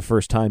 It's not the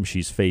first time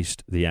she's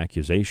faced the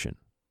accusation.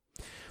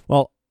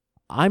 Well,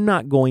 I'm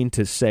not going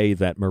to say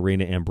that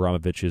Marina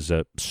Abramovich is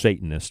a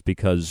Satanist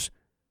because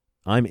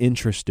I'm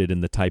interested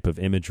in the type of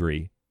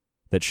imagery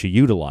that she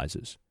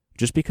utilizes.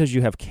 Just because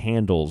you have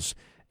candles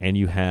and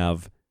you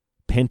have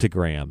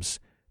pentagrams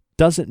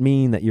doesn't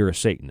mean that you're a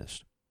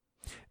Satanist.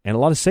 And a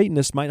lot of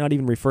Satanists might not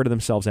even refer to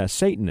themselves as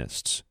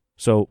Satanists.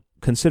 So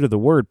consider the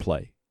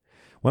wordplay.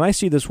 When I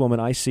see this woman,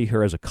 I see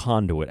her as a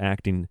conduit,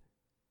 acting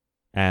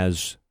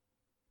as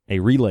a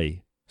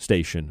relay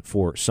station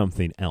for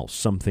something else,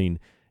 something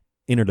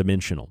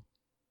interdimensional.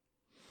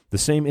 The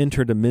same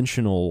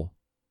interdimensional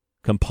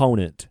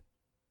component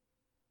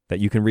that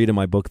you can read in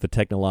my book, The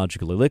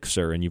Technological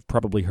Elixir, and you've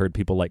probably heard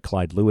people like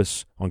Clyde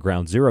Lewis on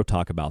Ground Zero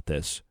talk about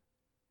this.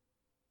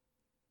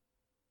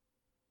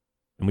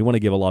 And we want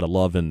to give a lot of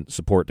love and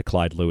support to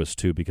Clyde Lewis,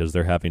 too, because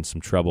they're having some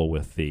trouble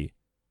with the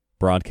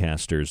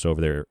broadcasters over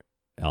there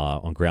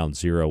on Ground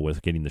Zero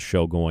with getting the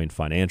show going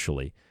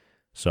financially.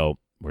 So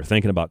we're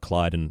thinking about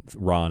Clyde and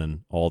Ron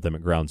and all of them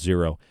at Ground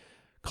Zero.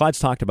 Clyde's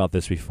talked about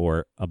this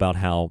before, about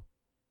how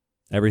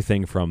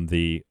everything from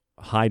the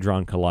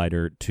Hadron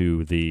Collider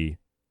to the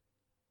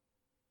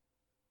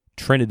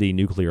Trinity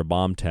nuclear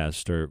bomb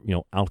test are,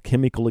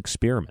 alchemical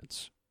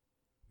experiments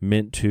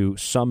meant to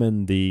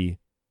summon the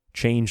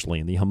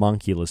changeling, the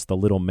homunculus, the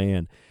little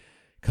man,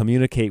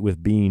 communicate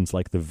with beings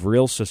like the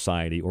Vril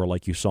Society or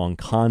like you saw in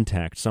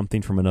Contact,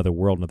 something from another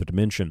world, another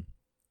dimension,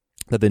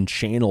 that then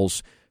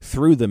channels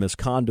through them as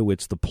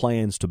conduits the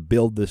plans to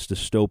build this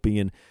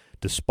dystopian,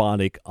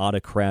 despotic,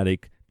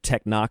 autocratic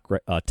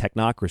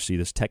technocracy,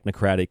 this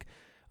technocratic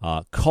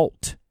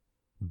cult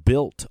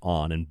built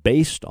on and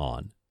based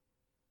on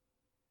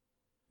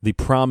the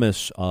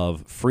promise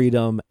of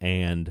freedom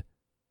and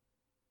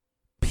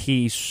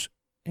peace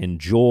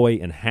and joy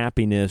and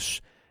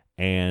happiness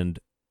and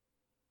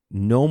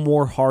no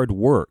more hard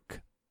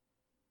work.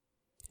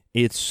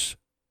 It's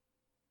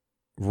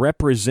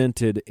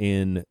represented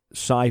in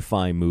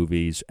sci-fi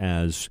movies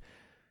as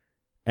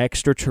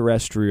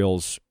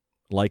extraterrestrials,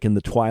 like in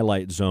the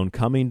Twilight Zone,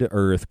 coming to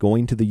Earth,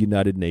 going to the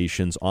United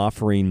Nations,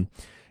 offering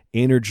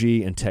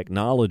energy and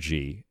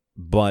technology,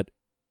 but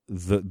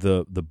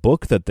the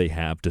book that they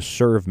have to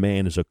serve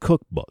man is a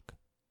cookbook.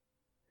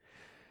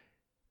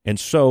 And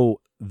so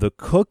the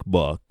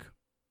cookbook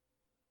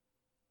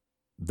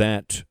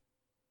that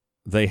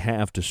they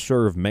have to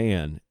serve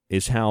man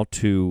is how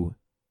to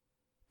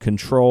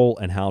control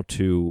and how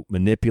to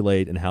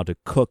manipulate and how to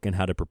cook and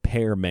how to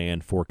prepare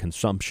man for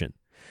consumption.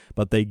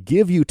 But they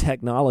give you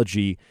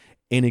technology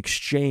in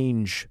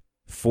exchange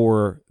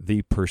for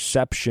the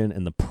perception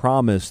and the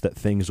promise that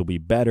things will be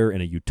better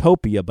in a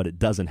utopia, but it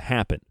doesn't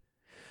happen.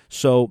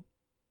 So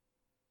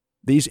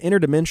these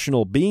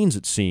interdimensional beings,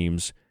 it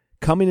seems,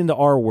 coming into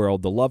our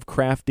world, the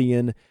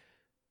Lovecraftian,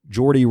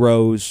 Geordie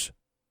Rose,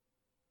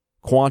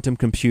 quantum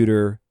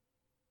computer,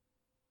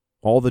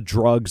 all the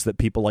drugs that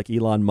people like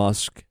Elon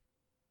Musk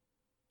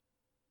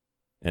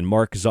and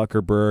Mark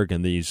Zuckerberg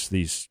and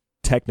these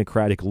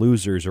technocratic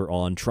losers are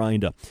on, trying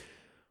to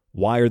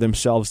wire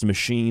themselves to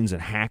machines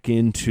and hack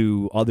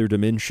into other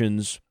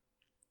dimensions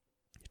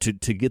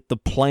to get the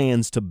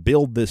plans to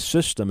build this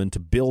system and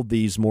to build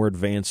these more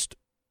advanced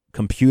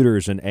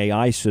computers and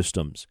AI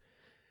systems.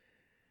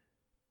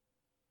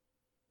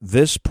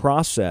 This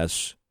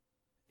process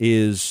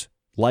is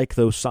like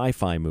those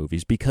sci-fi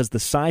movies because the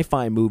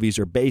sci-fi movies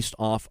are based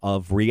off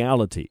of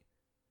reality,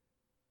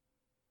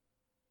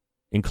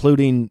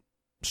 including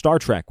Star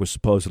Trek was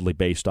supposedly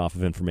based off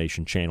of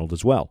information channeled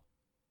as well.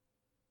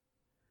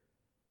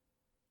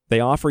 They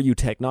offer you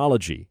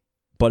technology,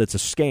 but it's a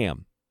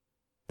scam.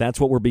 That's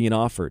what we're being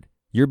offered.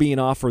 You're being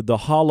offered the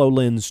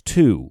HoloLens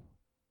 2.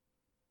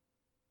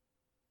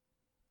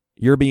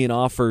 You're being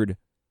offered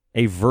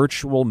a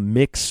virtual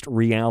mixed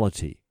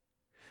reality.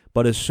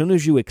 But as soon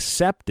as you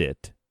accept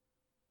it,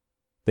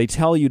 they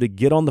tell you to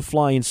get on the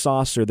flying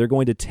saucer. They're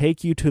going to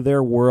take you to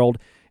their world.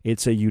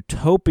 It's a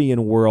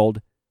utopian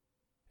world,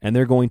 and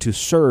they're going to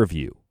serve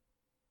you.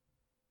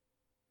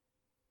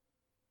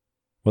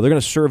 Well, they're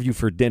going to serve you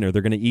for dinner.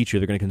 They're going to eat you.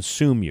 They're going to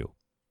consume you.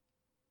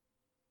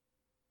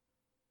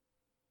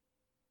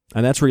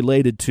 And that's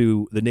related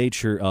to the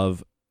nature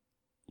of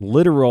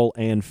literal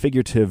and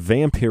figurative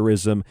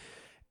vampirism,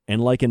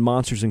 and like in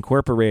Monsters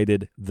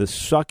Incorporated, the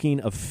sucking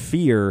of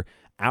fear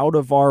out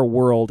of our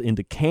world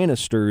into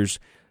canisters,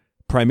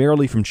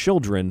 primarily from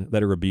children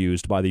that are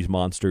abused by these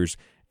monsters,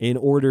 in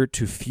order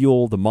to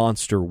fuel the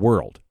monster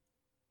world.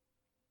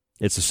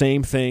 It's the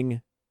same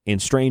thing in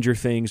Stranger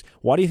Things.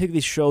 Why do you think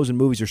these shows and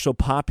movies are so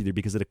popular?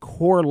 Because at a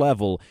core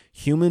level,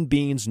 human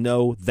beings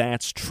know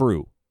that's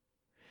true.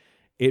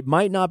 It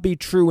might not be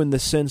true in the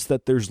sense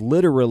that there's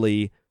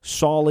literally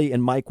Sully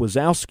and Mike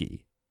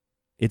Wazowski.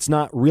 It's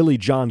not really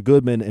John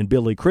Goodman and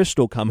Billy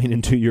Crystal coming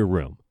into your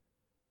room.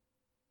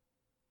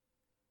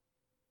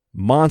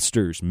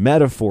 Monsters,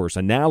 metaphors,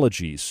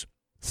 analogies,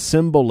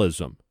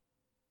 symbolism,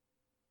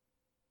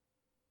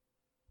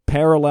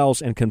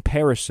 parallels and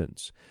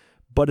comparisons.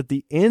 But at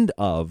the end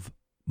of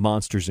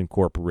Monsters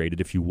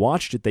Incorporated. If you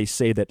watched it, they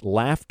say that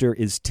laughter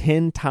is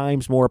 10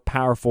 times more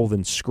powerful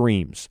than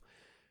screams.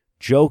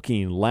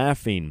 Joking,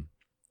 laughing,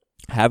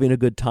 having a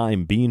good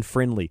time, being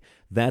friendly,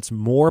 that's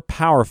more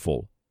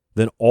powerful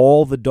than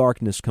all the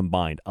darkness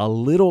combined. A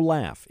little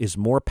laugh is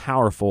more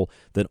powerful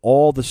than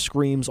all the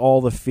screams,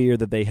 all the fear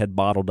that they had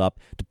bottled up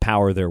to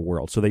power their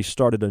world. So they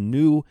started a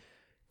new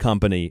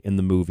company in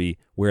the movie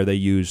where they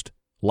used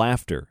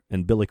laughter,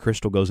 and Billy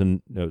Crystal goes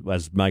in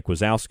as Mike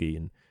Wazowski,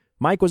 and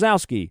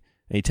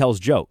he tells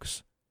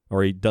jokes,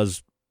 or he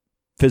does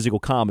physical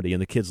comedy,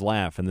 and the kids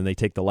laugh, and then they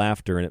take the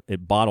laughter, and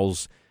it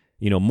bottles,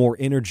 more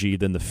energy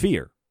than the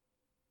fear.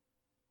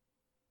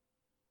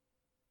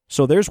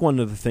 So there's one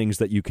of the things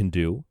that you can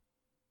do.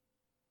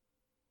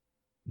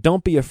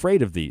 Don't be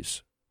afraid of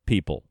these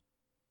people.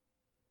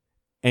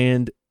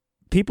 And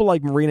people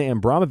like Marina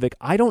Abramovic,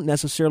 I don't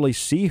necessarily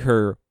see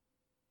her,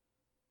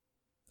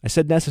 I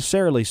said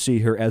necessarily see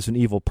her as an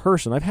evil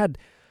person. I've had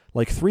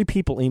like 3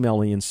 people email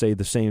me and say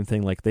the same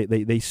thing. Like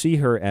they see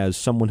her as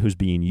someone who's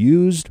being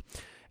used,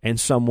 and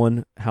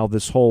someone, how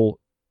this whole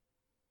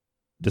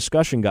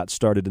discussion got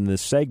started in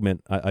this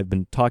segment. I've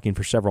been talking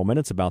for several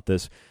minutes about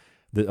this,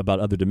 about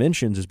other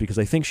dimensions, is because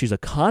I think she's a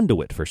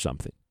conduit for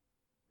something.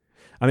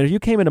 I mean, if you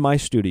came into my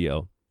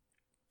studio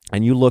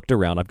and you looked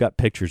around, I've got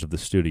pictures of the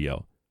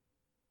studio.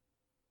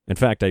 In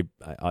fact, I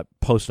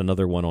post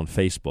another one on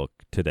Facebook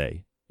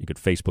today. You could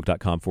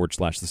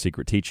facebook.com/The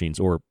Secret Teachings,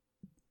 or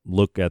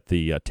look at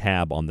the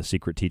tab on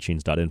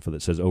thesecretteachings.info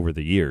that says Over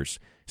the Years.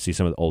 See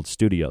some of the old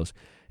studios.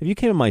 If you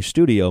came in my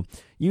studio,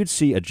 you'd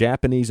see a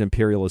Japanese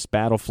imperialist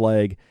battle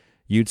flag.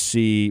 You'd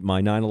see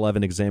my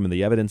 9/11 Examine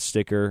the Evidence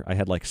sticker. I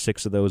had like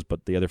 6 of those,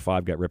 but the other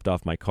 5 got ripped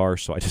off my car,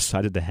 so I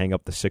decided to hang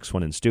up the 6th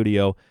one in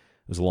studio.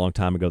 It was a long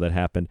time ago that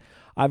happened.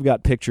 I've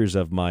got pictures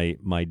of my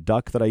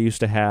duck that I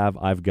used to have.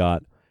 I've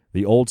got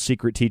the old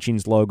Secret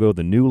Teachings logo,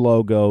 the new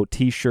logo,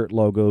 T-shirt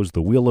logos,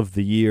 the Wheel of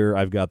the Year.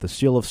 I've got the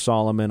Seal of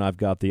Solomon. I've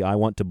got the I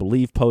Want to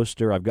Believe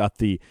poster. I've got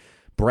the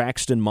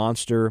Braxton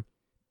monster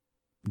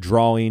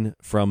drawing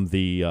from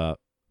the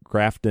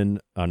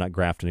the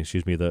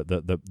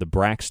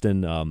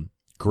Braxton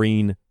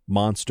green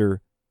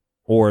monster,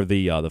 or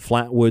the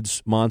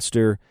Flatwoods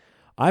monster.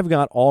 I've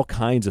got all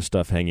kinds of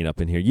stuff hanging up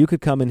in here. You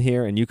could come in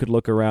here and you could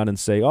look around and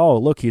say, oh,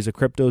 look, he's a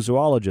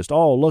cryptozoologist.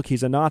 Oh, look,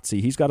 he's a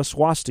Nazi. He's got a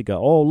swastika.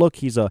 Oh, look,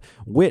 he's a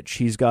witch.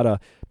 He's got a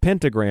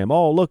pentagram.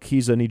 Oh, look,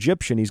 he's an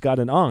Egyptian. He's got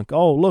an Ankh.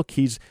 Oh, look,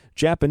 he's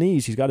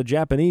Japanese. He's got a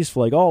Japanese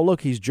flag. Oh,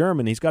 look, he's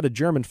German. He's got a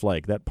German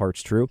flag. That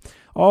part's true.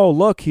 Oh,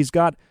 look, he's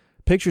got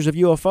pictures of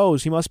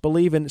UFOs. He must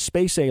believe in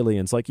space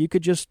aliens. Like, you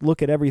could just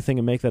look at everything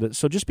and make that.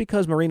 So just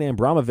because Marina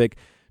Abramovic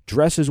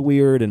dresses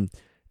weird and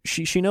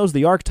she knows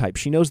the archetype,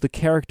 she knows the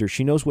character,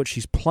 she knows what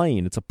she's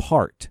playing. It's a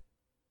part.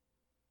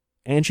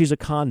 And she's a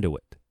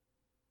conduit.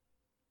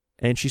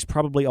 And she's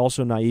probably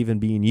also naive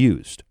and being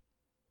used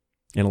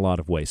in a lot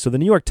of ways. So the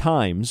New York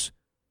Times,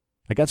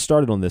 I got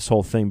started on this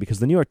whole thing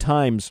because the New York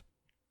Times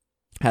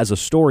has a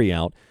story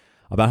out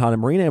about how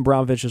Marina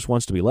Abramovic just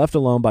wants to be left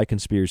alone by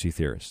conspiracy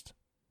theorists.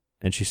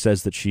 And she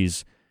says that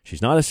she's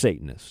not a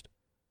Satanist.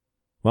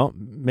 Well,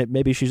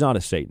 maybe she's not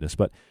a Satanist,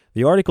 but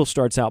the article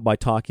starts out by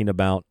talking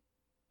about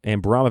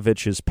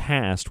Abramovich's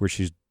past, where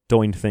she's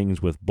doing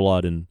things with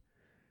blood and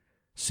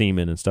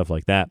semen and stuff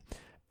like that,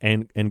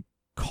 and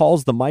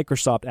calls the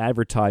Microsoft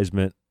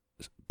advertisement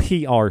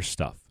PR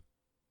stuff.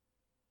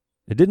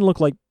 It didn't look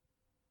like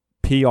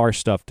PR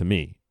stuff to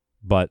me,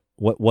 but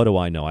what do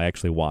I know? I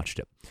actually watched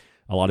it.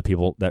 A lot of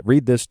people that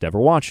read this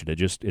never watched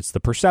it. It's the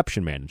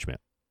perception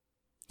management.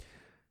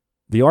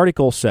 The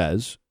article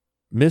says,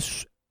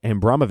 Miss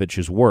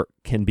Abramovich's work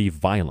can be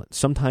violent,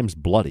 sometimes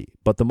bloody,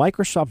 but the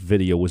Microsoft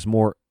video was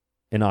more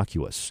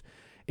innocuous.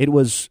 It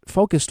was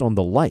focused on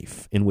the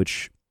life in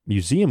which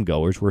museum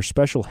goers wear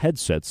special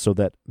headsets so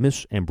that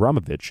Miss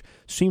Abramovich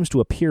seems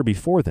to appear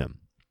before them.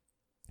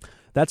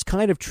 That's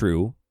kind of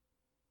true,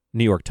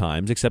 New York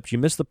Times, except you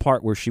missed the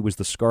part where she was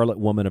the Scarlet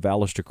Woman of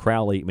Aleister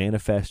Crowley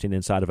manifesting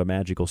inside of a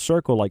magical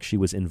circle like she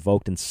was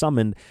invoked and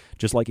summoned,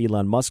 just like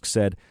Elon Musk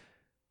said,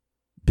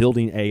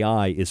 building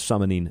AI is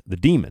summoning the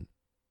demon.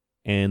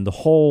 And the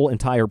whole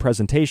entire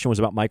presentation was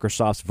about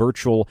Microsoft's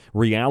virtual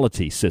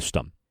reality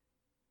system,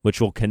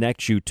 which will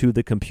connect you to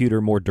the computer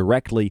more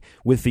directly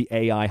with the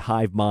AI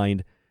hive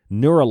mind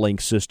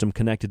Neuralink system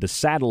connected to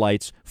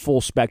satellites, full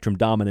spectrum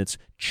dominance,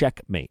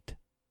 checkmate.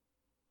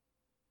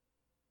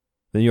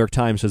 The New York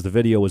Times says the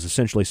video was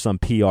essentially some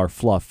PR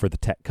fluff for the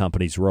tech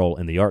company's role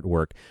in the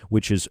artwork,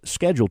 which is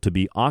scheduled to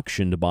be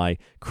auctioned by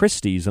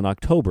Christie's in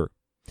October.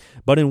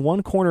 But in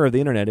one corner of the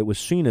internet, it was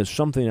seen as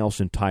something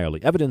else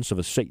entirely, evidence of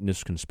a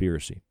Satanist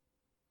conspiracy.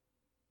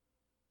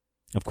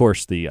 Of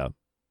course, the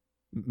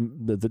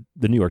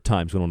New York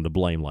Times went on to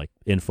blame like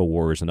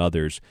InfoWars and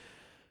others,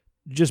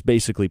 just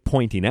basically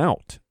pointing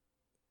out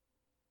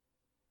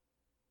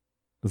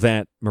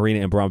that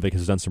Marina Abramovic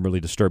has done some really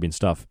disturbing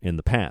stuff in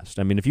the past.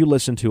 I mean, if you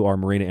listen to our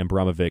Marina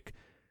Abramovic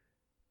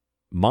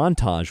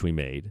montage we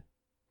made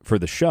for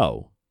the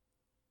show,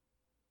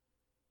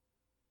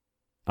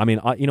 I mean,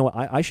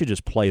 I should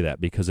just play that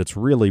because it's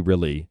really,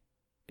 really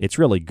It's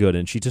really good,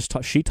 and she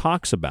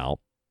talks about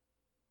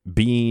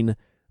being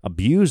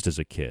abused as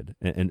a kid,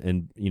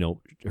 and you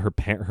know,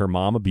 her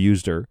mom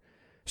abused her,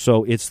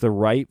 so it's the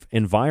right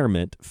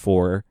environment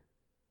for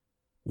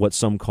what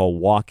some call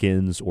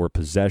walk-ins or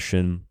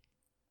possession.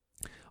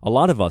 A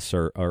lot of us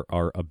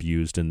are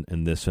abused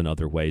in this and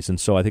other ways,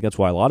 and so I think that's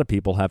why a lot of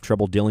people have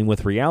trouble dealing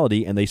with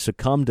reality, and they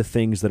succumb to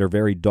things that are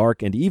very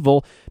dark and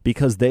evil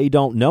because they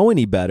don't know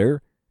any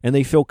better, and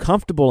they feel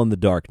comfortable in the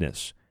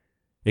darkness.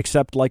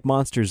 Except like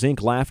Monsters,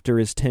 Inc., laughter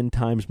is 10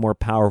 times more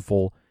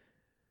powerful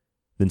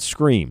than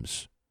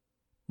screams.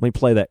 Let me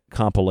play that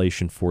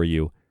compilation for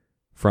you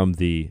from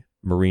the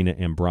Marina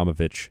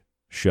Abramovich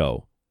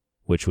show,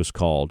 which was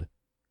called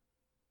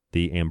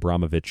The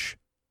Abramovich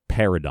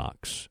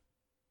Paradox.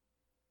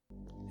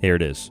 Here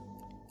it is.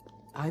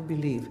 I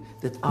believe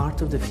that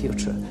art of the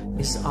future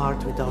is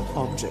art without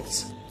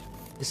objects.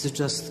 This is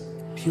just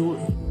pure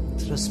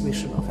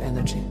transmission of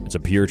energy. It's a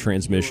pure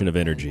transmission of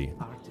energy.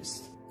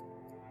 Artist.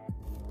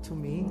 To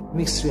me,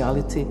 mixed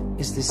reality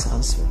is this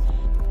answer.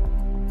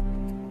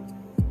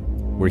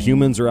 Where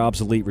humans are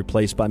obsolete,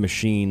 replaced by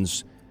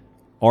machines,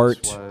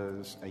 art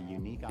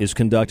is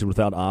conducted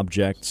without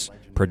objects,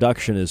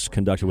 production is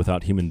conducted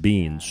without human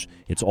beings.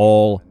 It's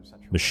all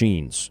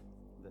machines.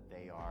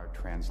 They are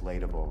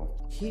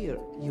translatable. Here,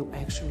 you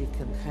actually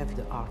can have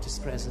the artist's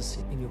presence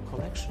in your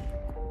collection.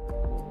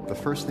 The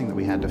first thing that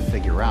we had to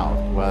figure out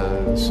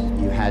was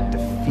you had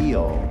to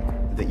feel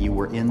that you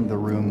were in the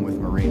room with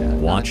Marina.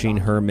 Watching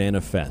her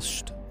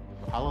manifest.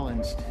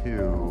 HoloLens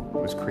 2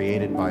 was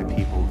created by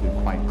people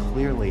who quite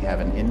clearly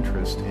have an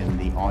interest in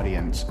the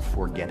audience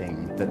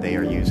forgetting that they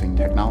are using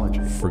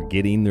technology.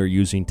 Forgetting they're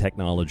using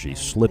technology,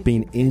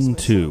 slipping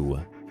into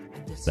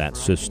that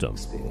system.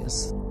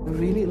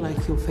 Really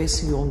like you're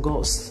facing your own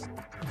ghost.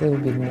 There will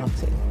be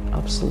nothing,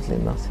 absolutely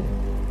nothing.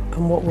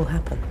 And what will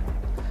happen?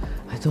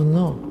 I don't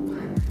know.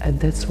 And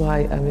that's why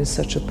I'm in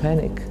such a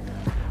panic.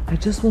 I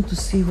just want to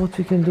see what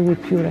we can do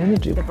with pure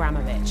energy.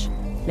 Abramovich.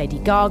 Lady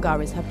Gaga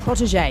is her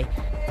protege.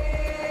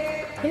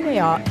 Here they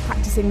are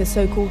practicing the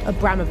so-called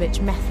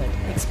Abramovich method,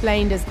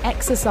 explained as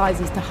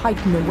exercises to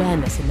heighten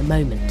awareness in the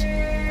moment.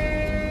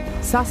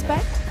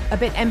 Suspect? A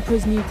bit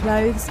Emperor's New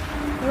Clothes?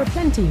 There are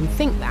plenty who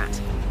think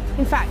that.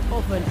 In fact,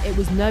 often it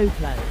was no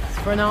clothes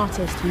for an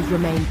artist who's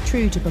remained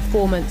true to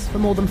performance for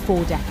more than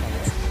 4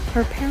 decades.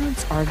 Her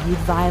parents argued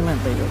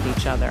violently with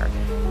each other,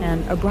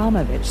 and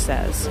Abramovich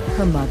says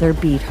her mother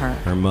beat her.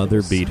 Her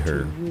mother beat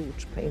her. It's a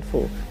huge,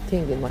 painful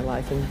thing in my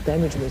life and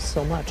damaged me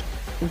so much.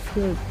 If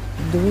you're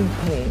doing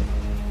pain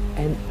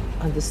and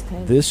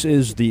understand... This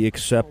is the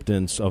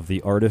acceptance of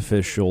the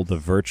artificial, the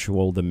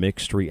virtual, the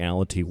mixed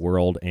reality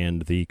world,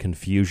 and the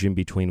confusion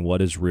between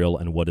what is real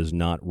and what is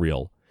not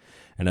real.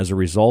 And as a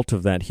result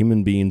of that,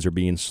 human beings are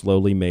being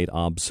slowly made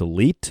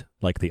obsolete,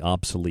 like the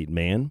obsolete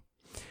man.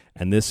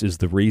 And this is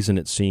the reason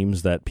it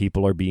seems that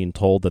people are being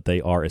told that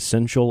they are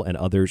essential and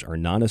others are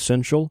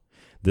non-essential.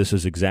 This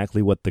is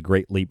exactly what the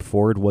Great Leap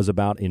Forward was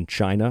about in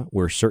China,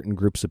 where certain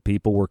groups of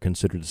people were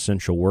considered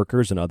essential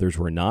workers and others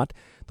were not.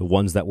 The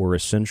ones that were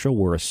essential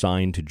were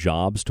assigned to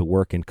jobs to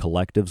work in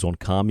collectives on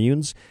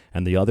communes,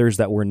 and the others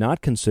that were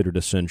not considered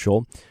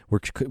essential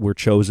were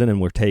chosen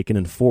and were taken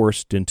and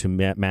forced into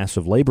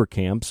massive labor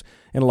camps,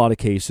 in a lot of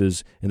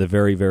cases in the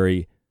very,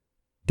 very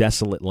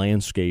desolate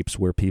landscapes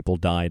where people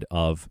died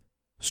of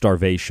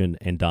starvation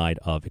and died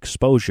of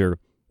exposure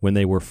when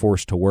they were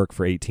forced to work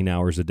for 18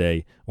 hours a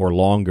day or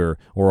longer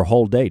or a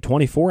whole day,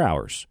 24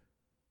 hours,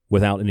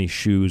 without any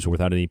shoes or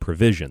without any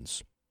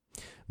provisions.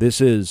 This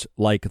is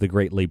like the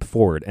Great Leap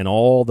Forward, and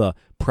all the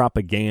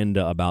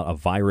propaganda about a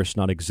virus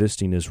not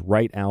existing is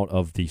right out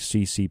of the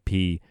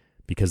CCP,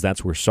 because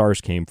that's where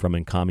SARS came from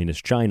in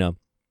communist China.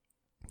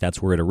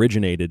 That's where it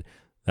originated.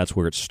 That's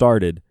where it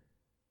started.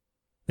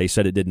 They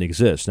said it didn't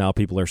exist. Now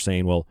people are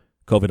saying, well,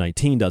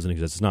 COVID-19 doesn't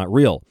exist. It's not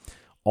real.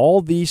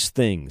 All these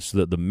things,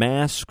 the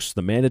masks,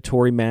 the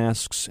mandatory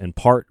masks and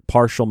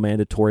partial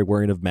mandatory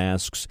wearing of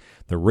masks,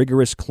 the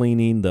rigorous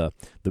cleaning, the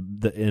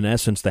in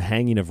essence, the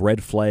hanging of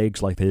red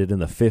flags like they did in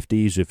the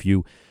 50s if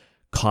you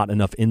caught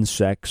enough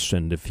insects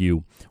and if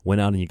you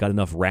went out and you got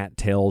enough rat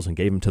tails and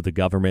gave them to the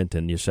government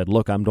and you said,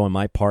 look, I'm doing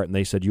my part, and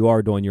they said, you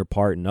are doing your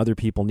part, and other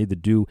people need to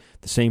do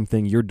the same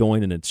thing you're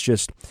doing, and it's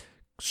just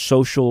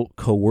social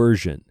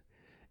coercion.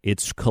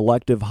 It's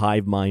collective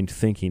hive mind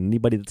thinking.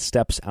 Anybody that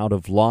steps out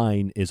of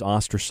line is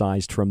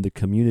ostracized from the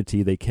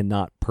community. They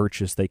cannot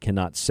purchase, they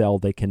cannot sell,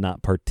 they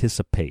cannot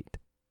participate.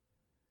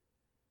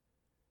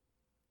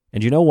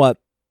 And you know what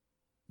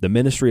the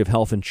Ministry of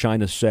Health in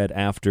China said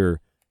after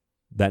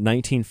that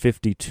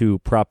 1952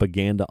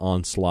 propaganda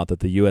onslaught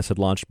that the U.S. had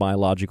launched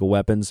biological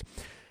weapons?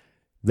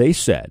 They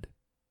said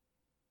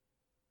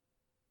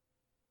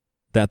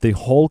that the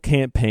whole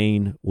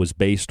campaign was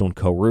based on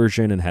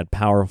coercion and had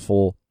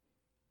powerful...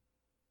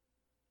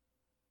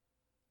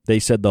 They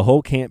said the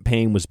whole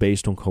campaign was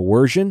based on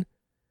coercion,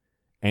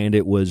 and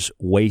it was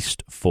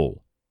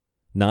wasteful.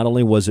 Not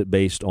only was it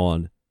based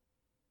on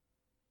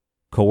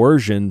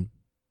coercion,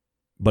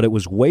 but it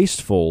was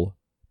wasteful,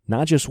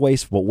 Not just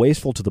wasteful, but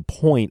wasteful to the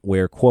point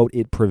where, quote,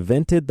 it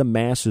prevented the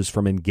masses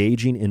from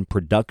engaging in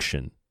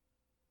production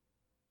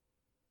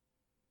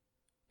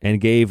and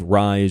gave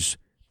rise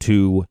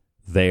to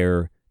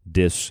their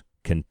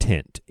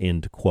discontent,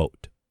 end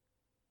quote.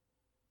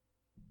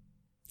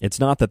 It's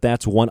not that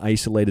that's one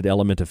isolated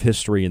element of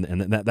history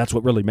and that's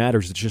what really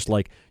matters. It's just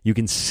like you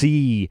can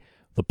see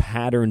the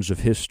patterns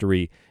of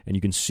history and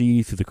you can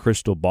see through the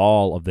crystal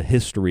ball of the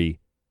history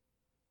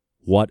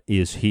what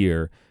is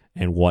here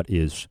and what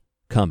is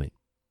coming.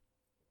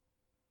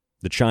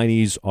 The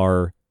Chinese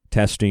are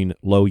testing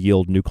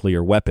low-yield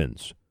nuclear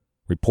weapons,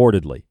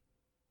 reportedly.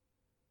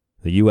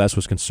 The U.S.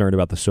 was concerned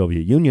about the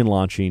Soviet Union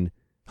launching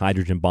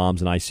hydrogen bombs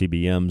and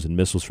ICBMs and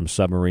missiles from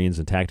submarines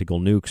and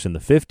tactical nukes in the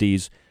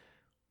 50s,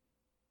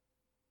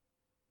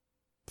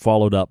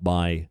 followed up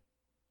by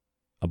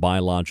a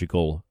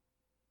biological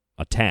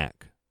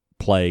attack,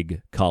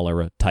 plague,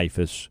 cholera,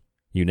 typhus,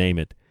 you name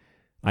it.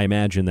 I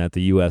imagine that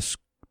the U.S.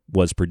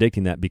 was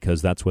predicting that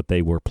because that's what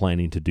they were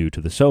planning to do to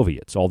the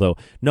Soviets, although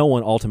no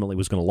one ultimately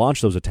was going to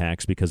launch those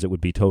attacks because it would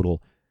be total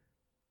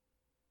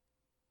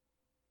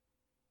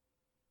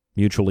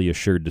mutually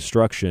assured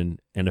destruction,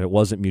 and if it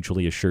wasn't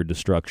mutually assured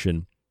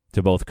destruction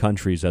to both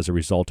countries as a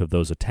result of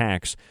those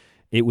attacks,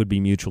 it would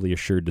be mutually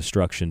assured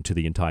destruction to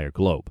the entire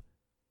globe,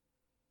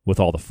 with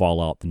all the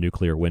fallout, the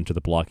nuclear winter, the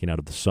blocking out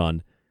of the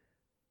sun.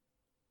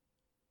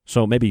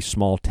 So maybe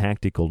small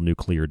tactical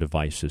nuclear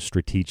devices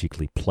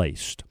strategically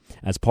placed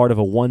as part of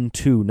a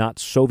 1-2 not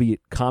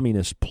Soviet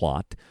communist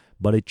plot,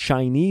 but a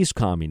Chinese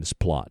communist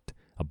plot,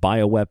 a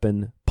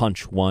bioweapon,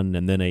 punch 1,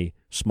 and then a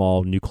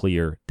small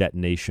nuclear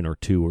detonation or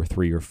 2 or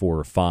 3 or 4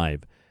 or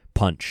 5,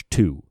 punch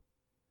 2.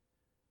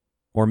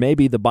 Or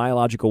maybe the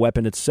biological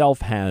weapon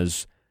itself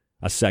has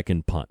a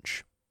second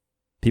punch.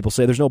 People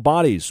say there's no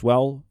bodies.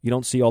 Well, you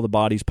don't see all the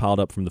bodies piled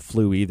up from the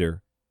flu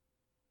either,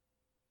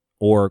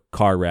 or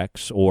car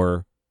wrecks,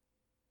 or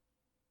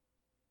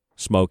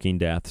smoking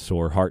deaths,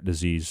 or heart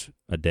disease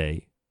a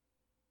day,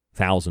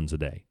 thousands a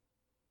day.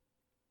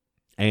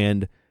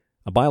 And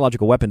a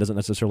biological weapon doesn't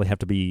necessarily have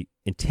to be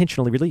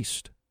intentionally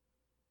released.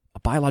 A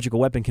biological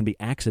weapon can be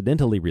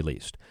accidentally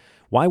released.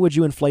 Why would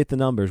you inflate the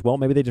numbers? Well,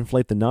 maybe they'd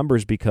inflate the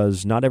numbers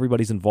because not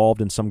everybody's involved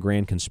in some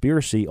grand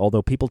conspiracy,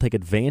 although people take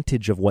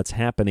advantage of what's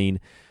happening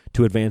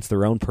to advance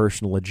their own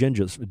personal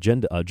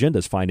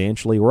agendas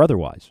financially or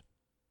otherwise.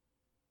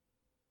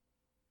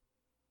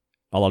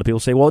 A lot of people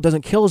say, well, it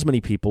doesn't kill as many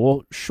people.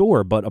 Well,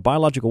 sure, but a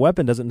biological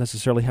weapon doesn't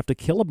necessarily have to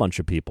kill a bunch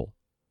of people.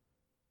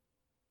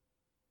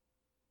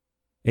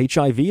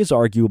 HIV is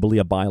arguably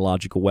a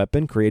biological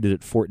weapon created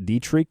at Fort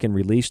Detrick and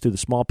released through the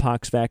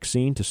smallpox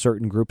vaccine to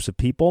certain groups of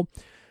people.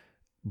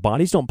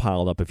 Bodies don't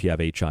pile up if you have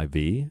HIV.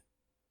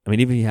 I mean,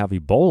 even if you have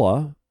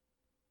Ebola,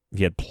 if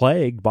you had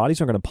plague, bodies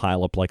aren't going to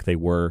pile up like they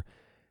were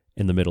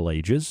in the Middle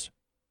Ages.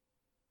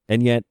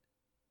 And yet,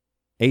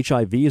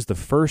 HIV is the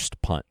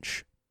first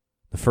punch,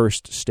 the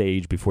first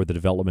stage before the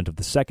development of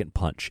the second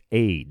punch,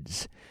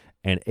 AIDS.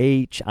 And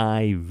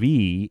HIV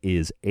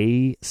is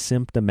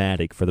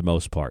asymptomatic for the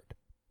most part.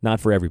 Not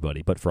for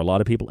everybody, but for a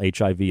lot of people,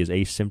 HIV is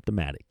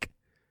asymptomatic.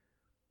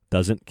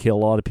 Doesn't kill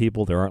a lot of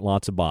people. There aren't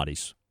lots of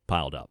bodies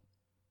piled up.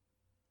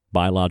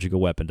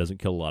 Biological weapon doesn't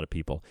kill a lot of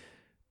people.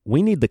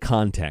 We need the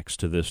context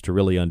to this to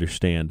really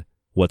understand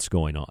what's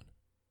going on.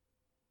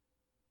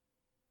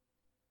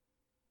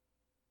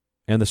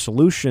 And the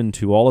solution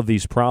to all of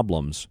these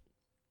problems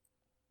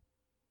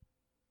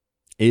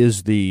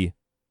is the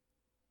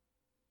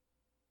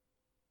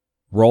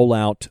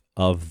rollout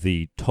of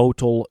the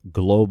total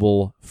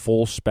global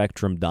full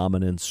spectrum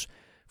dominance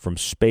from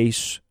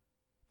space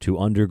to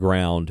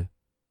underground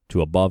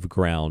to above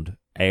ground,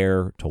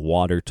 air to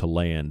water to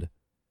land,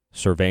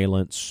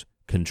 surveillance,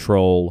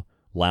 control,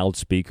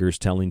 loudspeakers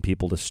telling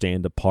people to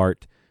stand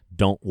apart,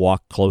 don't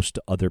walk close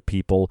to other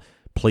people,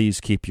 please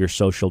keep your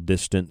social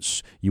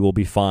distance, you will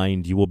be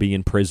fined, you will be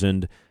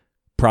imprisoned,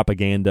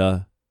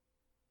 propaganda,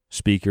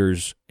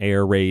 speakers,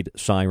 air raid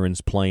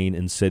sirens playing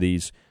in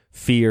cities,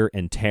 fear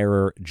and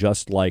terror,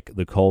 just like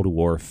the Cold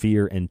War.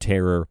 Fear and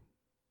terror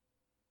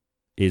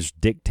is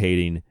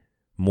dictating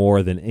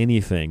more than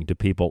anything to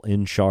people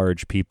in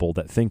charge, people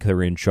that think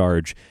they're in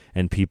charge,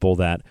 and people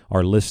that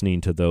are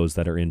listening to those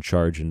that are in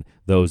charge and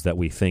those that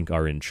we think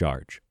are in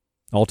charge.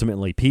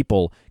 Ultimately,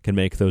 people can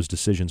make those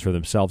decisions for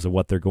themselves of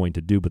what they're going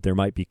to do, but there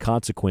might be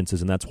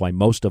consequences, and that's why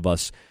most of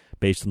us,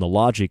 based on the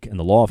logic and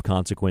the law of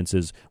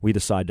consequences, we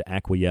decide to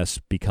acquiesce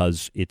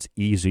because it's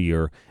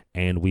easier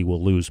and we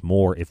will lose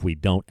more if we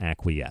don't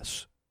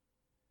acquiesce.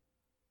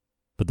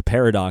 But the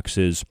paradox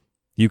is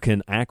you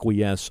can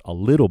acquiesce a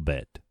little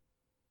bit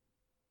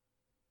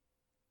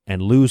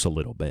and lose a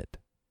little bit,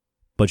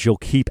 but you'll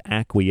keep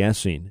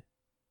acquiescing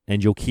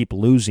and you'll keep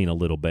losing a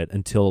little bit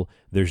until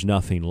there's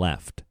nothing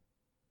left.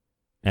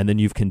 And then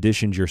you've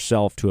conditioned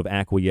yourself to have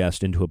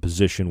acquiesced into a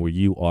position where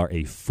you are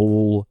a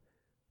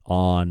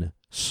full-on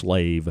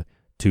slave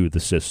to the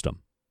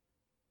system.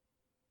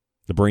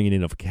 The bringing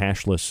in of a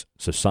cashless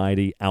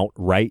society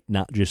outright,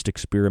 not just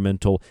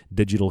experimental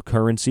digital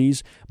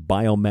currencies,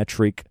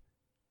 biometric,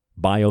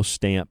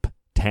 biostamp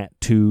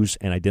tattoos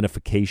and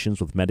identifications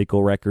with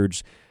medical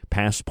records,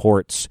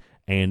 passports,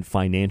 and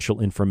financial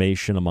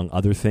information, among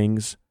other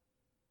things,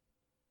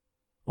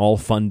 all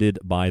funded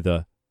by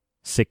the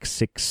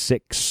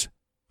 666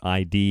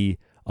 ID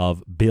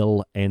of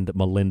Bill and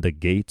Melinda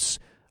Gates,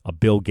 a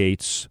Bill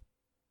Gates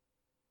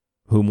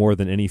who more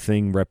than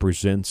anything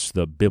represents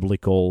the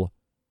biblical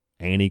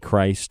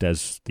Antichrist,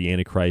 as the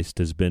Antichrist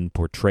has been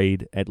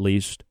portrayed at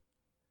least.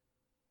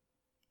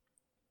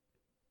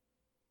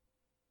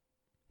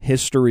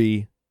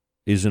 History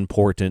is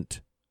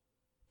important.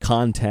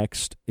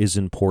 Context is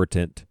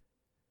important.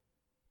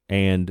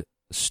 And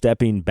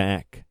stepping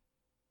back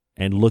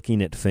and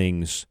looking at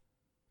things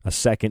a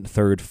second,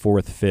 third,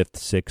 fourth, fifth,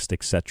 sixth,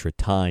 etc.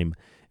 time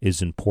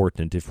is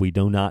important. If we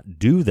do not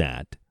do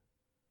that,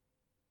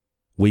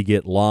 we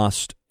get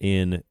lost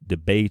in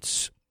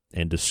debates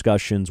and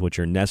discussions which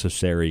are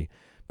necessary,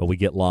 but we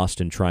get lost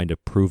in trying to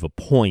prove a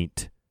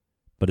point.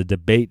 But a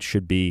debate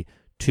should be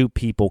two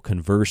people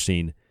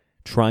conversing,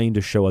 trying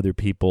to show other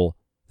people,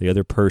 the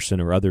other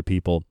person or other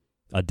people,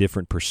 a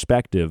different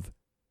perspective,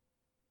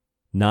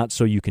 not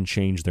so you can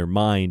change their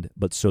mind,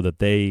 but so that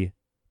they,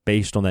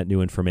 based on that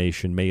new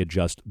information, may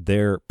adjust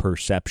their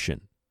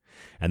perception.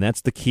 And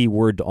that's the key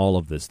word to all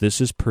of this.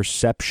 This is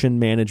perception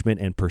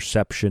management and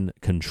perception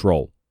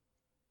control.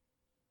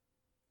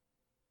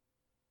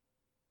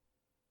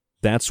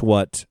 That's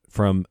what,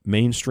 from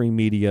mainstream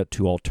media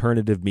to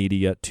alternative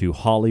media to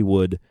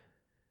Hollywood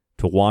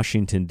to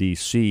Washington,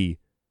 D.C.,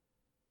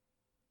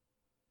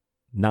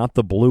 not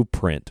the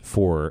blueprint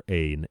for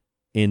an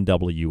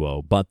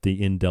NWO, but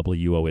the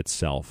NWO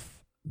itself,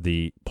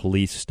 the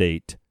police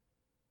state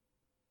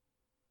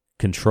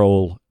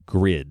control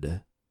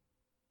grid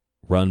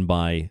run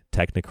by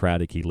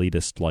technocratic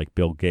elitists like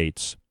Bill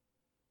Gates,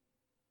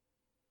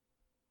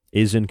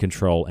 is in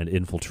control and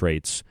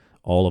infiltrates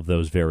all of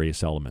those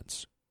various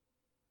elements.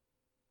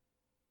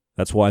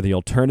 That's why the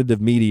alternative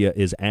media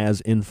is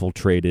as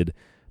infiltrated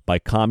by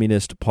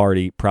Communist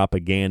Party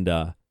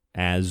propaganda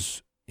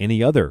as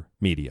any other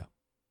media.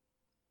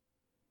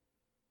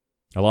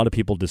 A lot of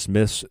people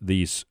dismiss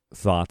these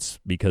thoughts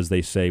because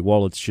they say,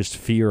 well, it's just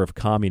fear of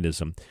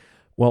communism.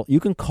 Well, you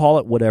can call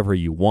it whatever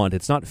you want.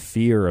 It's not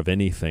fear of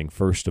anything,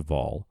 first of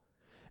all,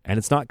 and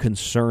it's not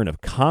concern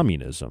of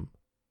communism.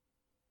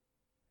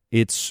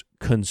 It's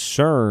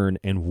concern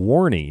and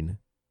warning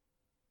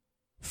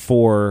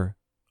for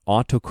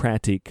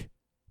autocratic,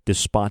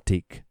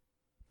 despotic,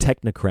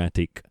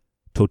 technocratic,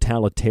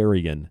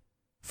 totalitarian,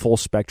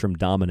 full-spectrum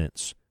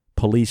dominance,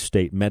 police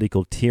state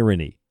medical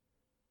tyranny,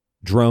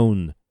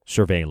 drone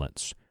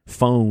surveillance,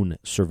 phone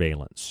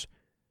surveillance,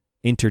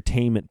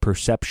 entertainment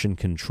perception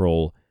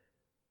control,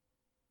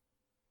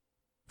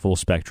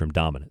 full-spectrum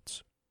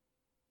dominance.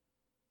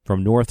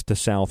 From north to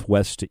south,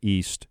 west to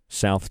east,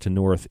 south to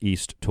north,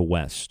 east to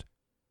west,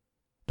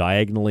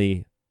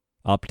 diagonally,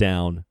 up,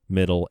 down,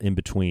 middle, in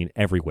between,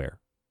 everywhere.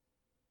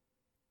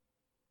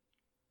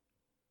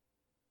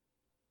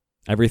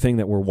 Everything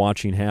that we're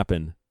watching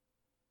happen,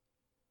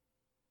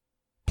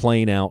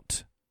 playing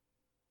out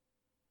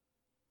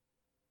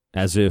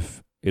as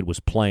if it was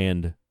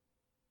planned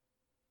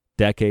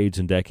decades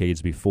and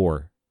decades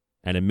before.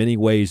 And in many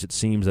ways, it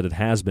seems that it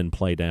has been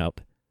played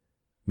out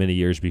many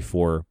years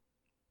before,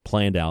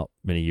 planned out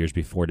many years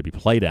before to be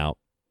played out.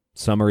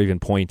 Some are even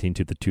pointing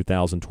to the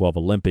 2012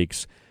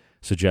 Olympics,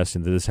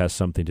 suggesting that this has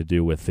something to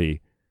do with the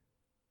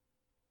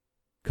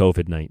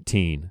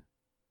COVID-19,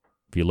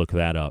 if you look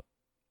that up.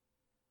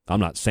 I'm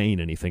not saying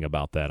anything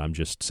about that. I'm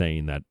just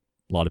saying that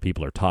a lot of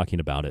people are talking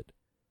about it.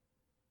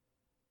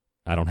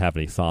 I don't have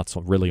any thoughts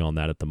really on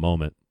that at the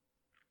moment,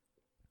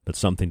 but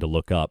something to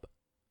look up.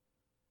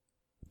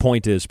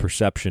 Point is,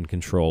 perception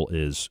control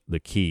is the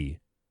key.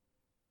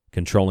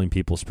 Controlling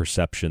people's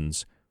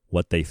perceptions,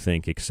 what they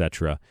think,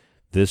 etc.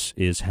 This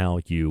is how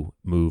you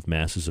move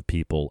masses of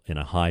people in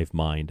a hive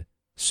mind,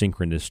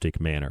 synchronistic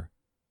manner,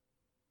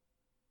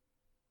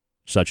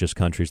 such as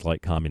countries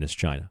like Communist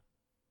China.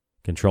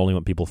 Controlling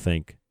what people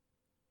think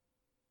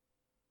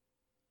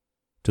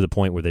to the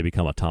point where they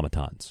become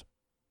automatons,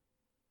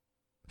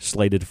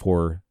 slated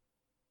for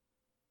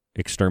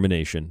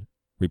extermination,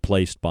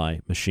 replaced by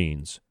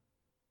machines,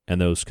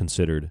 and those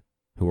considered,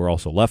 who are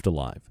also left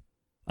alive,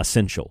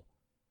 essential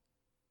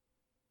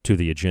to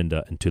the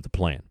agenda and to the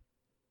plan.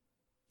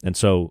 And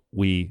so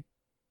we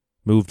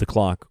move the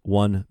clock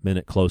 1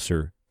 minute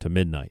closer to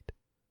midnight.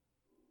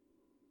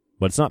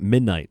 But it's not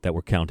midnight that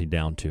we're counting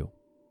down to.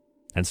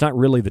 And it's not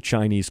really the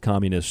Chinese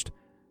Communist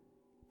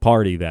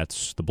Party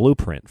that's the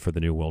blueprint for the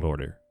New World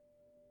Order.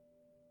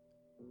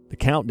 The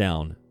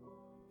countdown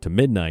to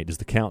midnight is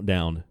the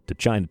countdown to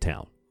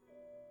Chinatown.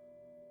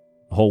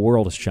 The whole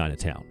world is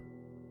Chinatown.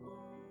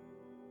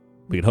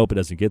 We could hope it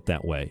doesn't get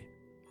that way.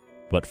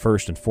 But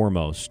first and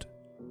foremost,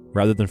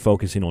 rather than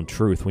focusing on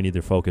truth, we need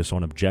to focus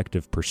on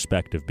objective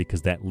perspective,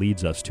 because that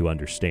leads us to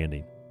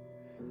understanding.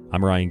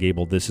 I'm Ryan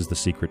Gable. This is The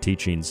Secret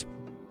Teachings.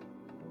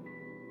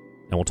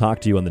 And we'll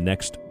talk to you on the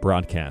next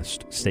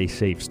broadcast. Stay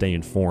safe, stay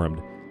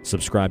informed.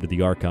 Subscribe to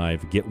the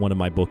archive. Get one of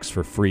my books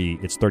for free.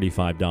 It's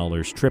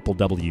 $35.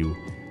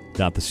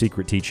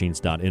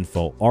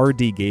 rdgable.thesecretteachings.info,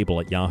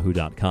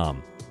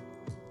 rdgable@yahoo.com,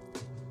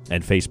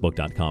 and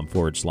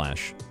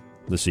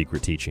facebook.com/The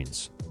Secret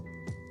Teachings.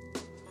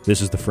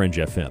 This is The Fringe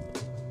FM.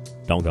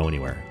 Don't go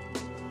anywhere.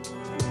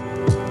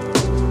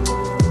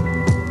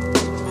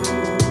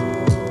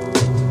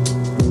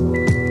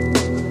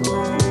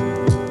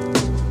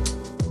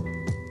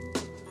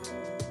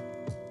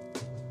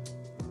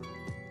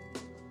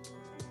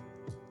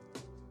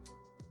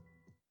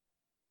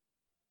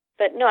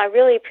 But no, I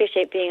really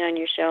appreciate being on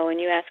your show,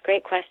 and you ask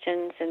great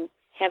questions and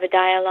have a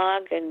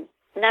dialogue, and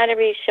not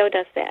every show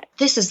does that.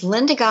 This is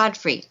Linda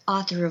Godfrey,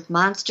 author of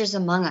Monsters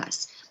Among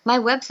Us. My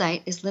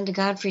website is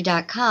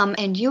lindagodfrey.com,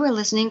 and you are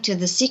listening to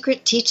The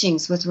Secret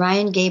Teachings with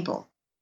Ryan Gable.